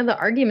 One of the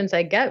arguments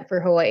I get for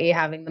Hawaii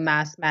having the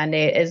mask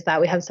mandate is that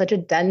we have such a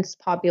dense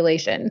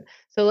population.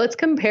 So let's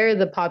compare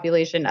the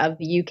population of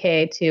the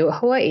UK to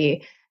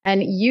Hawaii.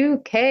 And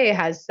UK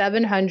has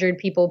 700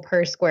 people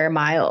per square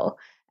mile,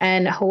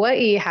 and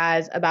Hawaii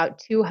has about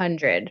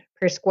 200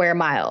 per square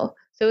mile.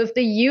 So if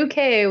the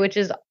UK, which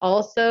is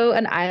also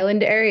an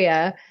island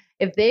area,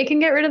 if they can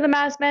get rid of the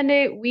mask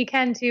mandate, we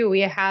can too. We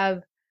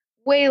have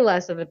way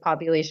less of a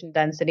population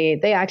density.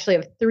 They actually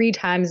have 3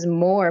 times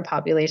more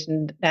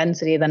population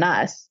density than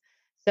us.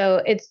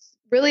 So it's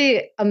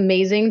really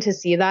amazing to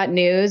see that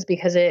news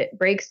because it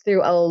breaks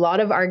through a lot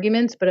of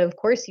arguments. But of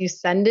course, you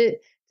send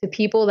it to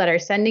people that are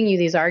sending you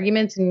these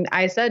arguments. And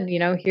I said,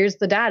 here's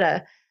the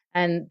data.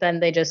 And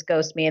then they just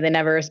ghost me. They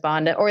never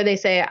respond. Or they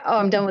say, oh,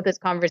 I'm done with this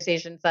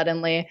conversation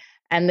suddenly.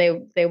 And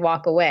they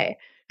walk away.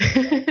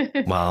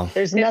 Wow.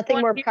 There's nothing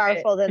more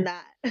powerful than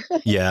that.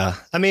 Yeah.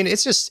 I mean,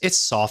 it's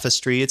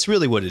sophistry. It's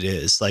really what it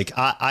is. Like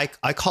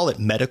I call it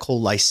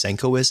medical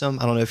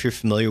Lysenkoism. I don't know if you're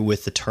familiar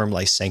with the term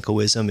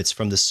Lysenkoism. It's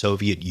from the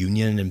Soviet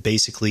Union. And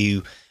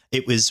basically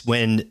it was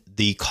when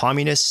the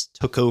communists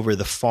took over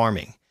the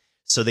farming.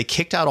 So they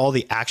kicked out all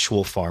the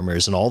actual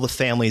farmers and all the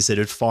families that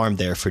had farmed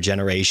there for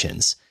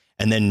generations,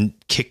 and then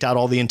kicked out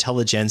all the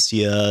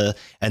intelligentsia.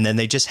 And then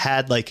they just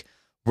had like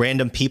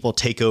random people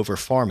take over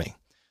farming.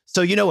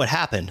 So you know what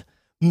happened?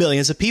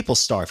 Millions of people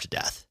starved to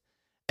death.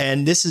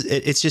 And this is,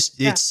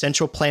 it's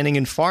central planning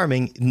and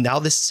farming. Now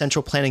this is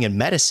central planning and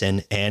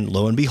medicine. And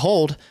lo and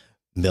behold,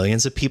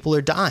 millions of people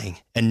are dying,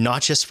 and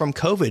not just from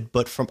COVID,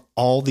 but from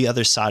all the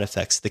other side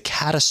effects, the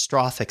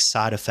catastrophic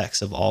side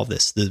effects of all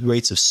this, the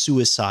rates of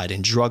suicide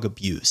and drug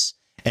abuse.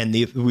 And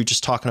we're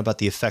just talking about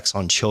the effects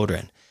on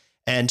children.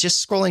 And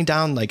just scrolling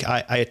down, like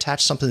I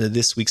attached something to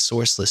this week's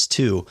source list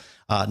too,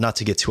 not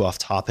to get too off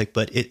topic,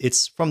 but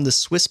it's from the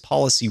Swiss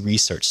Policy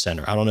Research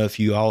Center. I don't know if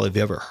you all have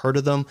ever heard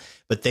of them,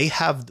 but they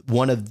have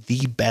one of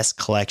the best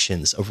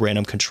collections of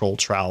random control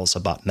trials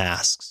about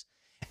masks.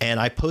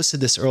 And I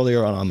posted this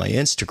earlier on my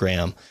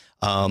Instagram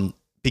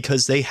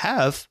because they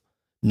have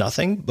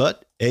nothing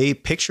but a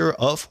picture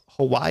of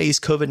Hawaii's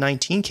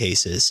COVID-19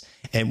 cases.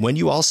 And when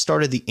you all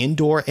started the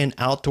indoor and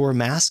outdoor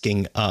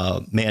masking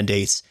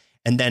mandates,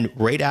 and then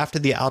right after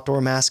the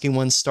outdoor masking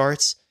one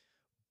starts,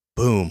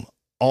 boom,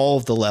 all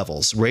of the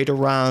levels right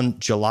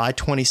around July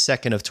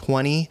 22nd of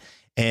 20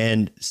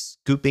 and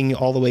scooping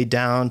all the way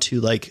down to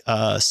like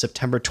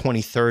September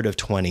 23rd of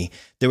 20.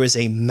 There was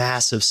a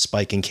massive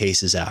spike in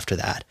cases after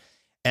that.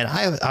 And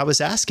I was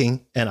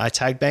asking, and I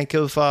tagged Bank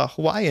of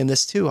Hawaii in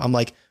this too. I'm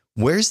like,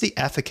 where's the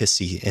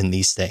efficacy in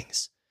these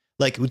things?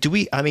 Like,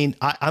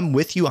 I'm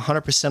with you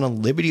 100%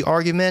 on liberty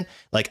argument.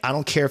 Like, I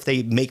don't care if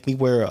they make me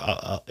wear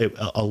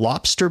a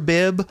lobster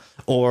bib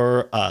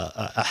or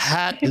a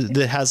hat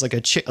that has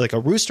like a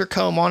rooster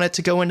comb on it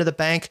to go into the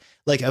bank.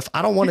 Like, if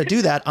I don't want to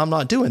do that, I'm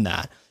not doing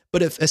that.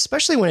 But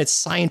especially when it's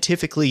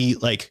scientifically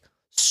like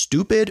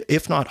stupid,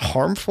 if not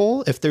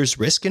harmful, if there's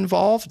risk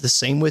involved, the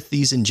same with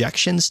these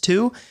injections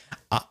too,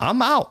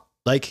 I'm out.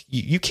 Like,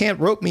 you can't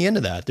rope me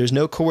into that. There's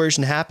no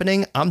coercion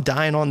happening. I'm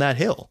dying on that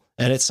hill.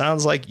 And it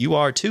sounds like you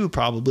are too,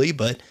 probably.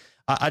 But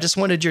I just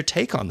wanted your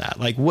take on that.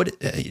 Like,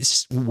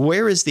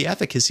 where is the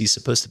efficacy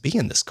supposed to be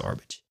in this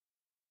garbage?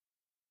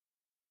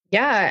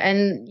 Yeah.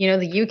 And,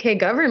 the UK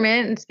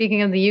government, and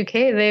speaking of the UK,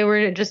 they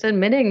were just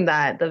admitting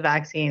that the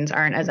vaccines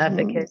aren't as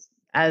efficacious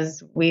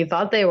as we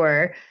thought they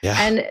were. Yeah.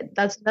 And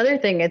that's another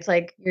thing. It's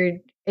like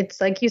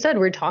you said,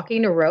 we're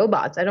talking to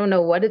robots. I don't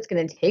know what it's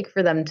going to take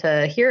for them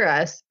to hear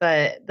us,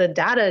 but the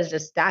data is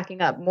just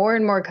stacking up. More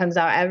and more comes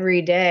out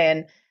every day.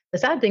 And the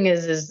sad thing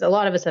is a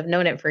lot of us have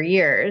known it for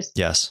years.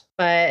 Yes.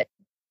 But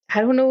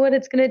I don't know what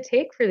it's going to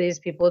take for these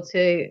people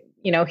to,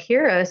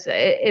 hear us.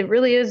 It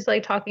really is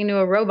like talking to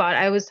a robot.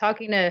 I was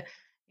talking to,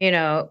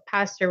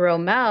 Pastor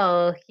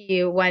Romel.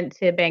 He went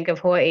to Bank of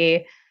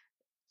Hawaii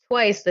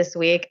twice this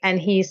week, and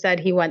he said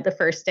he went the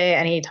first day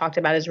and he talked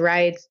about his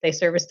rights. They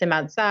serviced him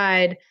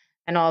outside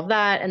and all of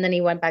that. And then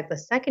he went back the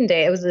second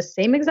day. It was the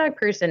same exact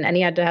person, and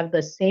he had to have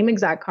the same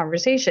exact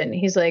conversation.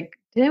 He's like,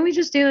 didn't we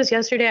just do this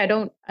yesterday? I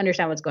don't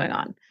understand what's going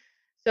on.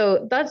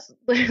 So that's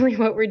literally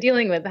what we're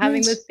dealing with,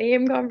 having the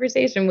same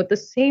conversation with the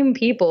same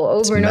people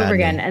over and over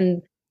again.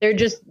 And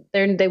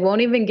they won't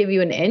even give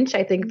you an inch,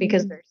 I think,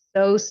 because they're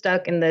so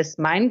stuck in this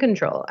mind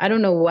control. I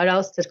don't know what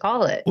else to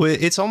call it. Well,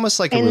 it's almost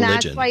like a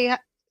religion. That's why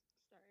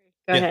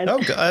Go ahead.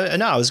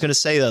 No, I was going to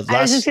say that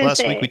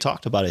last week we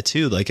talked about it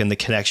too, like in the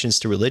connections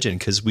to religion,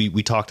 because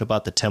we talked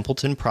about the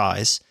Templeton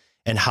Prize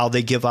and how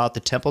they give out the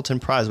Templeton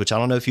Prize, which I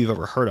don't know if you've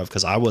ever heard of,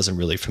 because I wasn't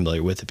really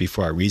familiar with it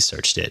before I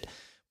researched it.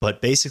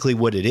 But basically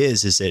what it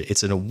is that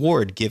it's an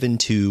award given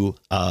to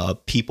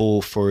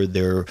people for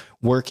their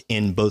work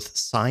in both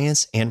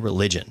science and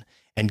religion.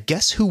 And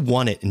guess who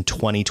won it in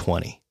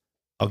 2020?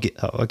 I'll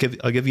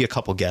give you a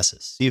couple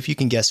guesses. See if you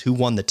can guess who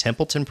won the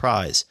Templeton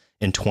Prize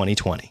in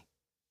 2020.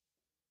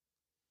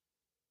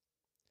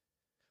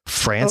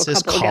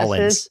 Francis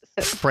Collins.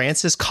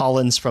 Francis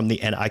Collins from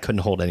the end. I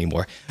couldn't hold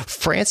anymore.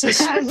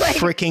 Francis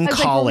freaking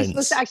Collins. Were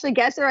we supposed to actually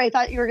guess, or I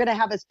thought you were going to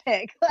have us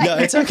pick. No,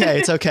 it's okay.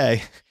 It's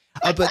okay.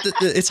 But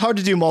it's hard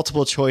to do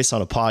multiple choice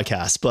on a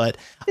podcast. But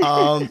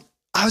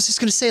I was just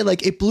going to say,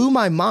 like, it blew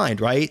my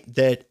mind, right?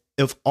 That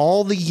of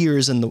all the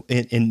years in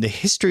the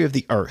history of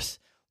the Earth,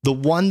 the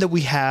one that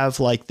we have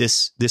like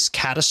this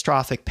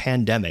catastrophic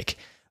pandemic,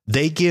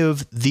 they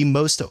give the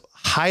most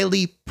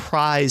highly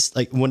prized,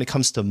 like when it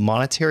comes to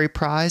monetary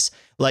prize,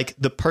 like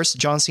the person,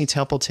 John C.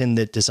 Templeton,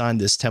 that designed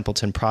this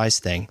Templeton Prize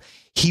thing,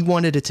 he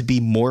wanted it to be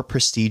more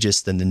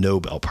prestigious than the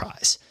Nobel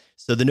Prize.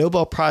 So the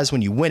Nobel Prize,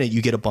 when you win it,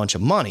 you get a bunch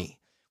of money.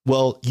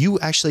 Well, you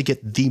actually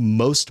get the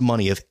most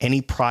money of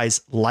any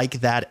prize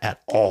like that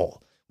at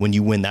all when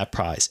you win that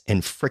prize.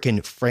 And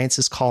frickin'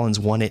 Francis Collins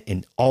won it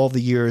in all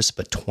the years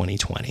but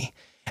 2020.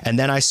 And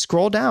then I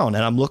scroll down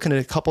and I'm looking at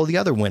a couple of the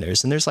other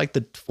winners, and there's like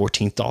the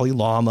 14th Dalai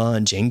Lama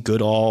and Jane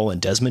Goodall and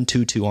Desmond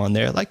Tutu on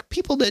there, like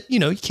people that, you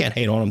can't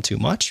hate on them too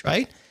much,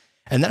 right?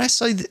 And then I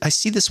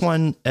see this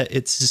one,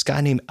 it's this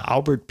guy named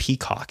Albert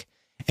Peacock.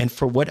 And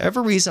for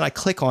whatever reason, I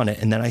click on it,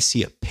 and then I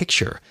see a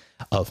picture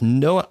of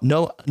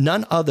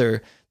none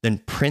other than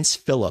Prince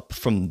Philip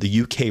from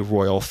the UK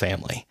royal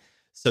family.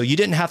 So you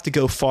didn't have to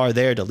go far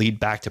there to lead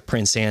back to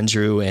Prince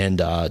Andrew and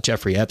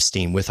Jeffrey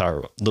Epstein with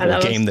our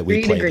little game that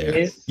we played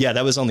there. Yeah,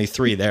 that was only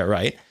 3 there,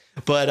 right?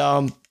 But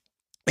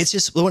it's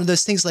just one of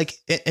those things like,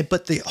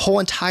 but the whole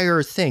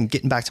entire thing,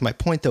 getting back to my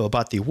point though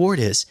about the award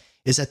is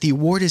that the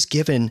award is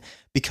given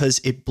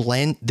because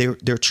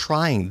they're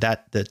trying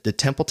that the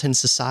Templeton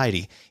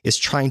Society is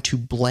trying to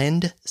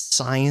blend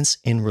science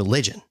and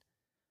religion.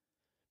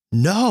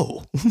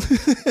 No.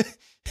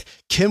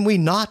 Can we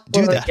not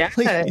do that,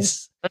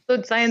 please? That's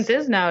what science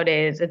is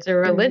nowadays. It's a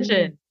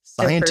religion.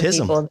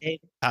 Scientism.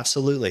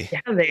 Absolutely. Yeah,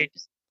 they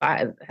just,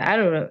 I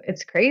don't know.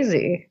 It's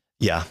crazy.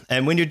 Yeah.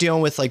 And when you're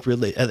dealing with like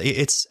really,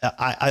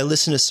 I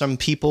listen to some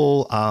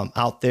people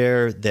out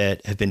there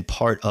that have been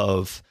part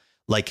of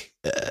like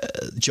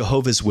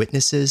Jehovah's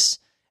Witnesses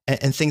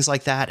and things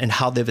like that, and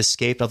how they've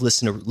escaped. I've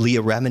listened to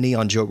Leah Remini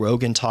on Joe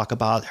Rogan talk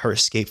about her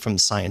escape from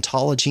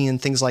Scientology and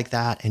things like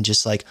that. And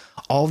just like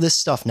all this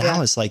stuff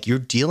now is like, you're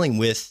dealing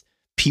with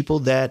people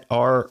that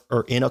are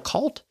in a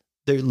cult.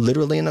 They're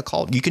literally in a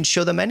cult. You can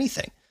show them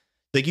anything.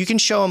 Like you can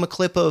show them a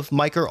clip of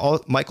Michael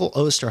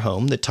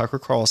Osterholm that Tucker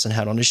Carlson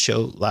had on his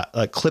show,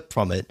 a clip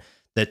from it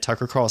that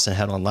Tucker Carlson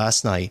had on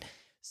last night.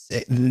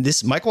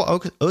 This Michael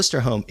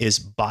Osterholm is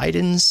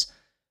Biden's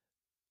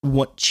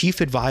chief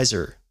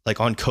advisor,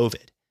 like on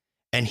COVID.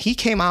 And he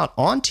came out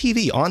on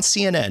TV, on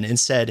CNN, and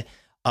said,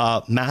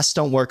 masks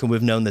don't work, and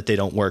we've known that they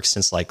don't work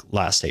since like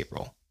last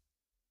April.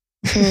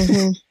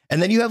 Mm-hmm.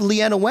 And then you have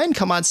Leanna Wen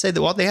come out and say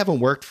that, well, they haven't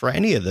worked for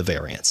any of the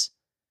variants.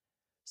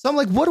 So I'm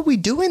like, what are we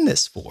doing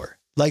this for?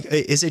 Like,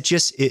 is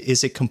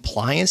it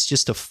compliance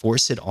just to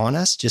force it on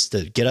us, just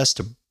to get us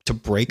to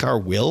break our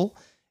will?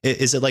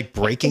 Is it like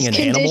breaking an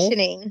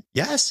animal?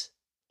 Yes.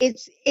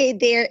 It's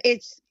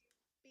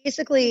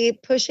basically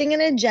pushing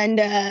an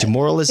agenda,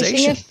 demoralization,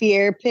 pushing a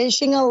fear,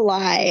 pushing a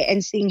lie,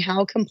 and seeing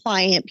how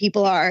compliant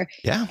people are.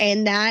 Yeah.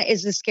 And that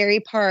is the scary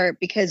part,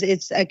 because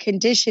it's a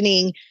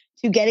conditioning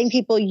to getting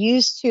people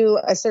used to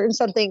a certain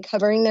something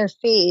covering their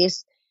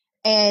face.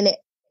 And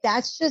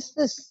that's just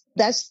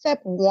that's step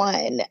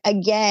one.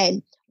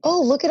 Again,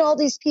 oh, look at all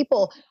these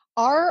people.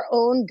 Our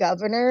own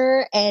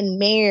governor and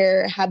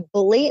mayor have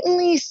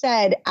blatantly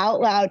said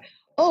out loud,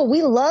 oh,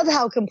 we love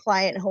how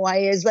compliant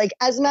Hawaii is. Like,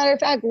 as a matter of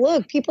fact,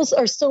 look, people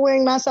are still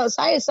wearing masks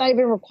outside. It's not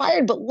even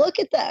required, but look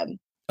at them.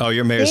 Oh,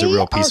 your mayor's a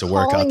real piece of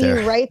work out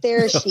there. Right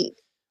there, sheep.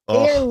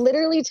 They are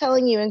literally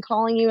telling you and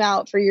calling you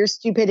out for your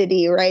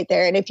stupidity right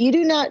there. And if you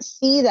do not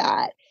see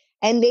that,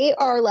 and they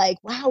are like,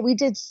 wow, we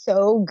did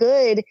so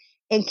good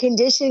and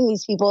conditioning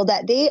these people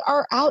that they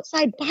are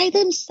outside by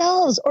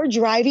themselves or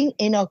driving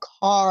in a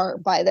car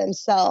by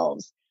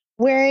themselves,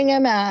 wearing a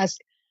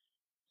mask.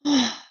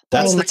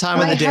 That's the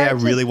time of the day I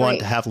really want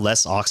to breaks. have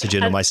less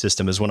oxygen in my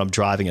system is when I'm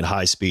driving at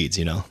high speeds,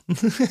 you know?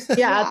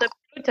 Yeah, at the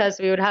protest,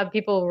 we would have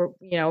people,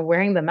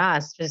 wearing the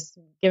mask, just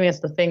giving us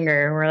the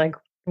finger. We're like,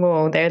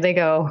 whoa, there they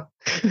go.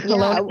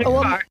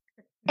 Yeah.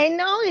 And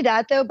not only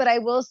that, though, but I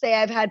will say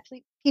I've had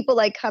people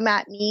like come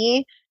at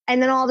me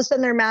and then all of a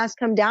sudden their masks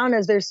come down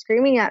as they're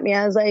screaming at me.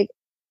 I was like,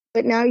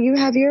 but now you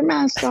have your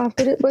mask off.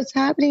 What's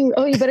happening?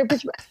 Oh, you better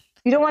put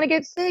you don't want to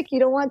get sick. You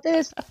don't want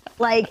this.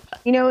 Like,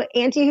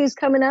 auntie who's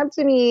coming up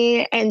to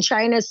me and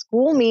trying to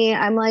school me.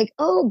 I'm like,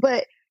 oh,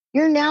 but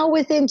you're now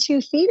within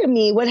 2 feet of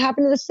me. What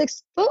happened to the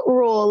 6-foot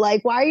rule?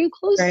 Like, why are you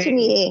close to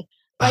me?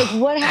 Like,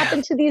 what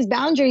happened to these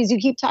boundaries? You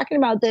keep talking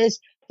about this.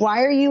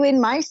 Why are you in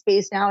my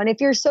space now? And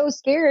if you're so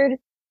scared,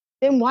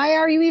 then why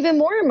are you even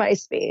more in my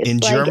space? In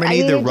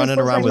Germany, they're running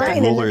around with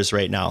rulers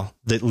right now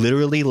that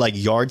literally like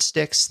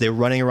yardsticks. They're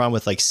running around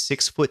with like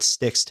 6-foot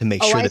sticks to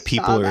make sure that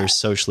people are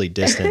socially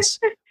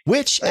distanced.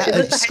 Which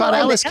Scott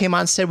Alice came on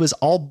and said was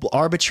all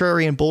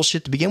arbitrary and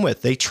bullshit to begin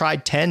with. They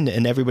tried 10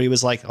 and everybody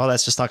was like, oh,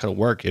 that's just not going to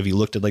work. If you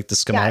looked at like the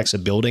schematics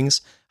of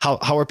buildings, how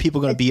are people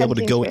going to be able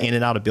to go in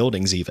and out of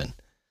buildings even?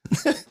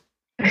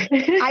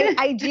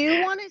 I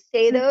do want to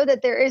say, though,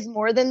 that there is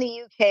more than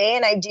the UK.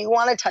 And I do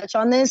want to touch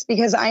on this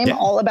because I am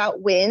all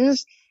about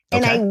wins.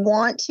 And I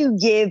want to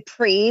give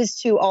praise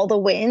to all the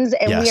wins.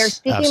 And we are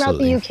speaking about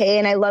the UK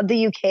and I love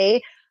the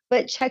UK.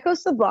 But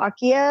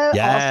Czechoslovakia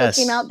also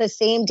came out the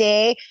same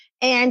day.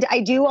 And I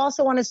do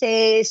also want to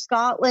say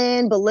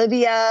Scotland,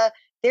 Bolivia,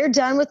 they're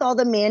done with all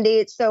the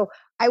mandates. So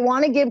I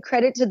want to give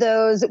credit to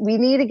those. We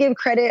need to give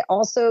credit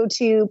also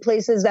to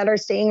places that are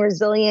staying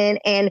resilient.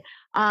 And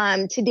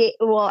today,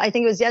 I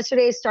think it was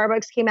yesterday,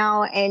 Starbucks came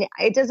out, and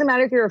it doesn't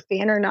matter if you're a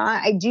fan or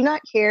not. I do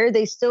not care.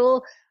 They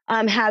still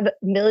have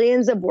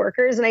millions of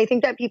workers. And I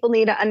think that people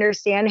need to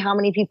understand how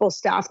many people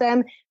staff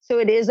them. So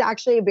it is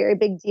actually a very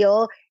big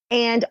deal.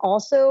 And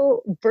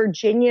also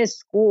Virginia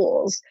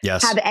schools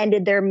have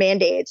ended their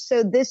mandates.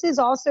 So this is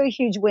also a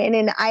huge win.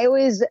 And I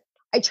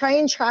try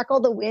and track all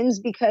the wins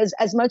because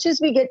as much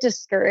as we get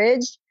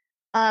discouraged,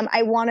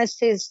 I want us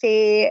to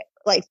stay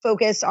like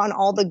focused on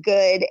all the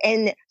good.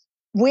 And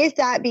with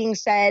that being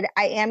said,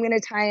 I am going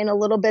to tie in a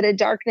little bit of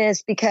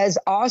darkness because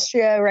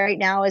Austria right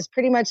now is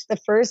pretty much the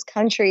first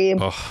country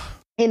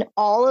in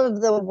all of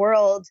the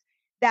world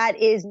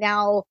that is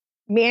now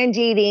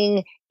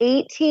mandating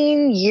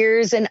 18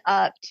 years and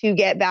up to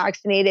get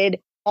vaccinated,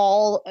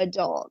 all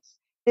adults.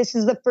 This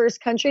is the first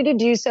country to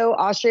do so.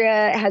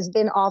 Austria has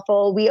been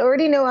awful. We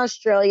already know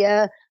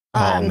Australia.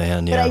 But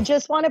I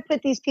just want to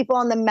put these people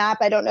on the map.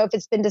 I don't know if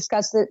it's been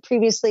discussed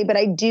previously, but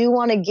I do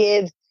want to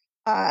give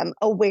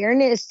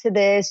awareness to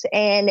this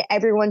and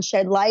everyone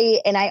shed light.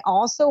 And I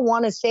also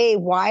want to say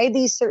why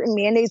these certain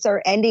mandates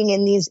are ending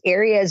in these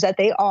areas that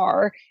they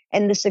are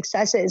and the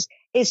successes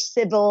is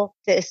civil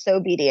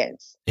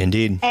disobedience.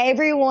 Indeed.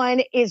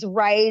 Everyone is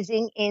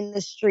rising in the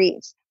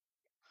streets.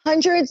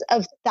 Hundreds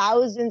of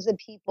thousands of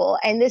people.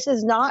 And this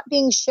is not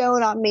being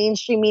shown on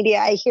mainstream media.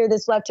 I hear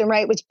this left and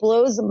right, which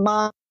blows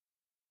my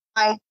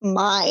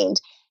mind.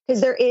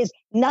 Because there is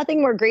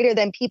nothing more greater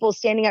than people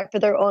standing up for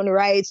their own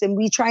rights. And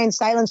we try and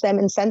silence them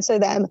and censor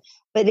them.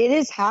 But it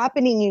is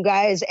happening, you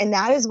guys. And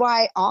that is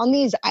why on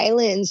these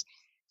islands,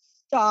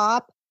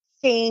 stop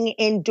staying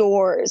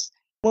indoors.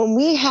 When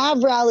we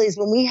have rallies,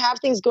 when we have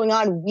things going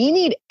on, we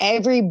need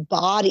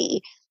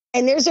everybody.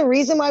 And there's a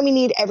reason why we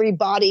need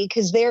everybody,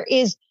 because there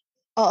is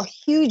a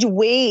huge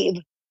wave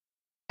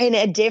and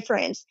a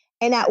difference.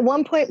 And at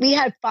one point, we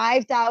had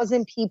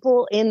 5,000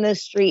 people in the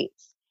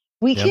streets.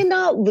 We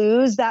cannot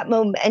lose that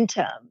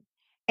momentum.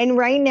 And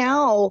right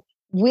now,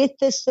 with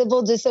the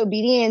civil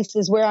disobedience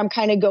is where I'm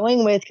kind of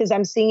going with, because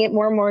I'm seeing it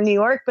more and more in New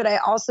York, but I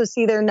also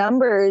see their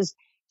numbers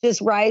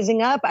just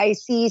rising up. I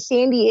see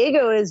San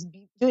Diego is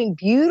doing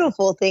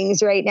beautiful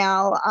things right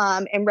now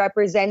and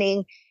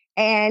representing.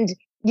 And,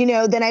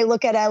 then I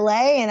look at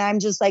LA and I'm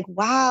just like,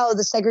 wow,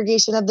 the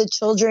segregation of the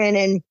children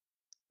and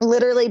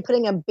literally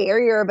putting a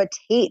barrier of a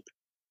tape,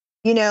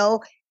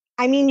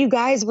 I mean, you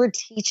guys, we're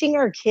teaching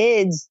our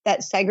kids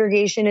that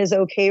segregation is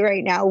okay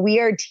right now. We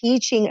are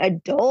teaching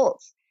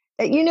adults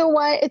that, you know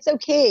what, it's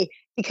okay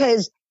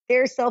because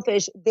they're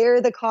selfish.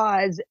 They're the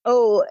cause.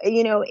 Oh,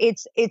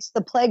 it's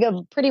the plague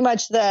of pretty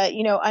much the,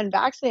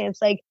 unvaccinated.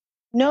 It's like,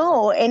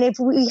 no. And if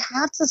we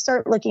have to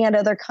start looking at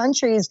other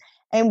countries,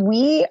 and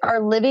we are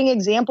living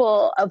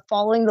example of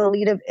following the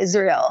lead of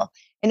Israel.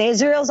 And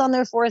Israel's on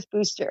their 4th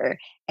booster.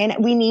 And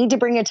we need to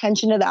bring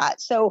attention to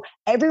that. So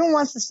everyone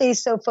wants to stay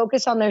so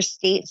focused on their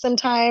state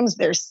sometimes,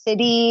 their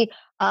city,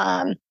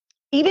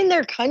 even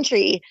their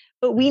country.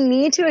 But we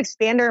need to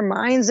expand our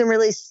minds and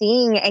really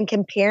seeing and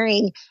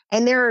comparing.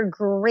 And there are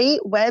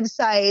great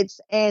websites.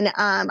 And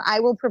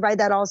I will provide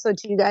that also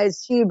to you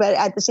guys too. But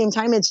at the same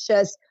time, it's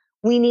just,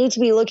 we need to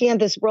be looking at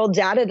this world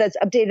data that's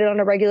updated on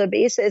a regular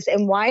basis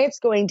and why it's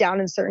going down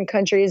in certain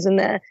countries and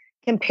the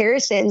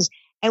comparisons.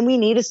 And we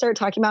need to start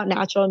talking about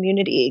natural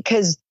immunity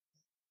because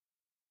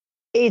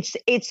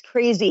It's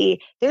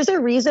crazy. There's a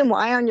reason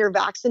why on your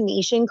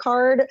vaccination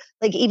card,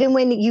 like even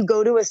when you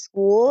go to a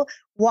school,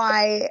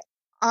 why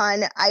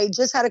I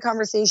just had a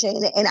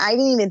conversation and I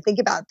didn't even think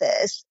about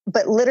this,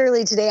 but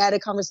literally today I had a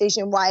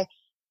conversation why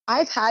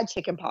I've had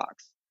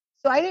chickenpox.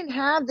 So I didn't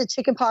have the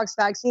chickenpox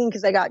vaccine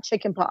because I got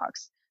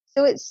chickenpox.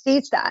 So it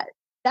states that.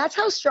 That's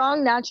how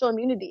strong natural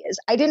immunity is.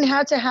 I didn't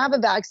have to have a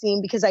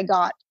vaccine because I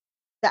got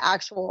the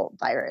actual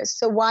virus.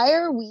 So why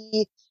are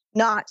we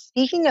not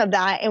speaking of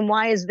that? And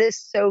why is this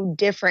so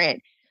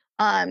different?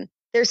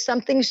 There's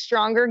something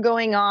stronger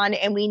going on,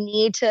 and we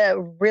need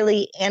to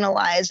really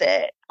analyze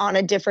it on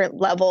a different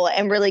level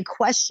and really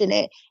question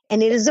it.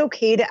 And it is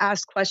okay to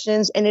ask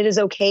questions, and it is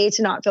okay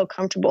to not feel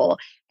comfortable.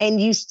 And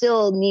you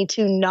still need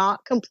to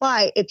not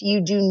comply if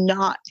you do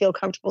not feel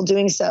comfortable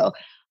doing so.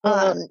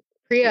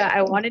 Priya,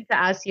 I wanted to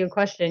ask you a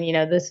question. You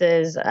know, this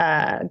is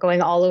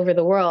going all over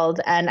the world.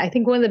 And I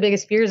think one of the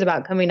biggest fears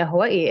about coming to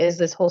Hawaii is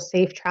this whole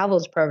safe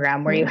travels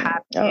program where you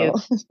have to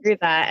do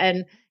that.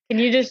 And can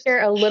you just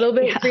share a little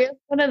bit? Priya,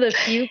 one of the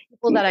few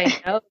people that I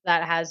know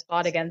that has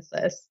fought against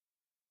this.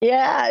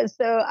 Yeah,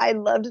 so I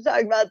love to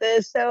talk about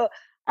this. So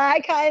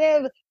I kind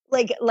of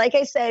like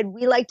I said,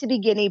 we like to be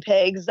guinea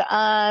pigs.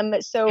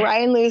 So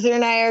Ryan Luther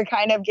and I are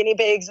kind of guinea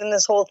pigs in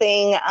this whole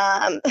thing.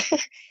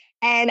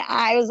 And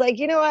I was like,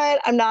 you know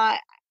what? I'm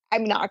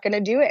not going to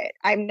do it.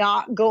 I'm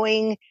not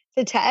going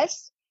to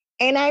test,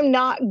 and I'm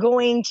not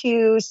going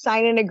to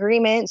sign an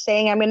agreement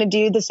saying I'm going to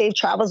do the safe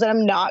travels, and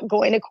I'm not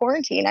going to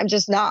quarantine. I'm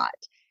just not.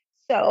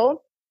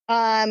 So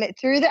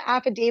through the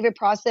affidavit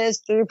process,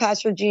 through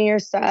Pastor Junior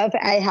stuff,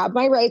 I have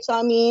my rights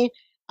on me.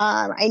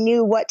 I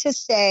knew what to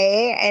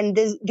say, and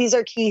these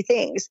are key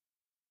things.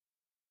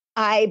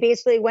 I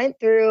basically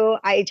went through,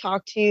 I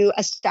talked to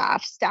a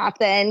staff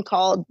then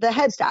called the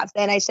head staff.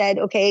 Then I said,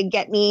 okay,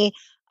 get me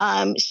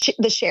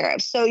the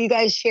sheriffs. So you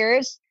guys,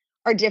 sheriffs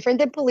are different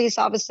than police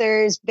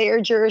officers.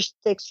 Their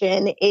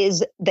jurisdiction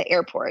is the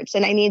airports.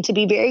 And I need to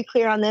be very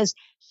clear on this.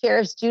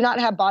 Sheriffs do not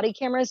have body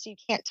cameras, so you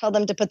can't tell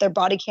them to put their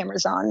body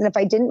cameras on. And if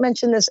I didn't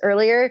mention this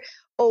earlier,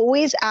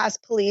 always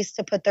ask police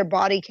to put their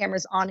body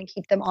cameras on and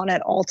keep them on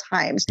at all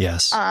times.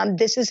 Yes.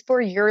 This is for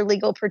your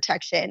legal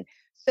protection.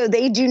 So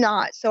they do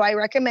not. So I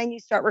recommend you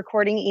start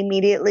recording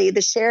immediately.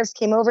 The sheriffs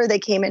came over. They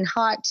came in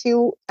hot.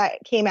 Two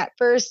came at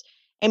first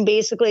and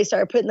basically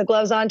started putting the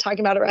gloves on, talking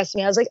about arresting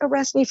me. I was like,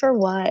 arrest me for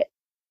what?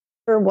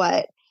 For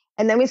what?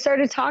 And then we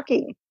started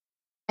talking.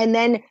 And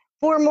then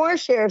 4 more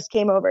sheriffs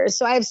came over.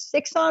 So I have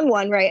 6 on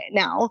 1 right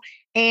now.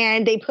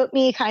 And they put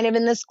me kind of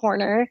in this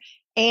corner.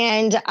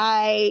 And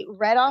I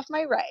read off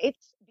my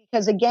rights.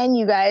 Because again,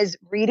 you guys,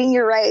 reading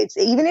your rights,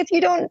 even if you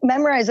don't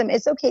memorize them,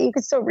 it's okay. You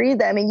can still read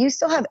them and you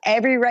still have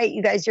every right.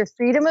 You guys, your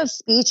freedom of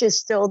speech is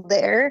still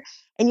there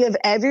and you have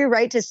every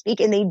right to speak,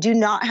 and they do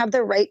not have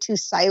the right to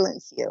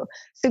silence you.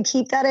 So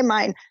keep that in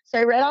mind. So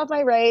I read off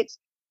my rights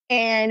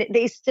and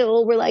they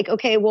still were like,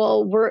 okay,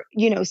 well,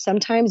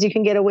 sometimes you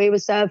can get away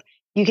with stuff.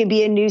 You can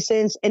be a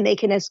nuisance and they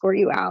can escort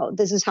you out.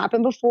 This has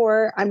happened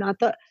before. I'm not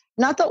the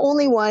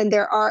only one.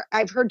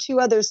 I've heard 2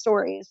 other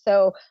stories.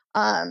 So,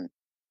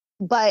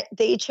 but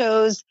they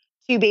chose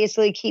to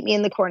basically keep me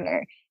in the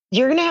corner.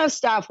 You're going to have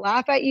staff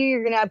laugh at you.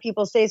 You're going to have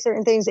people say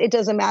certain things. It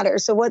doesn't matter.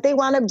 So what they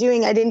wound up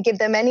doing, I didn't give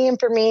them any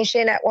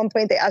information. At one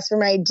point, they asked for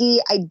my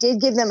ID. I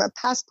did give them a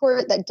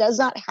passport that does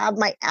not have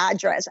my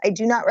address. I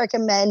do not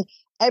recommend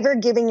ever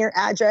giving your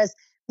address.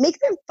 Make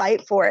them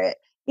fight for it.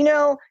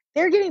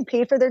 They're getting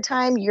paid for their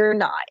time. You're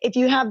not. If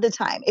you have the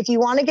time, if you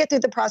want to get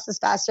through the process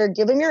faster,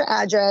 give them your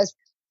address.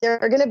 They're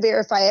going to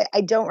verify it.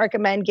 I don't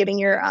recommend giving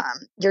your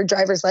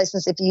driver's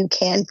license if you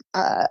can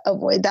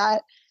avoid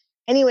that.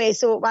 Anyway,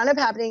 so what wound up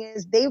happening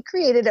is they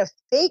created a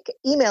fake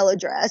email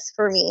address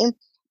for me.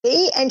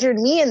 They entered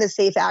me in the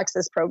safe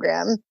access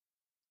program.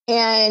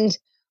 And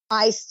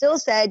I still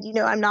said,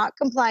 I'm not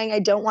complying. I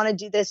don't want to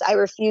do this. I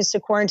refuse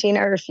to quarantine.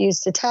 I refuse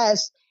to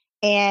test.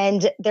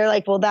 And they're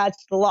like, well,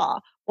 that's the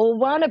law. Well, what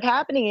wound up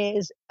happening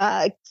is,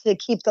 to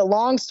keep the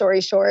long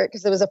story short,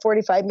 because it was a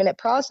 45-minute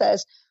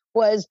process,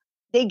 was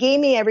they gave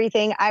me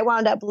everything. I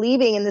wound up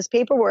leaving in this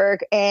paperwork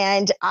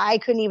and I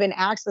couldn't even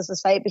access the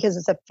site because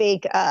it's a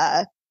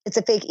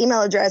fake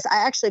email address.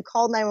 I actually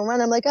called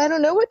 911. I'm like, I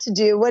don't know what to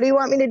do. What do you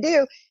want me to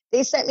do?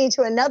 They sent me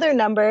to another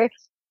number.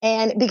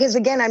 And because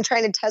again, I'm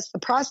trying to test the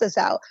process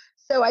out.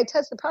 So I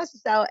test the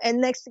process out. And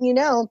next thing you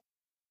know,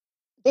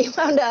 they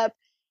wound up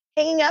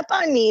hanging up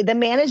on me, the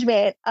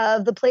management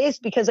of the place,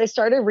 because I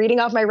started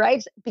reading off my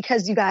rights.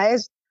 Because you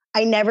guys,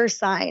 I never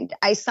signed.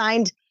 I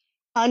signed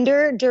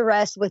under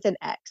duress with an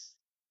X.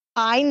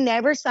 I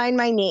never sign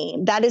my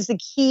name. That is the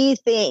key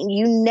thing.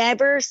 You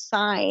never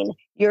sign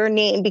your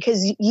name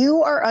because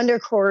you are under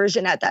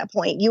coercion at that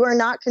point. You are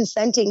not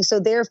consenting.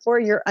 So therefore,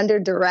 you're under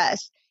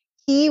duress.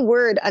 Key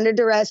word, under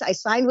duress. I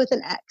signed with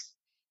an X.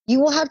 You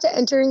will have to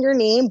enter in your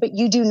name, but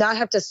you do not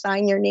have to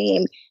sign your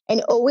name.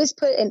 And always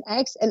put an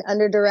X and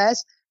under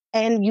duress.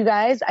 And you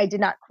guys, I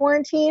did not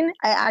quarantine.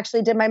 I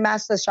actually did my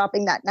maskless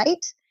shopping that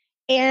night.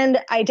 And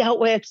I dealt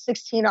with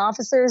 16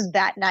 officers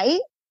that night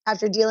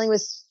after dealing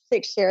with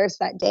 6 sheriffs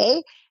that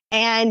day.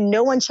 And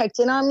no one checked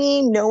in on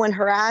me. No one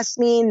harassed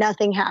me.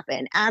 Nothing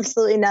happened.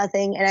 Absolutely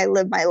nothing. And I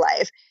lived my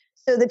life.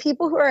 So the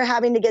people who are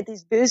having to get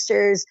these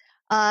boosters,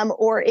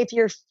 or if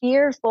you're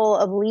fearful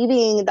of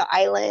leaving the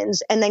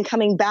islands and then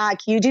coming back,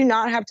 you do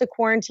not have to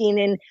quarantine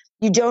and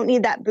you don't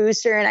need that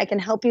booster. And I can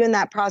help you in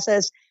that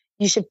process.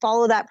 You should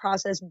follow that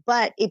process.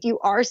 But if you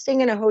are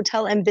staying in a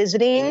hotel and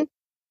visiting,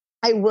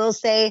 I will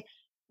say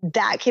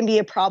that can be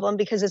a problem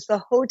because it's the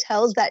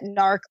hotels that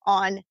narc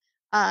on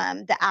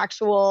the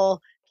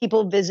actual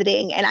people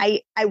visiting. And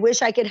I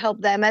wish I could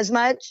help them as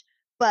much,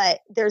 but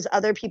there's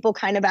other people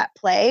kind of at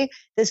play.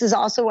 This is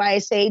also why I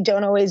say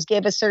don't always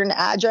give a certain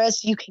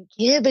address. You can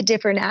give a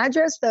different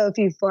address, though, if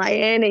you fly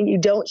in and you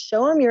don't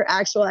show them your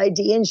actual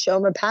ID and show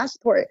them a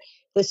passport.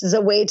 This is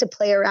a way to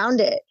play around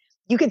it.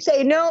 You could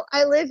say, no,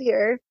 I live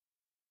here.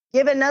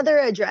 Give another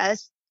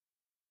address.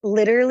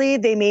 Literally,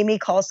 they made me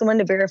call someone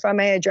to verify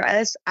my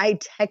address. I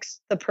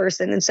text the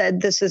person and said,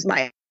 this is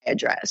my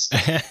address.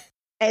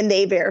 And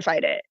they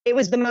verified it. It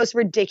was the most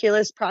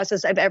ridiculous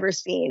process I've ever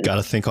seen. Got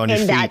to think on your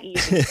feet. That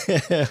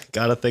easy.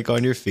 Got to think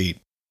on your feet.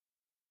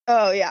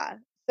 Oh, yeah.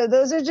 So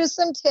those are just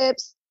some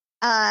tips.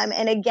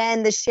 And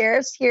again, the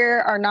sheriffs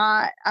here are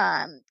not,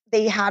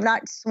 they have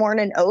not sworn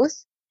an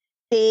oath.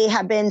 They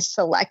have been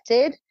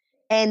selected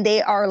and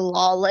they are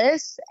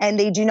lawless and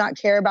they do not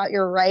care about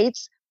your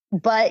rights,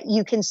 but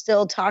you can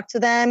still talk to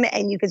them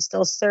and you can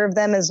still serve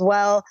them as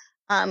well.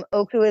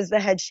 Oku is the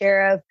head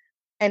sheriff.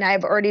 And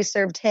I've already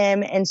served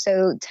him. And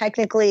so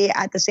technically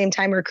at the same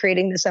time, we're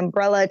creating this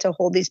umbrella to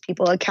hold these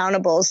people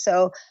accountable.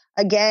 So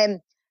again,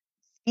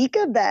 speak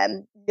of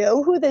them,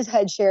 know who this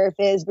head sheriff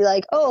is, be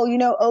like, oh, you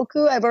know,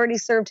 Oku, I've already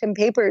served him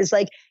papers.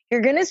 Like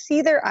you're going to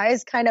see their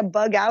eyes kind of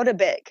bug out a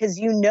bit because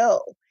you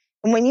know.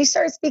 And when you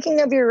start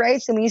speaking of your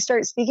rights and when you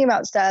start speaking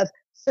about stuff,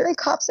 certain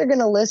cops are going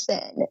to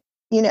listen,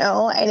 you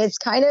know, and it's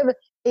kind of,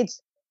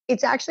 it's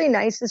actually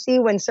nice to see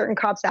when certain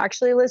cops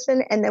actually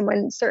listen. And then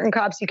when certain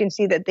cops, you can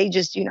see that they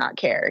just do not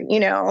care, you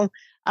know,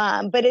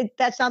 but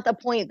that's not the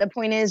point. The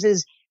point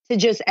is to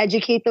just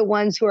educate the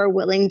ones who are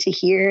willing to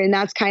hear. And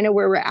that's kind of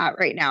where we're at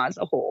right now as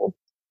a whole.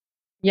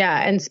 Yeah.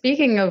 And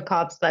speaking of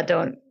cops that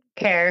don't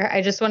care,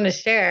 I just want to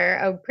share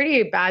a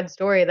pretty bad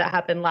story that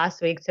happened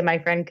last week to my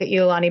friend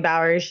Iolani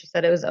Bowers. She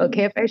said it was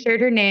okay if I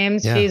shared her name.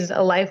 Yeah. She's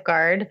a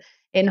lifeguard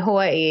in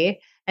Hawaii.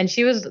 And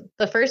she was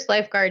the first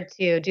lifeguard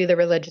to do the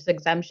religious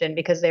exemption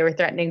because they were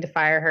threatening to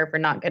fire her for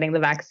not getting the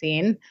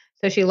vaccine.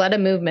 So she led a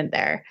movement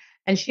there.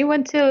 And she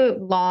went to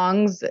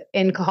Long's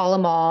in Kahala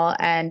Mall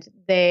and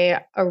they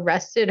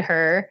arrested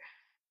her.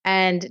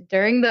 And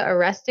during the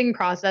arresting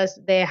process,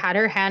 they had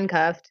her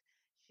handcuffed.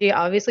 She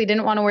obviously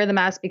didn't want to wear the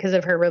mask because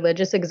of her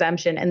religious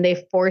exemption. And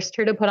they forced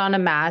her to put on a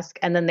mask.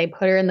 And then they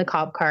put her in the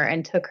cop car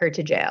and took her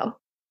to jail.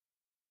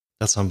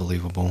 That's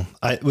unbelievable.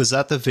 Was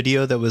that the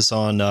video that was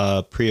on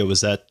Priya?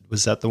 Was that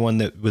the one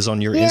that was on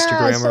your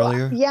Instagram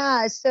earlier?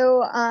 Yeah.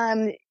 So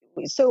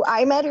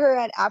I met her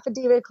at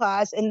affidavit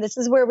class, and this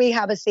is where we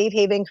have a safe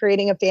haven,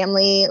 creating a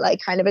family like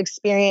kind of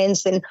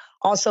experience, and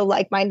also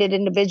like-minded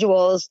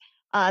individuals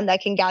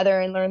that can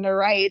gather and learn their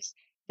rights.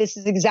 This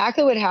is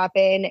exactly what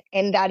happened,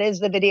 and that is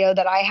the video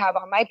that I have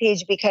on my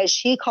page because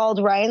she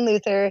called Ryan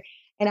Luther,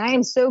 and I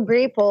am so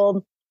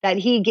grateful that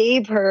he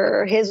gave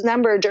her his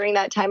number during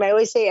that time. I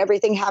always say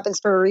everything happens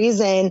for a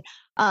reason.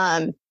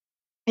 And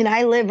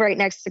I live right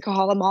next to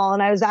Kahala Mall.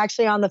 And I was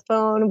actually on the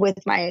phone with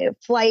my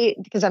flight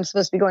because I'm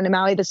supposed to be going to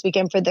Maui this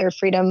weekend for their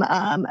freedom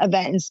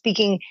event and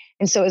speaking.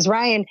 And so is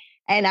Ryan.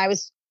 And I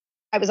was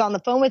on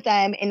the phone with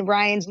them and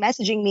Ryan's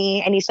messaging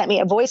me and he sent me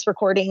a voice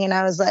recording. And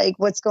I was like,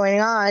 what's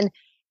going on?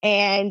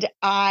 And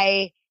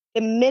the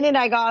minute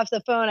I got off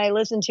the phone, I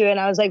listened to it and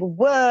I was like,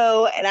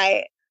 whoa. And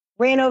I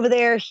ran over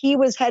there. He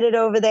was headed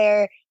over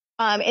there.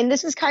 And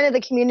this is kind of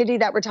the community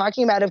that we're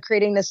talking about of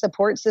creating this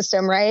support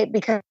system, right?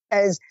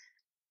 Because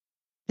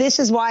this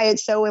is why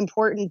it's so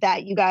important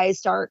that you guys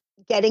start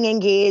getting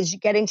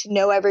engaged, getting to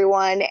know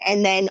everyone,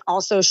 and then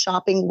also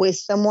shopping with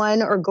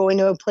someone or going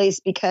to a place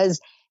because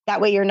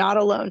that way you're not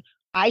alone.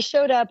 I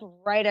showed up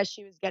right as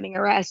she was getting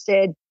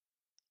arrested.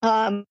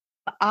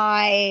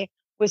 I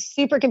was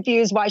super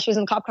confused why she was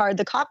in the cop car.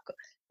 The cop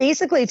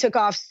basically took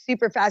off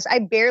super fast. I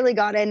barely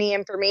got any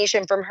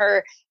information from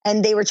her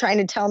and they were trying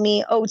to tell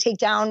me, oh, take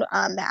down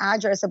the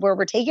address of where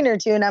we're taking her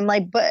to. And I'm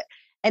like,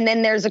 and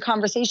then there's a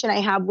conversation I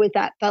have with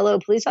that fellow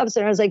police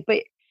officer. I was like,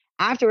 but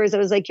afterwards I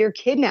was like, you're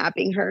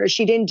kidnapping her.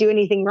 She didn't do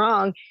anything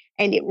wrong.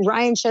 And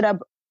Ryan showed up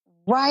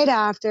right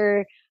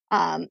after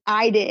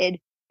I did.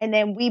 And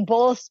then we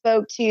both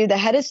spoke to the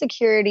head of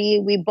security.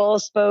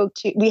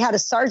 We had a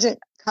sergeant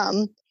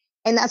come.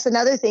 And that's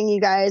another thing,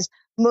 you guys.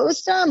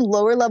 Most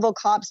lower level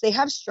cops, they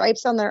have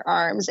stripes on their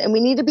arms, and we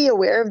need to be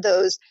aware of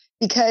those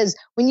because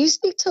when you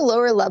speak to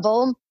lower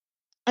level,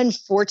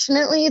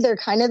 unfortunately, they're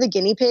kind of the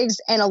guinea pigs,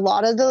 and a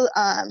lot of the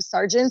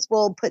sergeants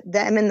will put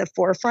them in the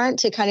forefront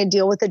to kind of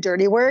deal with the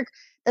dirty work.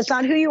 That's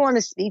not who you want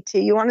to speak to.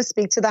 You want to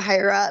speak to the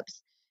higher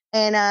ups.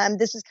 And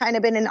this has kind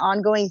of been an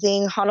ongoing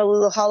thing.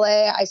 Honolulu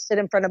Hale, I stood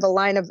in front of a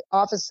line of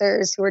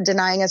officers who were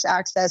denying us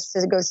access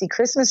to go see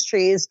Christmas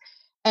trees.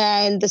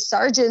 And the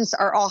sergeants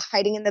are all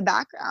hiding in the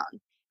background.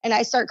 and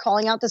I start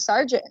calling out the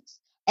sergeants.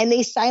 And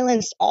they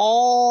silenced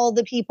all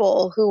the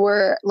people who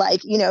were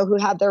like, who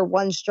had their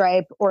one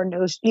stripe or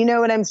no, you know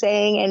what I'm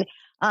saying?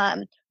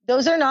 And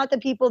those are not the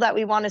people that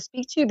we want to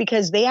speak to,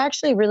 because they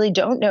actually really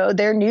don't know.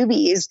 They're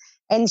newbies.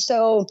 And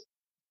so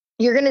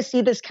you're going to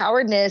see this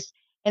cowardness.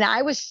 And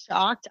I was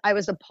shocked. I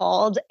was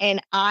appalled,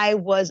 and I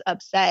was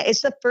upset.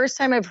 It's the first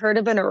time I've heard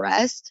of an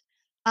arrest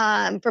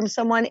from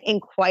someone in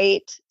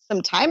quite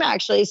some time,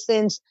 actually,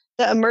 since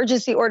the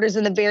emergency orders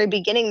in the very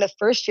beginning, the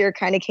first year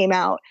kind of came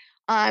out.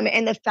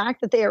 And the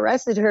fact that they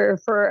arrested her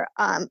for,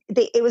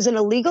 it was an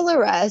illegal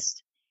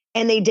arrest,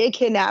 and they did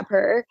kidnap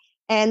her,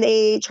 and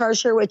they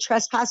charged her with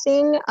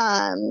trespassing.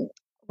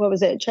 What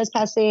was it?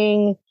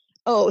 Trespassing.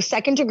 Oh,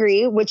 second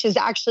degree, which is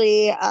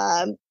actually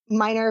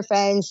minor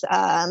offense.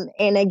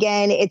 And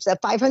again, it's a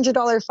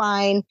 $500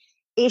 fine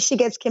if she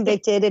gets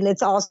convicted, and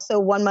it's also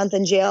 1 month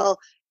in jail.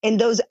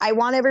 And I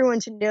want everyone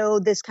to know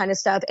this kind of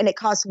stuff. And it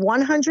costs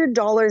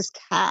 $100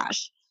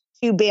 cash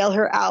to bail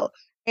her out.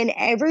 And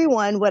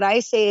everyone, what I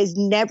say is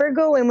never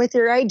go in with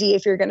your ID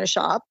if you're going to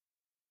shop.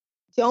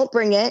 Don't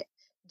bring it.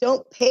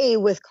 Don't pay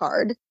with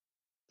card.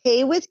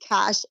 Pay with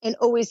cash, and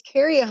always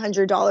carry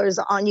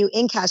 $100 on you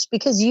in cash,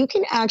 because you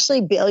can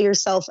actually bail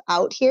yourself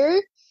out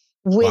here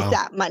with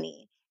that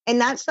money.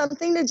 And that's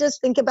something to just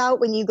think about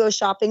when you go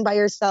shopping by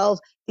yourself.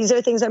 These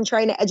are things I'm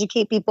trying to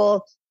educate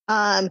people.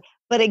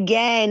 But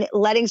again,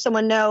 letting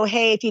someone know,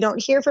 hey, if you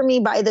don't hear from me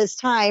by this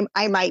time,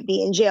 I might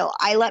be in jail.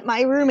 I let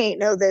my roommate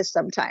know this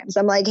sometimes.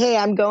 I'm like, hey,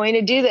 I'm going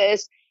to do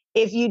this.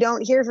 If you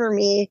don't hear from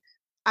me,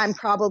 I'm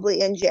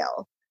probably in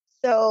jail.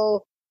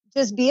 So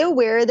just be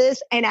aware of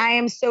this. And I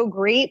am so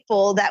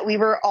grateful that we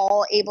were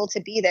all able to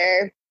be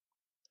there.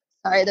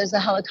 Sorry, there's a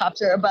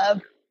helicopter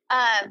above.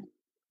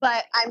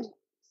 But I'm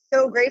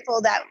so grateful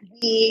that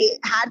we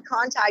had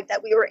contact,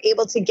 that we were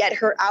able to get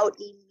her out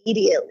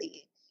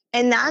immediately.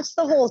 And that's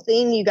the whole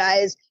thing, you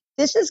guys.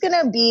 This is going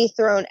to be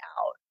thrown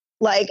out.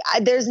 Like,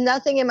 there's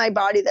nothing in my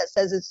body that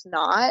says it's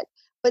not.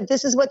 But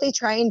this is what they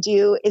try and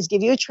do, is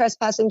give you a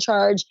trespassing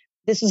charge.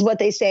 This is what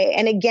they say.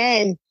 And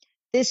again,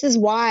 this is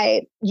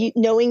why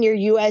knowing your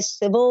U.S.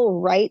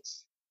 civil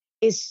rights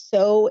is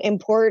so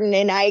important.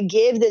 And I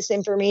give this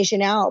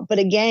information out. But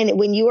again,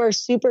 when you are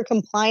super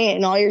compliant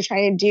and all you're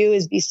trying to do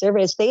is be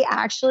service, they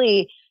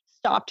actually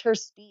stopped her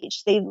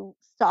speech. They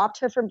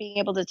stopped her from being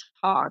able to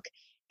talk.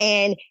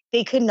 And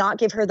they could not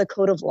give her the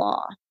code of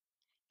law.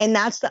 And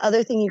that's the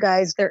other thing, you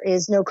guys. There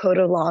is no code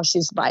of law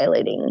she's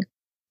violating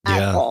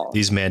at all.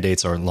 These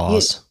mandates aren't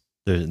laws.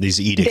 These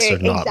edicts are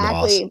not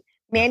laws.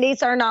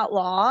 Mandates are not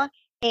law.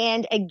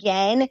 And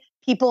again,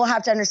 people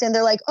have to understand,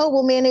 they're like, oh,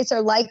 well, mandates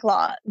are like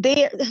law.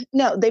 They've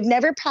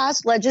never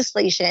passed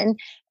legislation.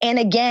 And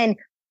again,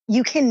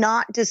 you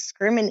cannot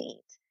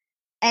discriminate.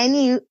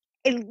 And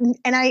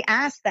I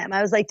asked them,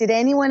 I was like, did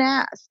anyone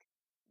ask?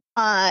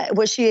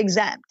 Was she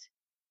exempt?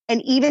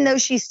 And even though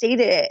she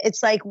stated it,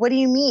 it's like, what do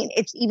you mean?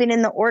 It's even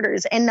in the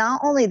orders. And not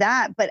only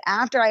that, but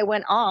after I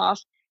went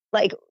off,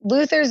 like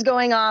Luther's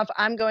going off,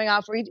 I'm going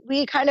off.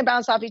 We kind of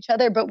bounce off each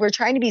other, but we're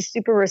trying to be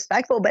super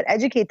respectful, but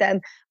educate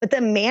them. But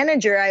the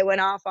manager I went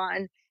off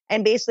on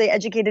and basically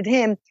educated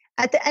him.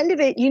 At the end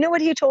of it, you know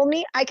what he told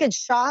me? I could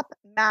shop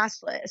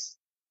maskless.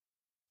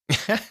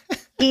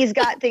 He's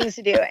got things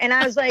to do. And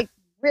I was like,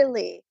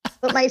 really?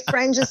 But my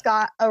friend just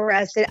got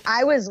arrested.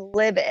 I was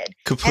livid.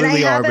 Completely and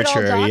I have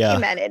arbitrary. it all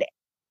documented.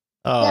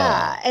 Oh,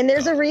 yeah. And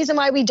there's a reason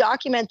why we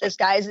document this,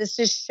 guys, is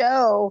to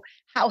show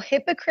how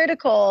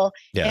hypocritical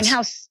and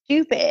how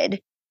stupid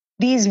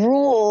these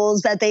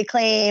rules that they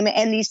claim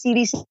and these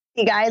CDC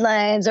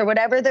guidelines or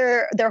whatever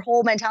their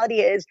whole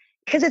mentality is,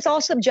 because it's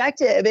all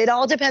subjective. It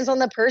all depends on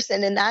the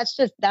person. And that's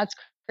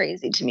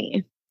crazy to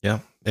me. Yeah.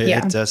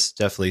 That's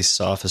definitely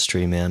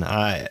sophistry,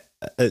 man.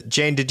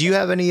 Jane, did you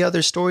have any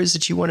other stories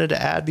that you wanted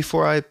to add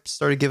before I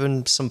started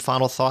giving some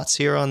final thoughts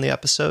here on the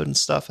episode and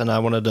stuff? And I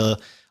wanted to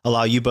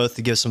allow you both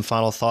to give some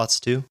final thoughts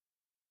too.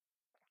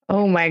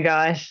 Oh my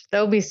gosh,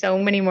 there'll be so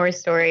many more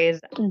stories.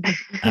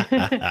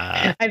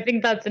 I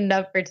think that's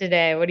enough for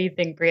today. What do you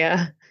think,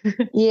 Priya?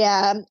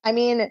 Yeah, I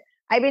mean,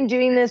 I've been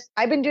doing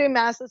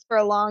masses for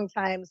a long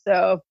time.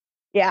 So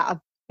yeah,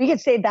 we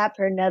could save that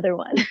for another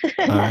one.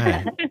 All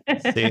right.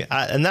 See,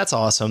 and that's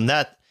awesome.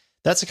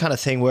 That's the kind of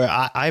thing where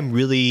I'm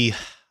really,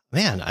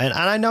 man, and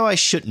I know I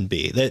shouldn't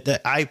be.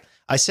 That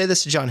I say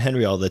this to John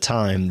Henry all the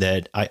time,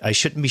 that I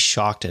shouldn't be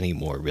shocked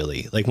anymore,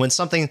 really. Like when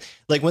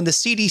the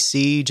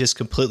CDC just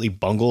completely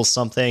bungles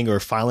something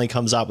or finally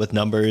comes out with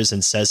numbers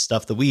and says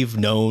stuff that we've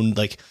known,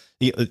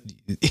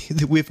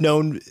 we've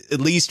known at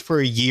least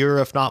for a year,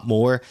 if not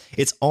more.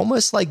 It's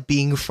almost like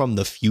being from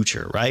the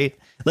future, right?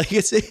 Like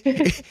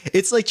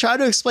it's like trying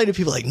to explain to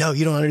people like, no,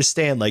 you don't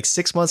understand. Like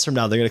 6 months from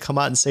now, they're going to come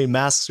out and say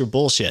masks are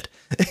bullshit.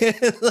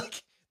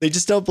 Like, they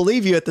just don't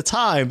believe you at the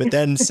time. But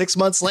then 6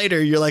 months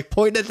later, you're like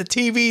pointing at the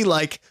TV,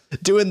 like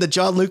doing the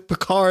Jean-Luc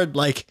Picard,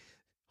 like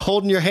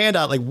holding your hand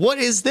out. Like, what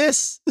is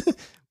this?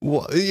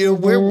 Where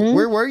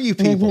were you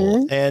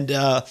people? And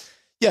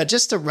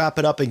just to wrap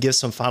it up and give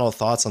some final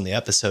thoughts on the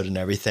episode and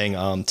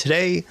everything.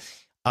 Today,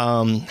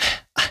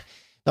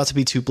 not to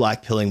be too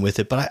blackpilling with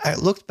it, but I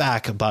looked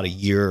back about a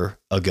year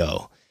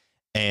ago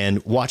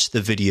and watched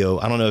the video.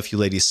 I don't know if you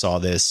ladies saw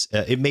this.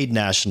 It made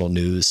national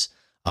news,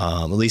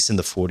 at least in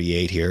the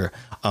 48 here.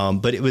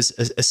 But it was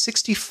a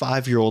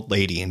 65-year-old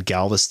lady in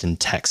Galveston,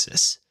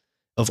 Texas.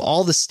 Of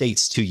all the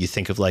states, too, you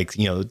think of like,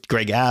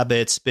 Greg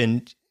Abbott's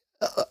been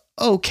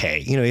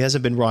okay. He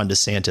hasn't been Ron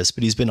DeSantis,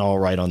 but he's been all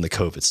right on the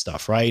COVID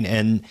stuff, right?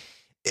 And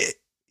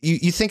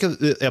you think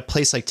of a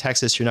place like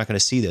Texas, you're not going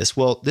to see this.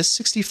 Well, this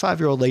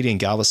 65-year-old lady in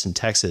Galveston,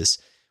 Texas,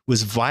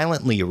 was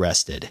violently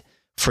arrested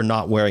for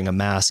not wearing a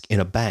mask in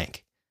a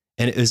bank.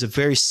 And it was a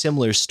very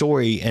similar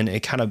story, and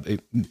it kind of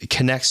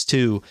connects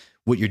to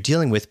what you're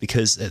dealing with,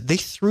 because they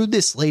threw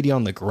this lady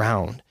on the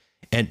ground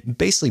and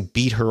basically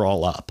beat her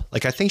all up.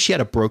 Like, I think she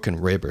had a broken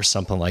rib or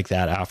something like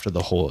that after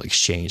the whole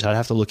exchange. I'd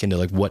have to look into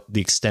like what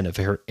the extent of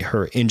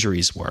her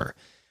injuries were.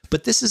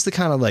 But this is the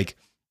kind of like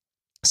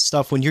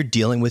stuff when you're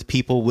dealing with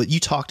people, what you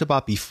talked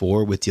about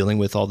before with dealing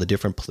with all the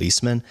different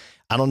policemen.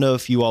 I don't know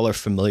if you all are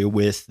familiar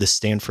with the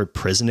Stanford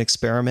prison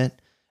experiment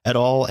at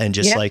all, and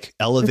just like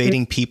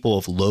elevating people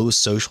of low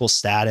social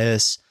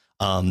status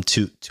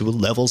to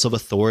levels of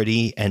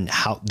authority, and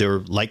how their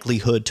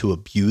likelihood to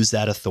abuse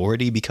that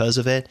authority because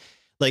of it.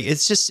 Like,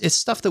 it's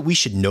stuff that we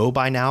should know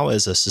by now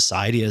as a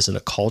society, as in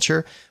a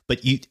culture.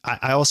 But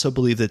I also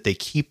believe that they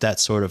keep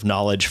that sort of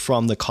knowledge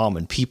from the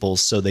common people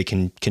so they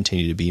can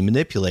continue to be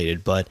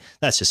manipulated. But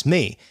that's just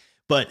me.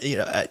 But,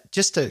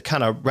 just to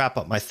kind of wrap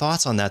up my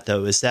thoughts on that,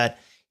 though, is that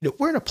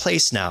we're in a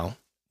place now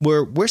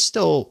where we're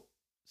still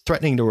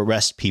threatening to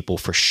arrest people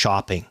for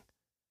shopping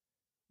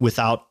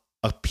without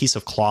a piece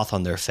of cloth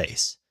on their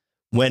face,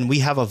 when we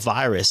have a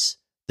virus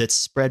that's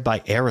spread by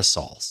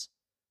aerosols.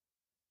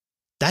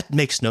 That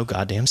makes no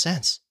goddamn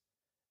sense.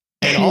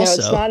 And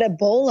also, it's not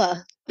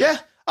Ebola. Yeah.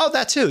 Oh,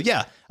 that too.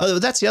 Yeah. Oh,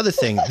 that's the other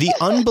thing. The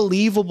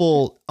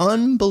unbelievable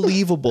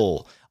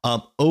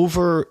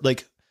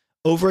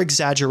over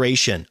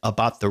exaggeration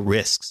about the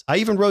risks. I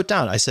even wrote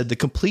down, I said the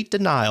complete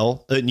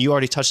denial, and you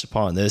already touched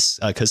upon this,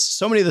 because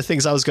so many of the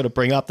things I was going to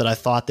bring up that I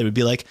thought they would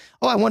be like,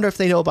 oh, I wonder if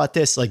they know about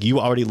this. Like, you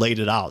already laid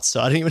it out,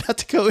 so I didn't even have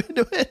to go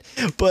into it.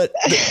 But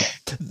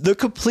the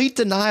complete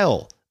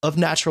denial of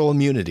natural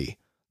immunity,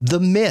 the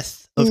myth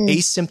of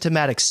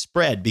asymptomatic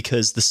spread,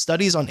 because the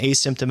studies on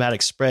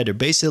asymptomatic spread are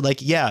basically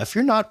like, yeah, if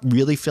you're not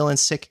really feeling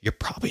sick, you're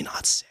probably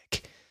not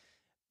sick.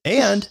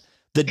 And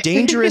the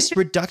dangerous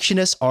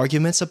reductionist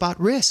arguments about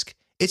risk.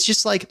 It's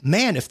just like,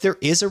 man, if there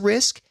is a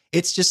risk,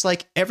 it's just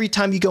like every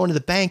time you go into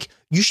the bank,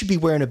 you should be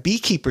wearing a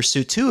beekeeper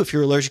suit too if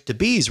you're allergic to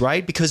bees,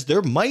 right? Because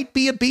there might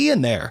be a bee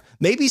in there.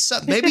 Maybe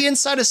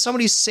inside of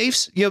somebody's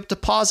safe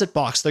deposit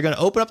box. They're going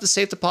to open up the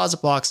safe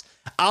deposit box,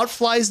 out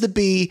flies the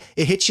bee,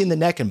 it hits you in the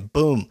neck, and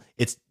boom,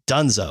 it's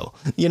donezo.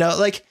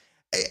 Like,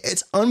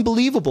 it's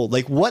unbelievable.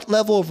 Like, what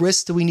level of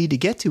risk do we need to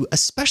get to,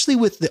 especially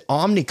with the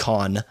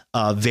Omicron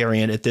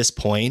variant at this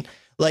point?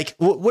 Like,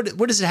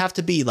 what does it have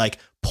to be? Like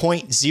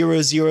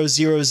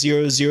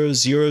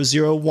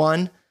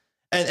 0.000000001?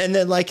 And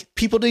then, like,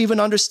 people don't even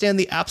understand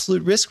the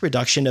absolute risk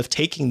reduction of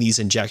taking these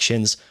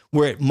injections,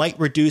 where it might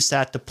reduce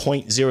that to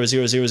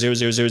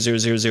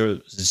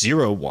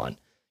 0.000000001.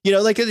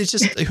 Like, it's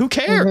just, who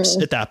cares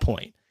at that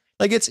point?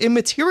 Like, it's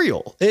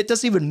immaterial. It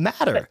doesn't even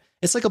matter.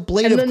 It's like a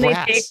blade of grass. And then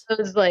they take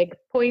those like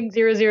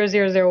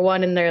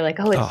 0.00001 and they're like,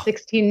 oh, it's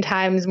 16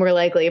 times more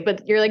likely.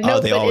 But you're like, no,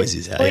 they always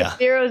use that. Yeah.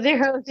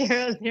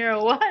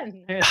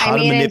 0.00001. How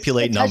to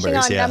manipulate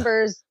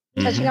numbers.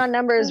 Touching on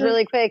numbers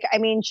really quick. I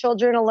mean,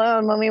 children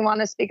alone, when we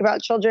want to speak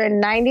about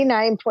children,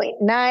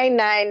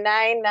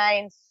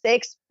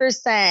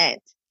 99.99996%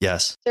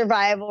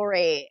 survival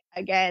rate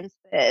against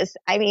this.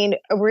 I mean,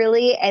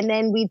 really. And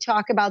then we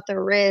talk about the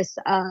risk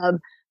of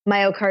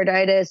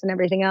myocarditis and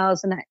everything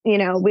else. And, we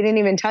didn't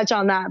even touch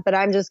on that, but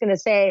I'm just going to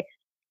say,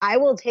 I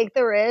will take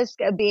the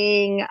risk of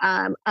being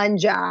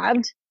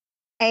unjabbed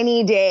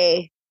any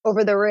day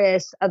over the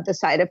risk of the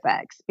side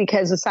effects,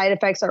 because the side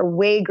effects are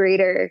way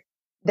greater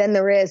than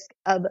the risk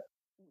of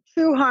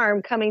true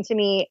harm coming to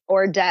me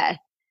or death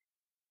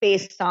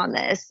based on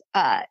this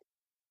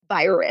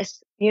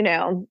virus.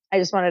 I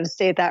just wanted to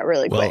state that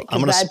really quick. Well,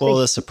 I'm going to spoil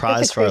a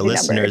surprise for our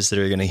listeners that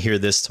are going to hear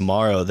this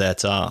tomorrow,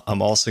 that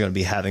I'm also going to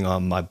be having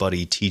on my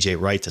buddy TJ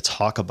Wright to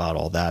talk about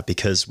all that,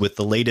 because with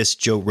the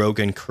latest Joe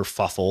Rogan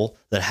kerfuffle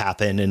that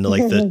happened, and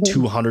like the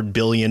 200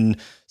 billion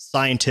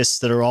scientists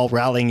that are all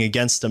rallying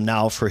against him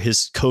now for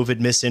his COVID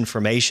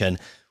misinformation,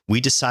 we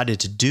decided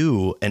to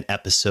do an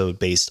episode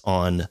based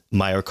on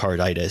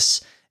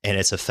myocarditis and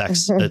its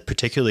effects,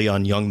 particularly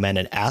on young men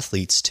and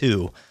athletes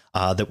too,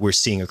 that we're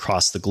seeing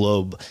across the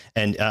globe.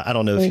 And I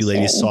don't know if you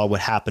ladies saw what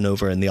happened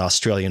over in the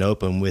Australian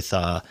Open with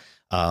the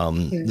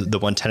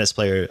one tennis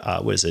player,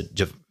 was it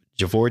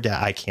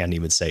Javordak? I can't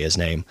even say his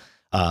name.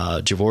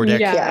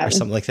 Javordak or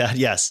something like that.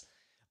 Yes.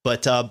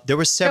 But there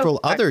were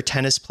several other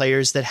tennis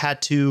players that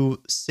had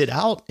to sit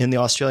out in the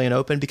Australian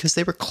Open because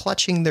they were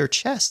clutching their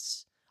chests.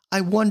 I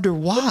wonder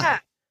why. Yeah.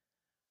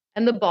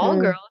 And the ball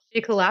girl,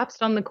 she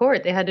collapsed on the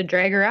court. They had to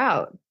drag her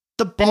out.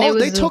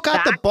 They took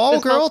out the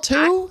ball girl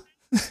too?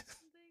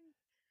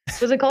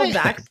 Was it called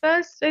Vax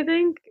Fest, I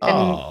think? And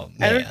Oh, I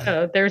man. don't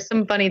know. There was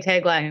some funny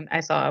tagline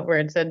I saw where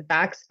it said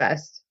Vax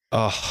Fest.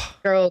 Oh,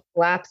 Girl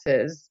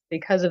collapses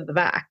because of the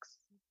vax.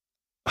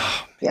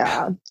 oh,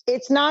 Yeah.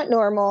 It's not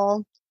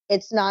normal.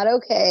 It's not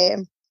okay.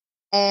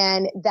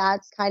 And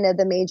that's kind of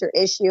the major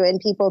issue. And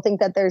people think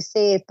that they're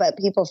safe, but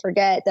people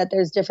forget that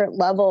there's different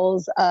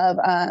levels of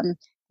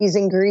these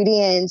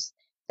ingredients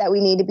that we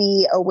need to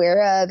be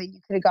aware of. And you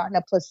could have gotten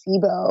a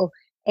placebo.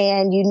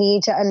 And you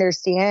need to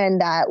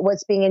understand that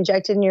what's being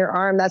injected in your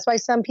arm. That's why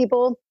some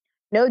people,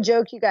 no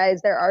joke, you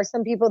guys, there are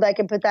some people that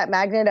can put that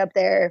magnet up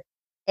there.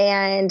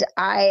 And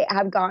I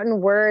have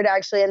gotten word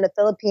actually in the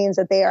Philippines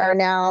that they are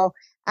now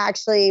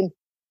actually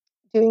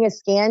doing a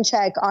scan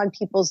check on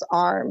people's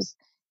arms.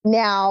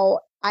 Now,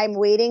 I'm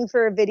waiting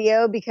for a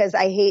video because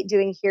I hate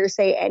doing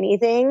hearsay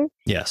anything.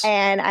 yes.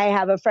 And I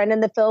have a friend in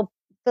the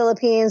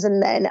Philippines.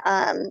 And then,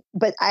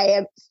 but I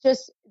have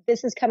just,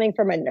 this is coming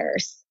from a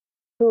nurse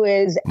who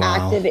is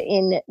active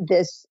in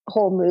this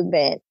whole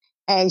movement.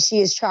 And she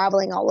is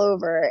traveling all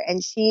over.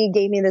 And she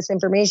gave me this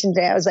information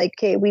today. I was like,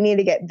 okay, we need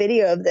to get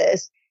video of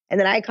this. And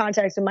then I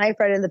contacted my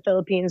friend in the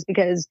Philippines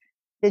because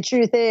the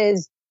truth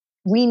is,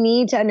 we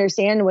need to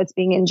understand what's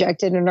being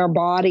injected in our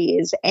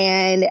bodies.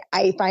 And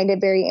I find it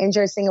very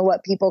interesting in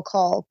what people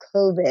call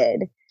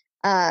COVID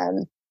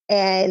and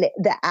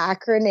the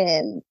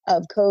acronym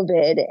of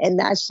COVID. And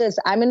that's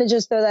just, I'm going to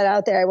just throw that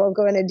out there. I won't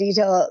go into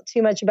detail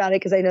too much about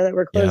it because I know that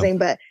we're closing,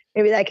 but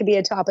maybe that could be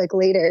a topic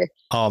later.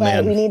 Oh, but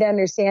man. we need to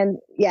understand.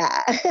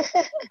 Yeah.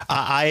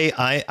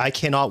 I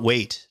cannot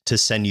wait to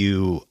send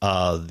you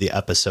the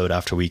episode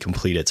after we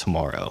complete it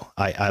tomorrow.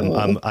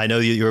 I know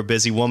you're a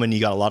busy woman. You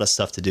got a lot of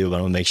stuff to do, but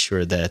I'm gonna make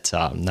sure that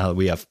now that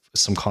we have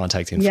some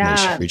contact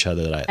information for each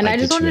other, that I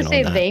just want to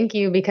say thank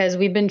you because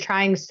we've been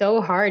trying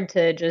so hard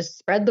to just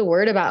spread the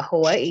word about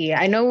Hawaii.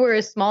 I know we're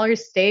a smaller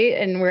state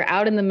and we're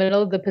out in the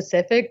middle of the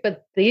Pacific,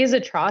 but these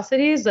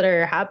atrocities that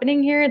are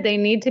happening here, they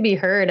need to be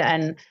heard.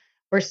 And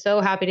we're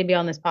so happy to be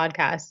on this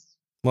podcast.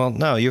 Well,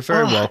 no, you're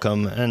very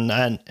welcome. And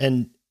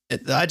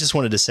I just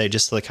wanted to say,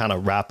 just to kind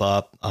of wrap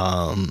up,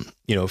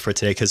 for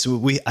today, because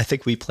I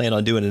think we plan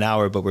on doing an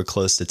hour, but we're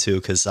close to 2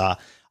 because I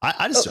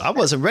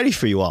wasn't ready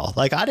for you all.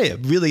 Like I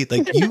didn't really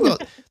you were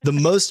the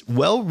most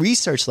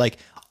well-researched, like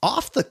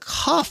off the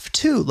cuff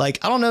too. Like,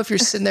 I don't know if you're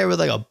sitting there with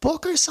like a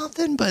book or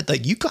something, but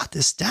like you got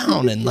this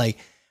down and like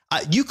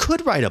you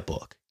could write a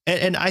book.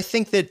 And I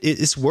think that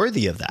it's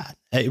worthy of that.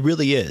 It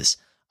really is.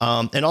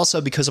 And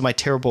also because of my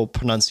terrible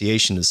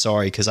pronunciation,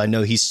 sorry, because I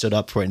know he stood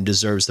up for it and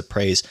deserves the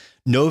praise.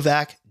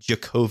 Novak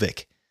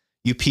Djokovic,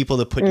 you people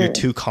that put your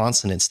 2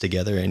 consonants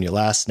together in your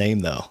last name,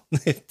 though,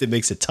 it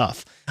makes it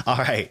tough. All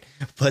right.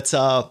 But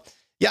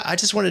I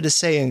just wanted to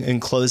say in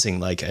closing,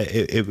 like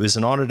it was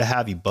an honor to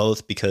have you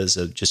both because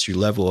of just your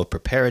level of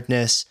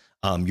preparedness,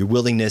 your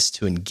willingness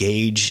to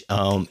engage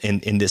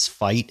in this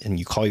fight. And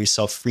you call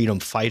yourself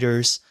freedom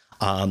fighters.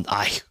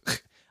 I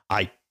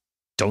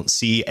don't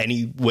see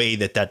any way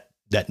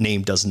that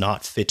name does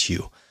not fit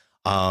you.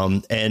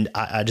 And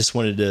I just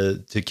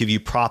wanted to give you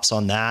props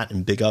on that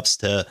and big ups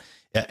to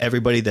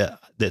everybody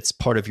that's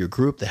part of your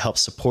group that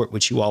helps support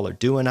what you all are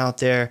doing out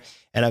there.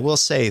 And I will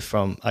say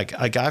from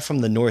a guy from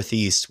the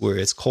Northeast where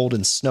it's cold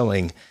and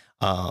snowing,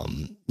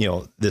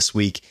 this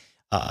week,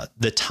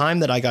 the time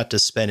that I got to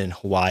spend in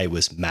Hawaii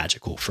was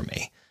magical for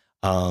me.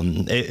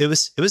 It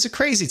was a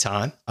crazy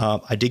time.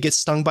 I did get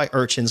stung by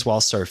urchins while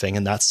surfing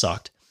and that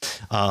sucked.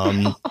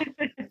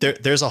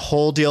 There's a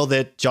whole deal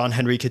that John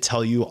Henry could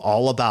tell you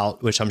all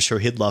about, which I'm sure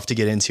he'd love to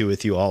get into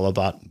with you all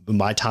about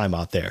my time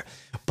out there.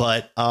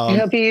 But I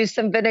hope you use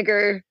some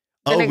vinegar.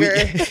 We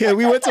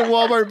went to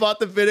Walmart and bought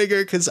the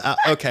vinegar because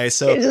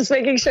so just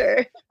making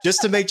sure,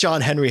 just to make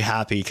John Henry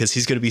happy because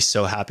he's going to be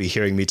so happy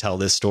hearing me tell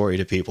this story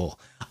to people.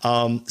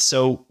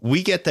 So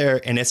we get there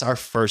and it's our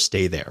first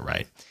day there,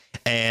 right?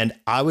 And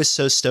I was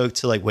so stoked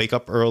to like wake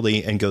up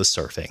early and go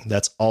surfing.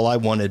 That's all I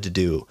wanted to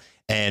do.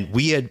 And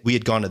we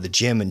had gone to the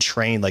gym and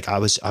trained. Like I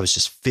was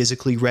just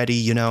physically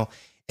ready,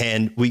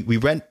 and we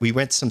rent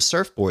some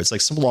surfboards, like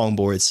some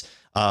longboards,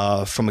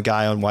 from a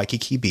guy on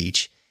Waikiki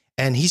Beach.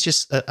 And he's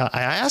just,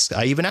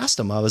 I even asked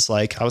him, I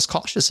was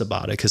cautious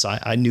about it. Cause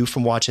I knew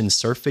from watching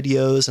surf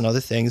videos and other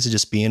things and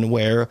just being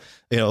aware,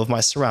 of my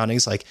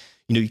surroundings, like,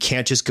 you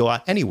can't just go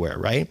out anywhere.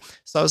 Right.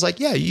 So I was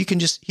like, yeah, you can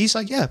he's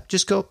like, yeah,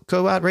 just go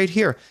out right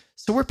here.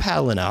 So we're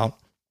paddling out.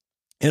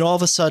 And all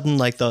of a sudden,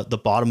 like the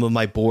bottom of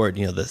my board,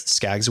 the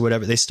skags or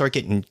whatever, they start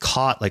getting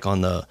caught like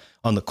on the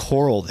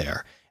coral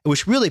there,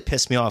 which really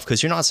pissed me off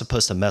because you're not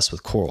supposed to mess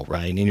with coral,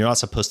 right? And you're not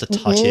supposed to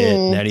touch it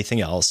and anything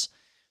else.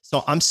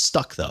 So I'm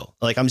stuck though.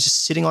 Like I'm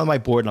just sitting on my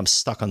board and I'm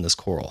stuck on this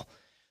coral.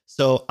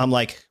 So I'm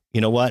like, you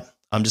know what?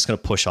 I'm just going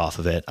to push off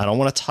of it. I don't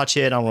want to touch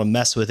it. I don't want to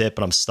mess with it,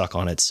 but I'm stuck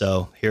on it.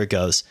 So here it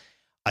goes.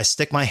 I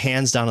stick my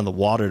hands down in the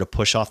water to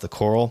push off the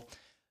coral.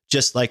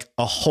 Just like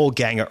a whole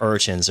gang of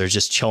urchins are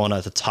just chilling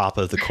at the top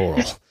of the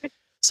coral.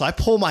 So I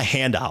pull my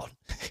hand out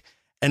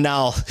and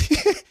now,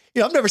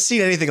 I've never seen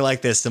anything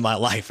like this in my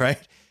life. Right.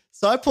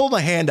 So I pull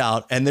my hand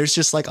out and there's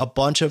just like a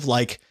bunch of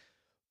like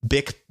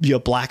big,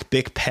 black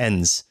Bic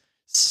pens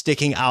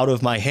sticking out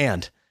of my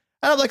hand.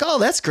 And I'm like, oh,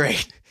 that's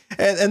great.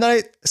 And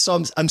then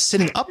I'm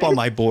sitting up on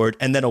my board,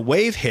 and then a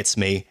wave hits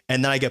me,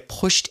 and then I get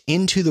pushed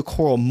into the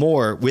coral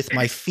more with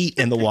my feet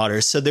in the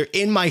water. So they're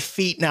in my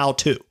feet now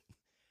too.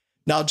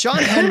 Now, John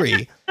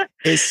Henry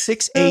is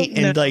 6'8"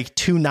 and like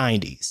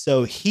 290.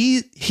 So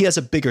he has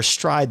a bigger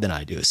stride than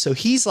I do. So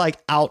he's like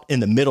out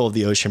in the middle of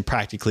the ocean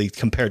practically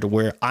compared to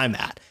where I'm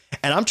at.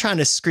 And I'm trying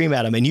to scream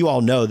at him. And you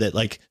all know that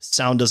like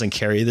sound doesn't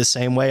carry the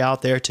same way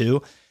out there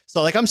too.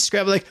 So like I'm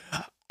scrambling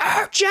like,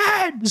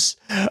 urchins,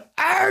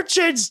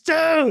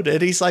 dude.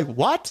 And he's like,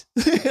 what?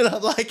 And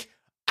I'm like,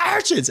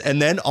 urchins. And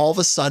then all of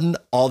a sudden,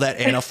 all that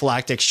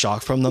anaphylactic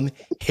shock from them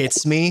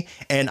hits me.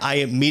 And I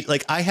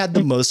had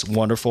the most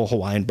wonderful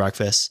Hawaiian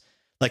breakfast.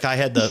 Like I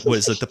had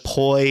the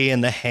poi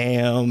and the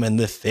ham and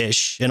the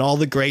fish and all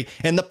the great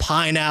and the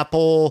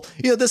pineapple,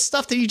 the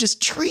stuff that you just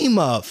dream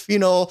of, they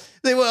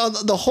were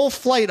the whole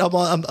flight.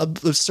 I'm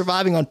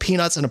surviving on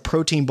peanuts and a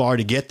protein bar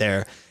to get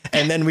there.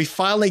 And then we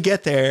finally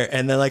get there.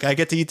 And then like I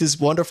get to eat this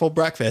wonderful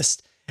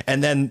breakfast.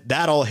 And then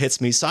that all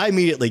hits me. So I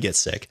immediately get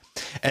sick.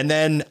 And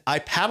then I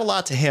paddle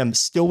out to him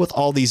still with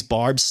all these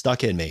barbs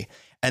stuck in me.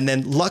 And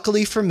then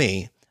luckily for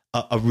me,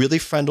 a really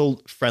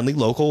friendly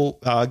local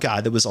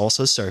guy that was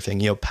also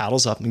surfing,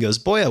 paddles up and goes,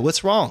 Boya,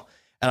 what's wrong?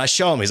 And I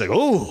show him, he's like,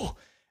 oh,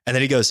 and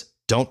then he goes,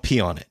 don't pee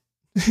on it.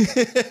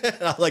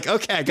 And I'm like,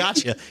 okay, I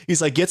got you.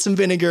 He's like, get some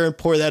vinegar and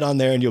pour that on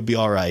there and you'll be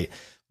all right.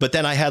 But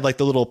then I had like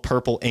the little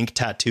purple ink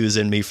tattoos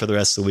in me for the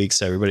rest of the week.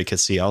 So everybody could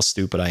see how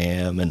stupid I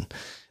am and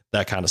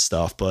that kind of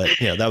stuff. But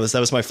that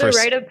was my first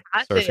rite of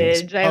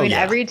passage. I mean,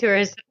 every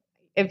tourist,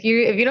 if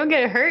you don't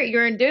get hurt, you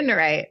aren't doing it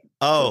right.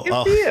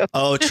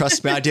 Oh,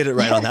 trust me, I did it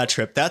right on that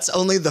trip. That's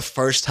only the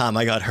first time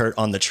I got hurt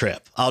on the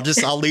trip. I'll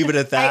leave it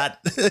at that.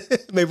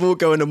 Maybe we'll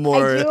go into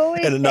more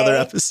in another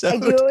episode. I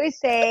do always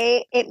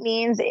say it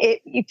means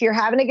if you're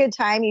having a good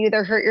time, you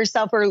either hurt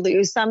yourself or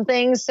lose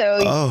something.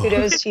 So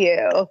kudos to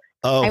you.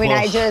 I mean,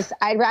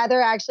 I'd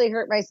rather actually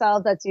hurt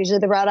myself. That's usually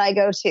the route I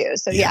go to.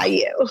 So yeah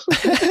you.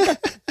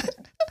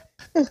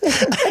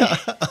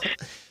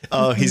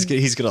 Oh, he's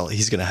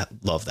gonna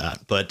love that.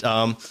 But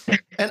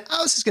and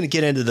I was just gonna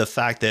get into the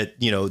fact that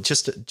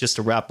just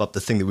to wrap up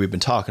the thing that we've been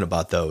talking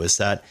about though is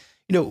that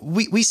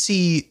we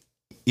see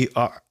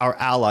our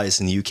allies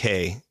in the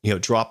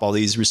UK drop all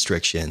these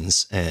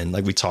restrictions and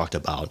like we talked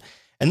about,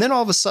 and then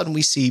all of a sudden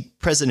we see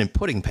President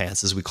Pudding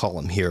Pants, as we call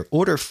him here,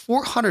 order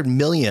 400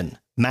 million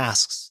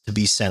masks to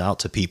be sent out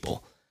to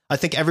people. I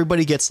think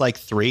everybody gets like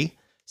 3.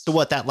 So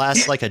what, that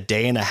lasts like a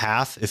day and a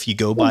half if you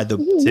go by the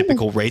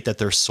typical rate that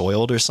they're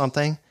soiled or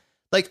something.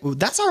 Like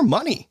that's our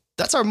money.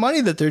 That's our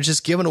money that they're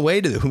just giving away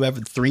to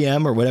whoever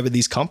 3M or whatever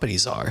these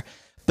companies are.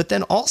 But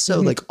then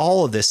also like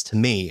all of this to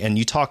me, and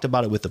you talked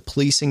about it with the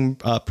policing,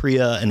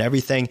 Priya, and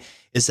everything,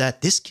 is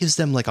that this gives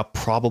them like a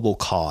probable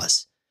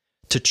cause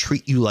to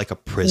treat you like a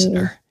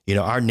prisoner,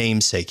 our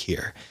namesake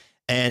here.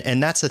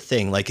 And that's the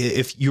thing. Like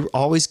if you're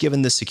always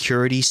given the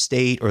security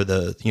state or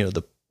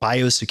the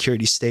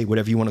biosecurity state,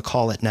 whatever you want to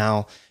call it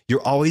now,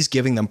 you're always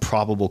giving them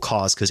probable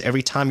cause because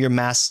every time your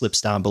mask slips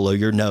down below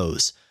your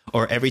nose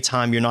or every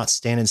time you're not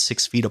standing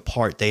 6 feet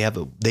apart, they have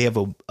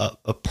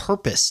a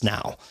purpose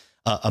now,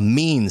 a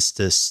means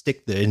to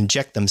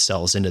inject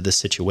themselves into the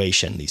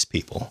situation, these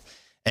people.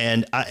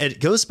 And it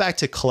goes back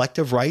to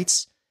collective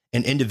rights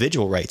and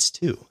individual rights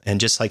too. And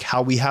just like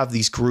how we have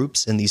these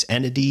groups and these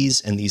entities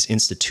and these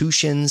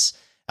institutions,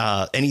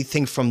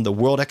 anything from the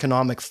World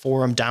Economic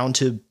Forum down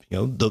to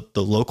the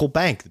local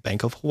bank, the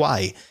Bank of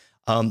Hawaii,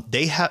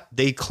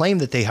 they claim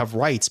that they have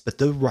rights, but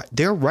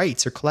their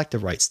rights are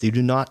collective rights. They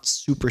do not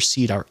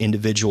supersede our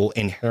individual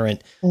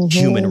inherent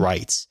human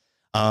rights.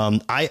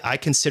 I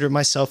consider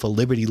myself a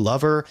liberty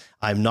lover.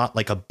 I'm not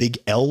like a big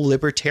L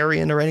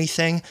libertarian or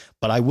anything,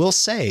 but I will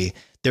say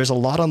there's a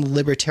lot on the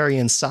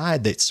libertarian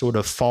side that sort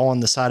of fall on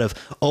the side of,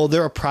 oh,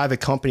 they're a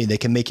private company. They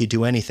can make you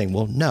do anything.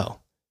 Well,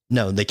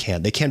 no, they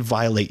can't. They can't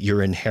violate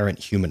your inherent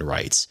human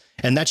rights.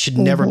 And that should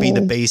never be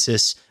the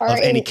basis of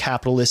any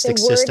capitalistic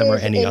system or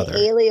any other.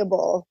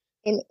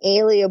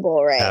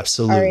 Inalienable rights.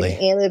 Absolutely. Our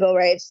inalienable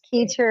rights.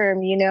 Key term,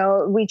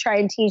 we try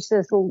and teach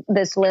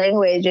this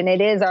language, and it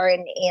is our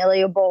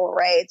inalienable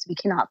rights. We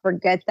cannot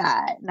forget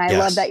that. And I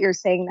love that you're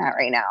saying that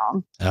right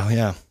now. Oh,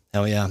 yeah.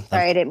 Sorry,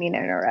 I didn't mean to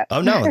interrupt.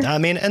 Oh, no. I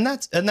mean, and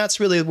that's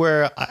really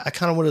where I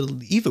kind of want to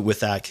leave it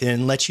with that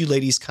and let you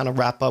ladies kind of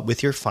wrap up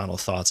with your final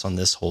thoughts on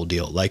this whole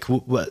deal. Like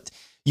what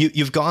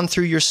you've gone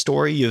through your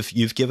story,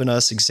 you've given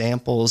us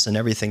examples and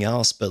everything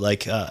else, but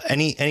like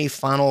any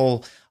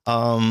final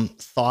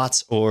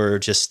thoughts or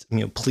just,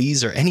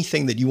 please, or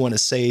anything that you want to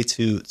say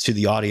to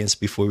the audience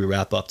before we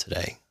wrap up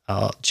today.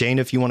 Jane,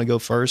 if you want to go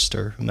first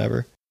or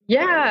whomever.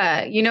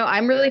 Yeah,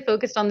 I'm really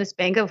focused on this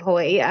Bank of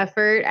Hawaii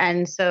effort.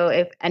 And so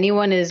if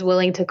anyone is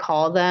willing to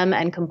call them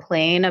and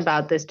complain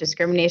about this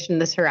discrimination,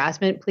 this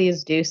harassment,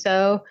 please do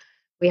so.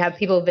 We have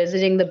people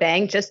visiting the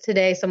bank. Just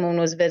today, someone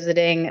was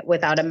visiting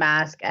without a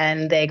mask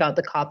and they got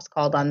the cops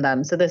called on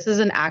them. So this is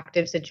an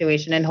active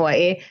situation in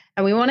Hawaii,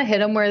 and we want to hit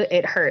them where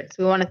it hurts.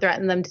 We want to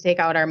threaten them to take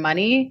out our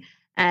money,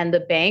 and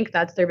the bank,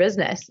 that's their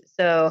business.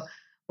 So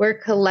we're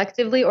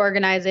collectively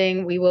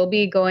organizing. We will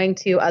be going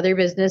to other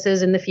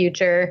businesses in the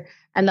future,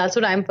 and that's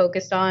what I'm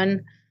focused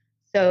on.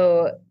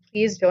 So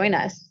please join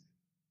us.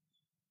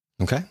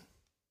 Okay.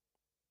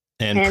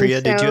 And Priya,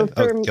 so did you?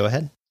 Go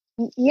ahead.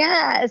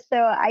 Yeah, so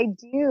I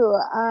do.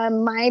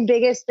 My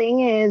biggest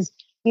thing is,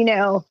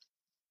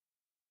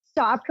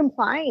 stop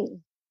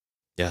complying.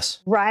 Yes.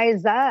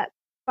 Rise up.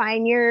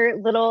 Find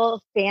your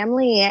little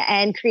family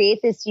and create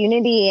this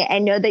unity,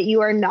 and know that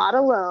you are not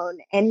alone,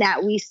 and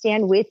that we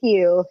stand with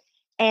you,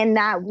 and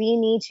that we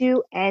need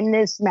to end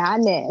this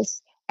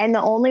madness. And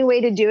the only way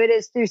to do it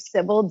is through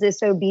civil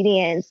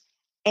disobedience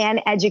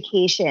and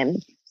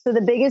education. So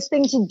the biggest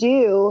thing to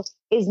do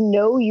is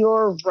know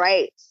your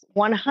rights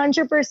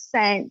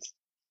 100%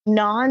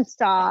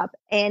 nonstop.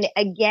 And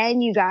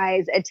again, you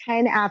guys,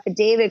 attend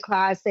affidavit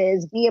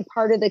classes, be a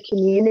part of the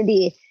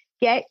community,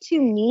 get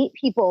to meet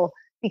people,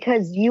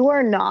 because you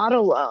are not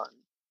alone.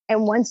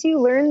 And once you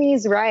learn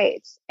these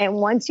rights, and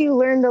once you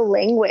learn the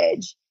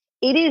language,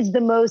 it is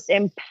the most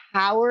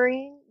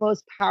empowering,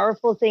 most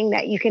powerful thing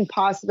that you can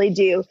possibly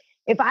do.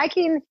 If I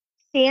can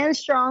stand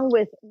strong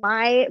with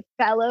my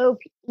fellow,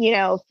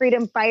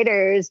 freedom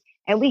fighters,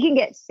 and we can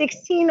get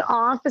 16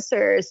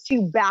 officers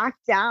to back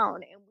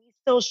down, and we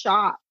still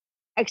shop,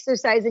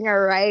 exercising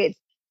our rights,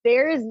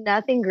 there is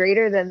nothing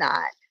greater than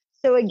that.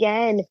 So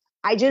again,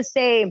 I just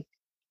say,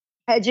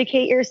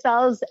 educate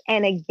yourselves.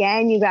 And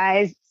again, you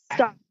guys,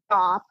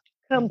 stop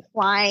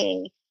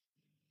complying.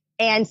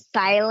 And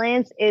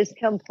silence is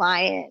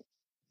compliance.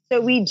 So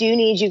we do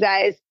need you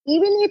guys.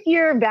 Even if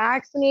you're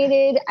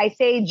vaccinated, I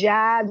say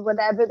jabbed,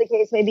 whatever the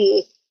case may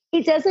be,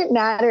 it doesn't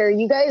matter.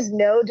 You guys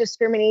know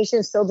discrimination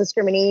is still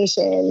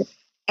discrimination.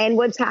 And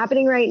what's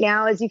happening right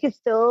now is you can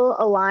still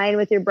align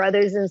with your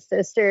brothers and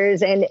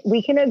sisters, and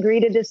we can agree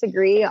to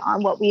disagree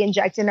on what we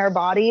inject in our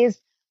bodies.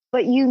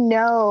 But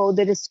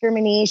the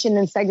discrimination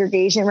and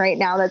segregation right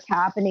now that's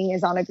happening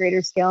is on a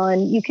greater scale,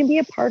 and you can be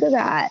a part of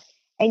that,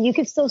 and you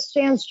can still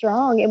stand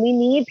strong. And we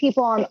need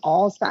people on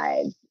all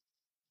sides.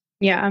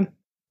 Yeah.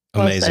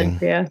 Amazing.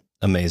 Yeah.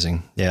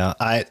 Amazing. Yeah.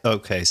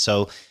 Okay.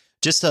 So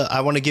just, I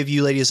want to give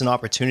you ladies an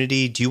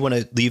opportunity. Do you want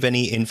to leave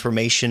any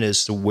information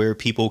as to where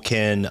people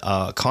can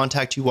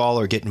contact you all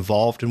or get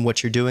involved in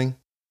what you're doing?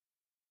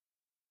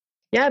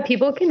 Yeah,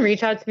 people can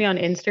reach out to me on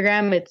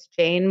Instagram. It's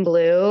Jane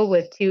Blue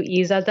with 2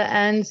 E's at the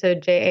end. So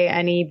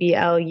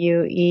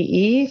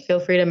JANEBLUEE. Feel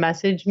free to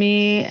message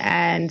me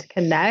and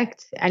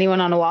connect.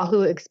 Anyone on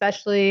Oahu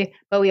especially.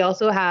 But we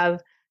also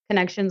have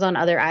connections on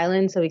other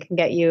islands, so we can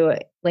get you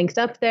linked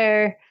up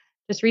there.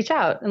 Just reach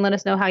out and let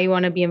us know how you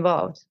want to be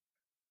involved.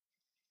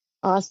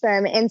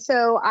 Awesome. And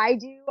so I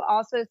do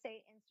also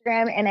say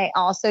Instagram, and I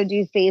also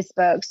do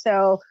Facebook.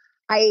 So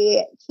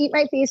I keep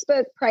my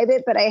Facebook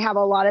private, but I have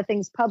a lot of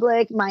things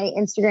public. My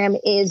Instagram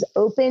is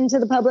open to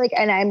the public,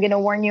 and I'm going to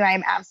warn you,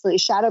 I'm absolutely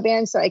shadow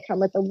banned. So I come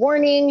with a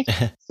warning.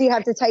 So you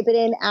have to type it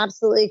in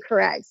absolutely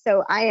correct.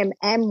 So I am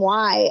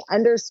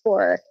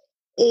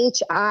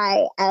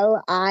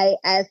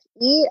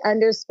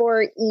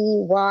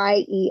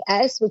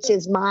MY_HILIFE_EYES, which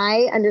is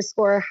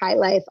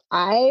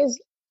my_high_life_eyes.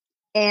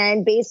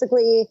 And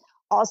basically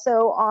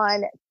also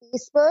on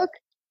Facebook,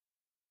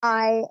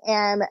 I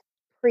am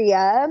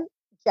Priya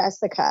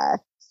Jessica.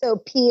 So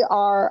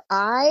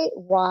PRIYA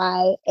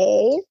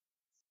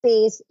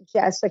space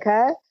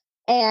Jessica.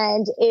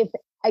 And if,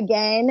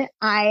 again,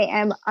 I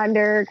am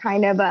under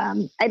kind of,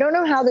 I don't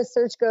know how the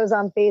search goes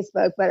on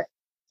Facebook, but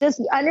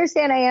just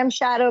understand I am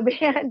shadow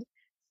banned.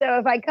 So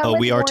if I come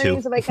with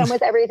warnings, if I come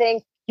with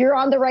everything, you're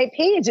on the right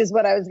page is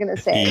what I was going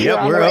to say.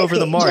 Yep, we're over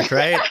the mark,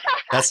 right?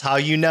 That's how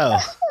you know.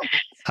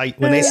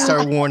 When they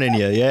start warning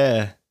you.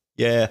 Yeah.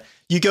 Yeah.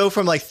 You go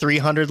from like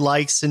 300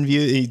 likes and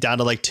view down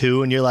to like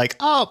 2, and you're like,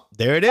 oh,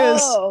 there it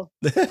is. Oh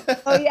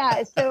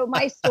yeah. So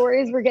my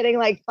stories were getting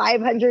like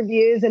 500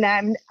 views, and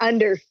I'm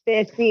under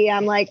 50.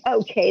 I'm like,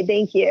 okay,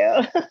 thank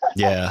you.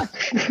 Yeah.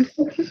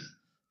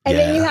 And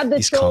then you have the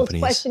trolls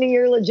questioning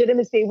your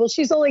legitimacy. Well,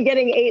 she's only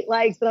getting 8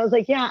 likes. And I was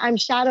like, yeah, I'm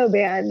shadow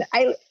banned.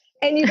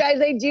 And you guys,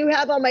 I do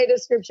have on my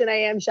description, I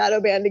am shadow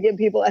banned, to give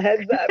people a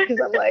heads up, because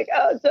I'm like,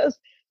 oh,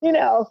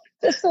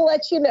 just to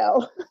let you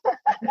know.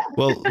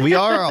 Well, we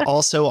are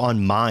also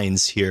on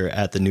Minds here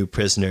at the New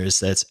Prisoners.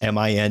 That's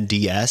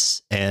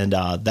MINDS. And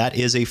that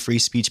is a free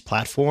speech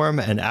platform.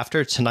 And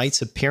after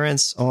tonight's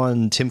appearance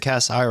on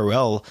Timcast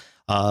IRL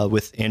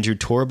with Andrew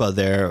Torba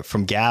there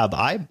from Gab,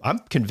 I'm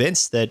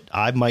convinced that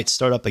I might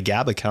start up a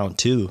Gab account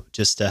too,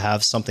 just to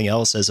have something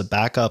else as a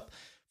backup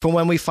for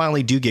when we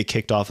finally do get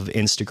kicked off of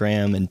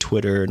Instagram and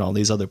Twitter and all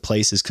these other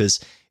places, because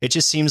it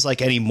just seems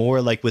like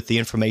anymore, like with the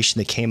information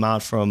that came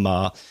out from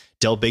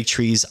Del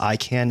Bigtree's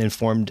ICANN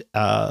informed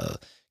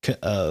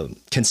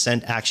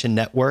Consent Action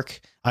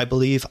Network, I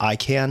believe,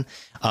 ICANN,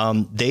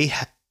 they,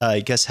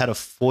 I guess, had a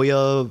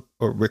FOIA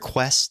or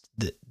request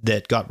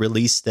that got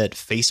released that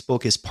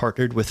Facebook is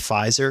partnered with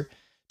Pfizer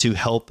to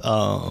help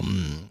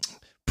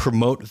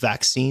promote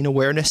vaccine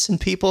awareness in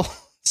people.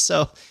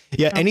 So,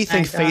 yeah,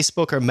 anything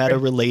Facebook or Meta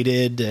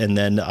related. And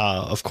then,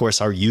 of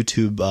course, our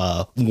YouTube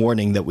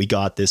warning that we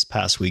got this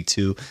past week,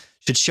 too,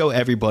 should show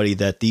everybody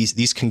that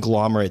these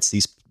conglomerates,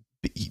 these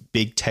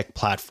big tech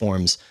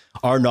platforms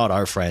are not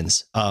our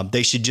friends.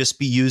 They should just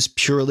be used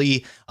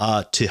purely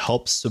to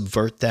help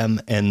subvert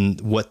them and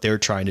what they're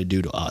trying to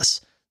do to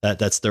us.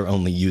 That's their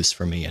only use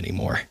for me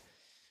anymore.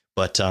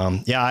 But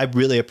yeah, I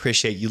really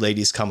appreciate you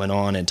ladies coming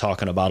on and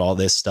talking about all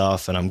this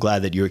stuff. And I'm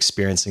glad that you're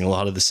experiencing a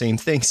lot of the same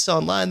things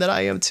online that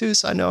I am too.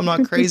 So I know I'm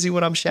not crazy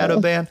when I'm shadow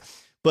banned.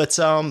 But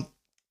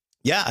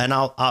yeah, and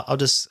I'll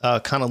just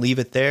kind of leave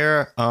it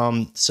there.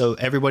 So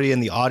everybody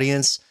in the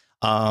audience,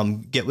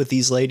 get with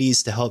these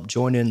ladies to help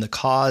join in the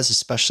cause,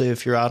 especially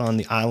if you're out on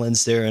the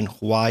islands there in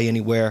Hawaii,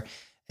 anywhere.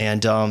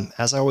 And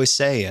as I always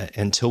say,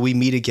 until we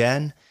meet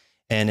again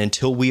and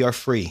until we are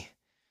free,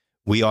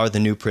 we are the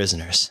new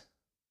prisoners.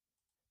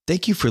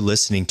 Thank you for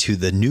listening to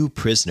The New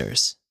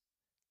Prisoners.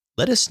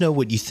 Let us know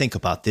what you think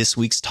about this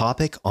week's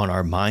topic on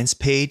our Minds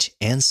page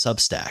and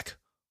Substack,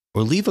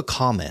 or leave a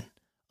comment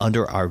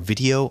under our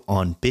video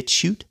on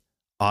BitChute,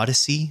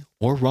 Odyssey,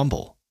 or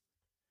Rumble.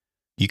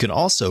 You can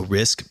also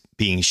risk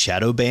being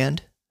shadow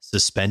banned,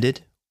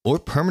 suspended, or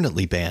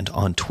permanently banned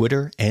on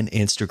Twitter and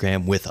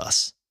Instagram with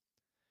us.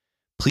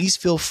 Please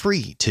feel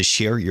free to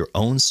share your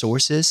own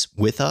sources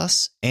with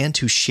us and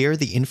to share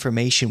the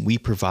information we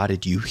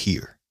provided you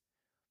here.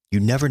 You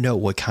never know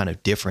what kind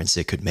of difference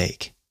it could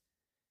make.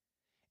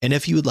 And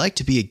if you would like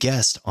to be a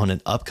guest on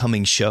an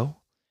upcoming show,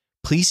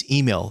 please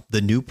email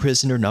the new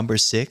prisoner number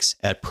 6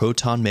 at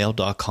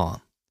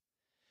protonmail.com.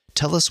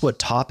 Tell us what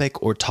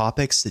topic or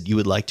topics that you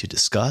would like to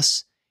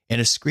discuss,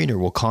 and a screener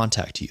will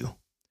contact you.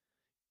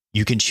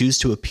 You can choose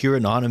to appear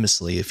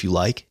anonymously if you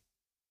like.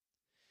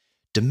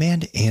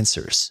 Demand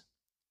answers,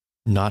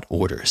 not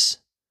orders.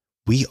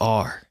 We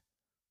are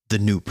the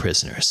new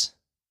prisoners.